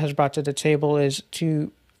Sandhya has brought to the table is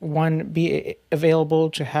to, one, be available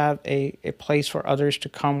to have a place for others to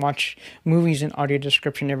come watch movies in audio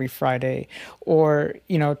description every Friday, or,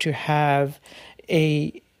 to have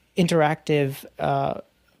a interactive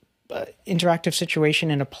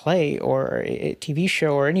situation in a play or a TV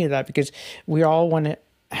show or any of that, because we all want to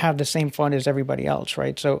have the same fun as everybody else,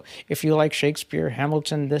 right? So if you like Shakespeare,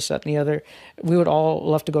 Hamilton, this, that, and the other, we would all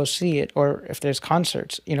love to go see it. Or if there's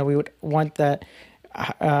concerts, we would want that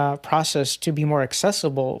process to be more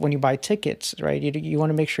accessible when you buy tickets, right? You want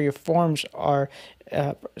to make sure your forms are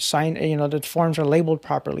signed, the forms are labeled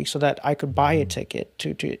properly so that I could buy a ticket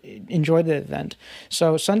to enjoy the event.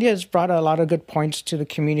 So Sandhya has brought a lot of good points to the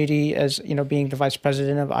community as, being the vice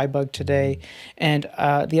president of iBug today. And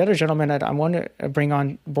the other gentleman that I want to bring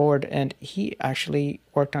on board, and he actually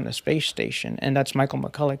worked on a space station, and that's Michael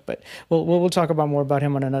McCulloch, but we'll talk about more about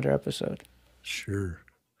him on another episode. Sure.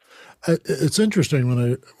 It's interesting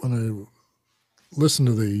when I listened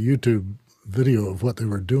to the YouTube video of what they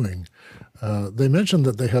were doing. They mentioned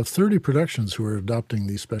that they have 30 productions who are adopting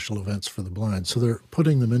these special events for the blind. So they're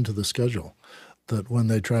putting them into the schedule that when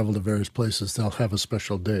they travel to various places, they'll have a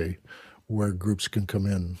special day where groups can come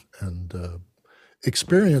in and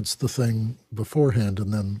experience the thing beforehand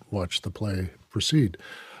and then watch the play proceed.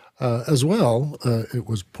 As well, it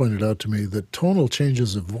was pointed out to me that tonal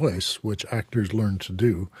changes of voice, which actors learn to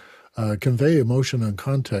do, convey emotion and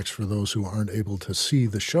context for those who aren't able to see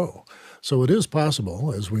the show. So it is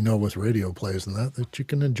possible, as we know with radio plays and that you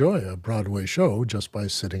can enjoy a Broadway show just by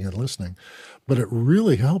sitting and listening. But it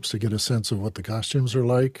really helps to get a sense of what the costumes are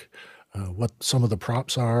like, what some of the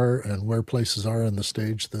props are, and where places are on the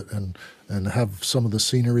stage, and have some of the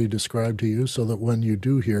scenery described to you so that when you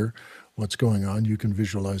do hear what's going on, you can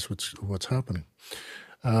visualize what's happening.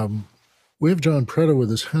 We have John Preda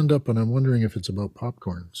with his hand up, and I'm wondering if it's about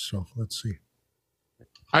popcorn. So let's see.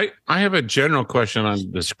 I have a general question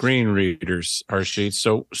on the screen readers, Harshit.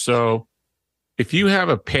 So if you have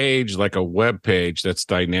a page like a web page that's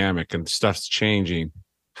dynamic and stuff's changing,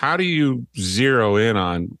 how do you zero in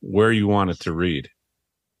on where you want it to read?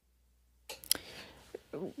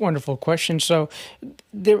 Wonderful question. So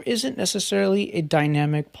there isn't necessarily a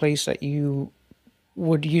dynamic place that you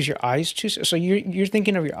would use your eyes to. So you're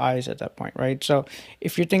thinking of your eyes at that point, right? So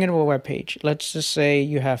if you're thinking of a web page, let's just say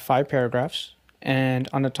you have 5 paragraphs, and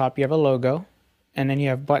on the top you have a logo, and then you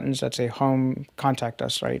have buttons that say home, contact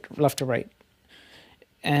us, right, left to right.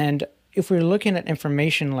 And if we're looking at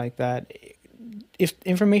information like that, if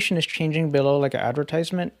information is changing below like an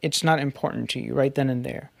advertisement, it's not important to you right then and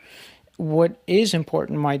there. What is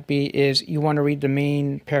important might be is you want to read the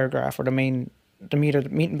main paragraph or the meat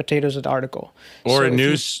and potatoes of the article, or a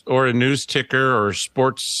news ticker or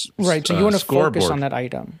sports. Right. So you want to scoreboard. Focus on that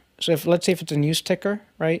item. So let's say if it's a news ticker,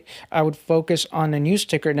 right, I would focus on the news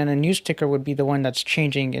ticker, and then a news ticker would be the one that's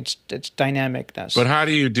changing its dynamicness. But how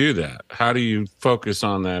do you do that? How do you focus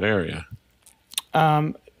on that area?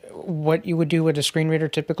 What you would do with a screen reader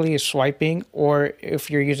typically is swiping, or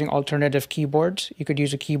if you're using alternative keyboards, you could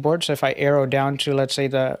use a keyboard. So if I arrow down to, let's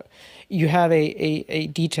say, you have a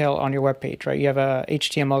detail on your webpage, right? You have a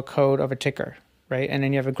HTML code of a ticker, right? And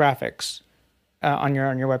then you have a graphics on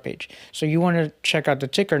your webpage. So you want to check out the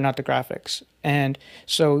ticker, not the graphics. And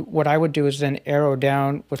so what I would do is then arrow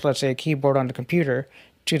down with, let's say, a keyboard on the computer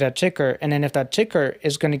to that ticker. And then if that ticker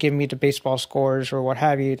is going to give me the baseball scores or what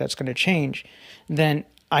have you, that's going to change, then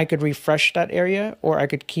I could refresh that area, or I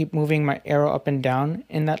could keep moving my arrow up and down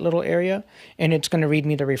in that little area, and it's going to read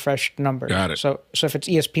me the refreshed number. Got it. So if it's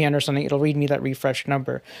ESPN or something, it'll read me that refreshed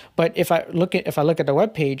number. But if I look at the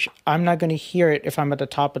web page, I'm not going to hear it if I'm at the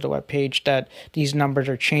top of the web page that these numbers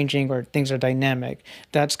are changing or things are dynamic.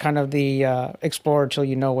 That's kind of the explore till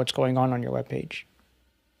you know what's going on your web page.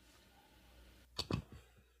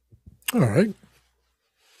 All right.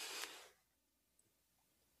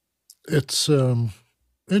 It's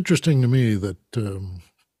interesting to me that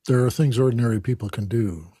there are things ordinary people can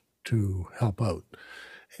do to help out.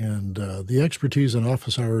 And the expertise in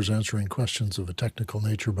office hours answering questions of a technical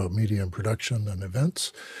nature about media and production and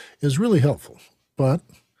events is really helpful. But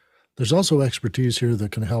there's also expertise here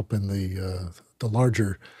that can help in the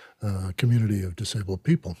larger community of disabled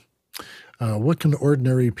people. What can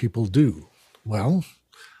ordinary people do? Well,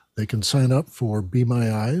 they can sign up for Be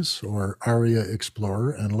My Eyes or ARIA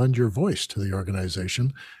Explorer and lend your voice to the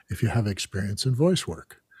organization if you have experience in voice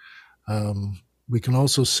work. We can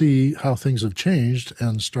also see how things have changed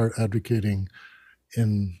and start advocating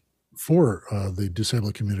for the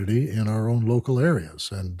disabled community in our own local areas,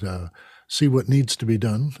 and see what needs to be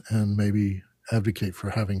done and maybe advocate for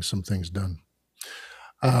having some things done.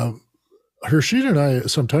 Harshit and I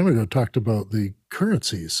some time ago talked about the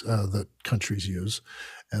currencies that countries use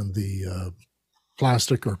and the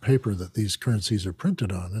plastic or paper that these currencies are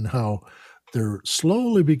printed on, and how they're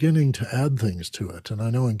slowly beginning to add things to it. And I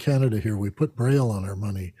know in Canada here, we put Braille on our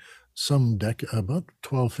money about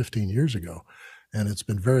 12, 15 years ago. And it's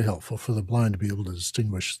been very helpful for the blind to be able to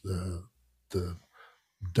distinguish the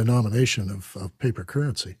denomination of paper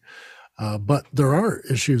currency. But there are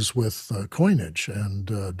issues with coinage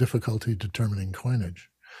and difficulty determining coinage.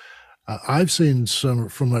 I've seen some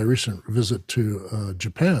from my recent visit to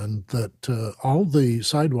Japan that all the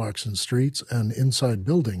sidewalks and streets and inside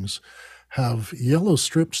buildings have yellow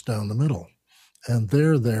strips down the middle. And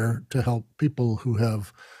they're there to help people who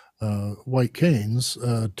have white canes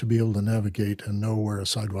to be able to navigate and know where a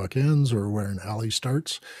sidewalk ends or where an alley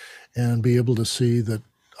starts, and be able to see that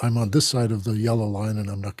I'm on this side of the yellow line and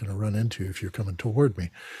I'm not going to run into you if you're coming toward me.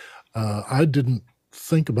 I didn't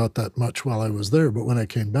think about that much while I was there, but when I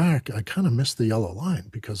came back, I kind of missed the yellow line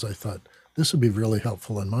because I thought this would be really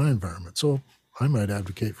helpful in my environment. So I might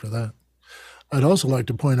advocate for that. I'd also like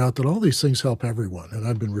to point out that all these things help everyone, and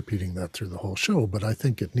I've been repeating that through the whole show, but I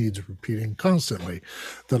think it needs repeating constantly,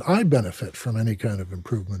 that I benefit from any kind of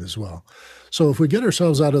improvement as well. So if we get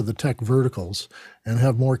ourselves out of the tech verticals and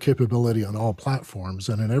have more capability on all platforms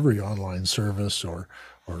and in every online service or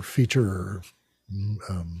feature or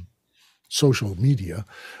social media,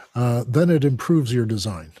 then it improves your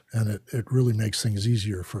design, and it really makes things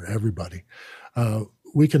easier for everybody.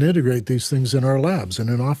 We can integrate these things in our labs and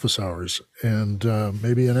in office hours and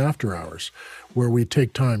maybe in after hours, where we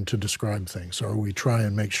take time to describe things, or we try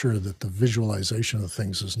and make sure that the visualization of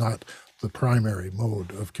things is not the primary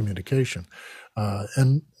mode of communication.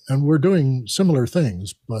 And we're doing similar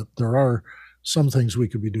things, but there are some things we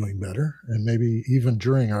could be doing better. And maybe even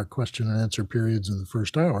during our question and answer periods in the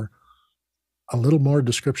first hour, a little more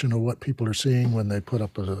description of what people are seeing when they put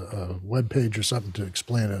up a web page or something to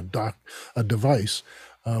explain a device.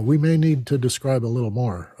 We may need to describe a little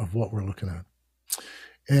more of what we're looking at.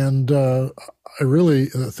 And I really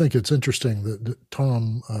think it's interesting that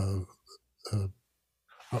Tom,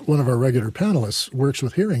 one of our regular panelists, works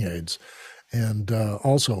with hearing aids and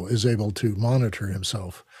also is able to monitor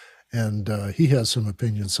himself. And he has some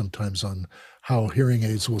opinions sometimes on how hearing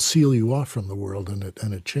aids will seal you off from the world,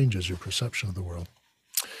 and it changes your perception of the world.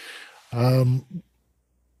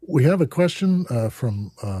 We have a question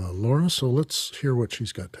from Laura, so let's hear what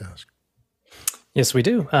she's got to ask. Yes, we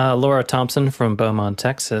do. Laura Thompson from Beaumont,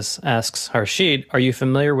 Texas asks, Harshid, are you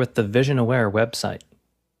familiar with the Vision Aware website?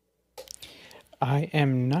 I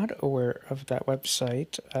am not aware of that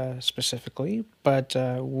website specifically, but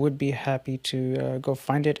would be happy to go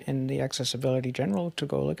find it in the Accessibility General to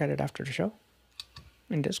go look at it after the show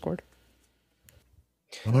in Discord.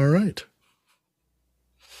 All right.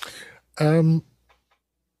 I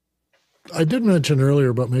did mention earlier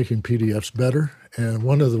about making PDFs better, and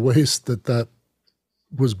one of the ways that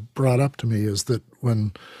was brought up to me is that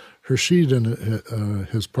when Harshid and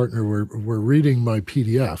his partner were reading my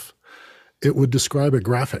PDF, it would describe a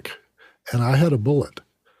graphic, and I had a bullet.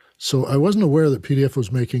 So I wasn't aware that PDF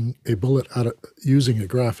was making a bullet out of using a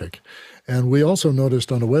graphic. And we also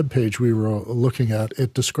noticed on a web page we were looking at,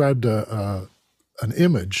 it described an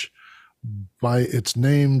image by its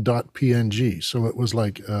name.png. So it was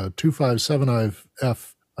like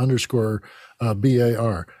 2579F underscore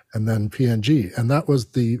BAR and then PNG. And that was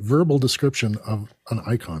the verbal description of an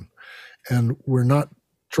icon. And we're not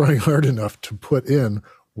trying hard enough to put in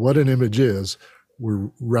what an image is.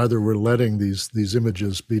 We're letting these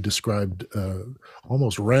images be described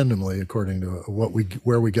almost randomly according to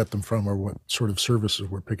where we get them from or what sort of services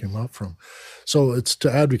we're picking them up from. So it's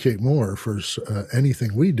to advocate more for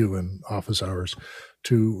anything we do in office hours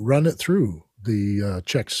to run it through the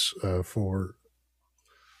checks for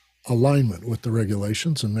alignment with the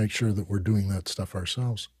regulations and make sure that we're doing that stuff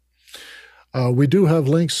ourselves. We do have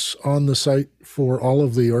links on the site for all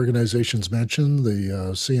of the organizations mentioned,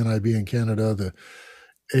 the CNIB in Canada, the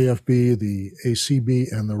AFB, the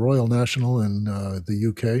ACB, and the Royal National in the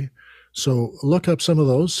UK. So look up some of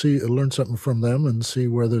those, learn something from them, and see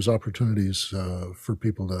where there's opportunities for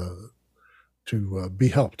people to be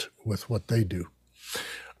helped with what they do.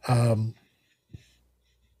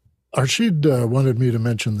 Harshid wanted me to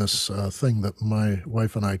mention this thing that my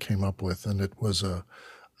wife and I came up with, and it was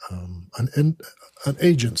an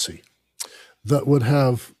agency that would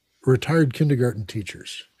have retired kindergarten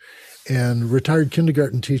teachers. And retired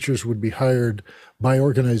kindergarten teachers would be hired by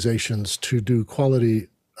organizations to do quality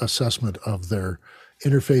assessment of their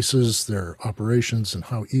interfaces, their operations, and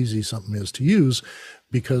how easy something is to use,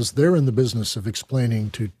 because they're in the business of explaining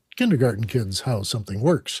to kindergarten kids how something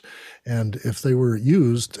works. And if they were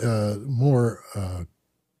used more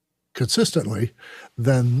consistently,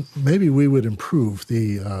 then maybe we would improve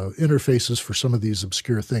the interfaces for some of these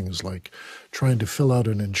obscure things, like trying to fill out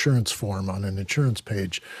an insurance form on an insurance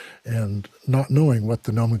page and not knowing what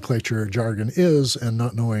the nomenclature or jargon is, and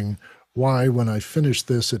not knowing why, when I finish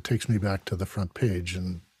this, it takes me back to the front page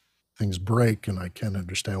and things break and I can't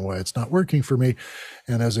understand why it's not working for me.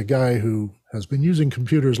 And as a guy who has been using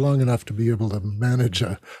computers long enough to be able to manage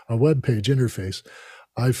a web page interface,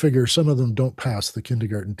 I figure some of them don't pass the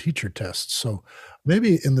kindergarten teacher test. So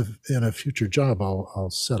maybe in a future job, I'll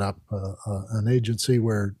set up an agency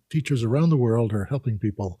where teachers around the world are helping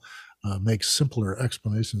people make simpler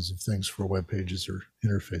explanations of things for web pages or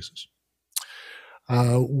interfaces.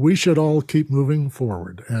 We should all keep moving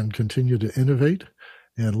forward and continue to innovate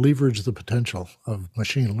and leverage the potential of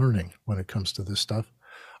machine learning when it comes to this stuff.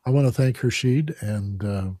 I want to thank Harshid,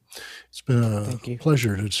 and it's been a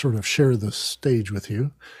pleasure to sort of share the stage with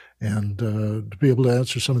you and to be able to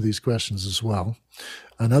answer some of these questions as well.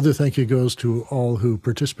 Another thank you goes to all who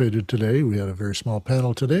participated today. We had a very small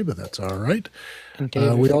panel today, but that's all right. And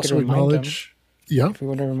Dave, we also acknowledge... If we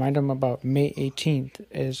want to remind them about May 18th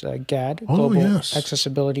is GAD, Global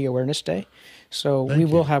Accessibility Awareness Day. So we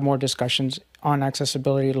will have more discussions on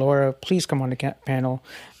accessibility. Laura, please come on the panel.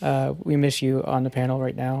 We miss you on the panel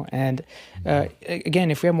right now. And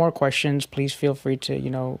again, if we have more questions, please feel free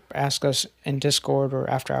to, ask us in Discord or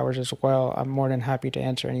after hours as well. I'm more than happy to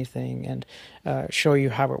answer anything and show you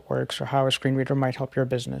how it works or how a screen reader might help your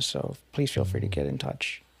business. So please feel free to get in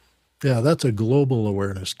touch. Yeah, that's a global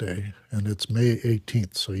awareness day, and it's May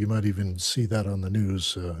 18th, so you might even see that on the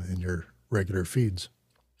news in your regular feeds.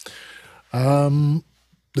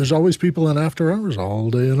 There's always people in after hours all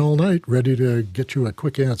day and all night ready to get you a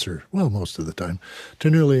quick answer, well, most of the time, to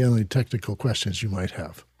nearly any technical questions you might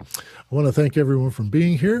have. I want to thank everyone for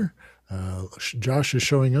being here. Josh is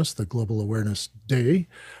showing us the Global Awareness Day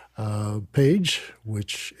page,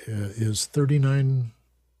 which is 39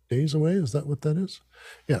 days away. Is that what that is?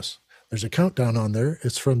 Yes. There's a countdown on there.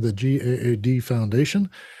 It's from the GAAD Foundation,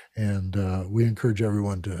 and we encourage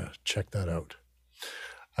everyone to check that out.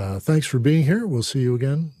 Thanks for being here. We'll see you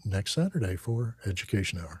again next Saturday for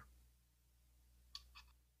Education Hour.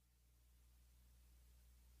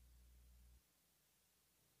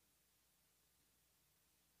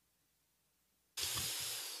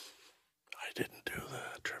 I didn't do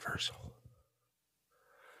the traversal.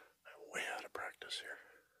 I'm way out of practice here.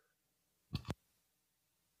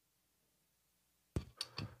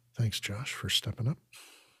 Thanks, Josh, for stepping up.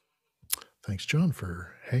 Thanks, John,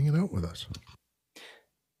 for hanging out with us.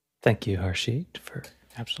 Thank you, Harshid, for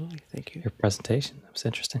absolutely. Thank you. Your presentation. That was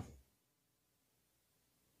interesting.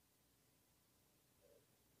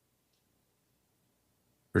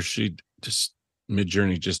 Harshid,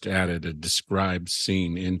 Midjourney just added a described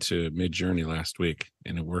scene into Midjourney last week,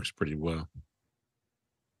 and it works pretty well.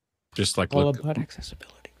 Just like all about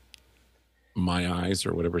accessibility. My Eyes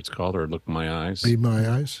or whatever it's called, or Look My Eyes. Be My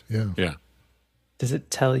Eyes, yeah. Yeah. Does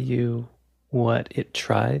it tell you what it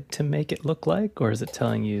tried to make it look like, or is it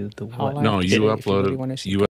telling you the what? No, you uploaded.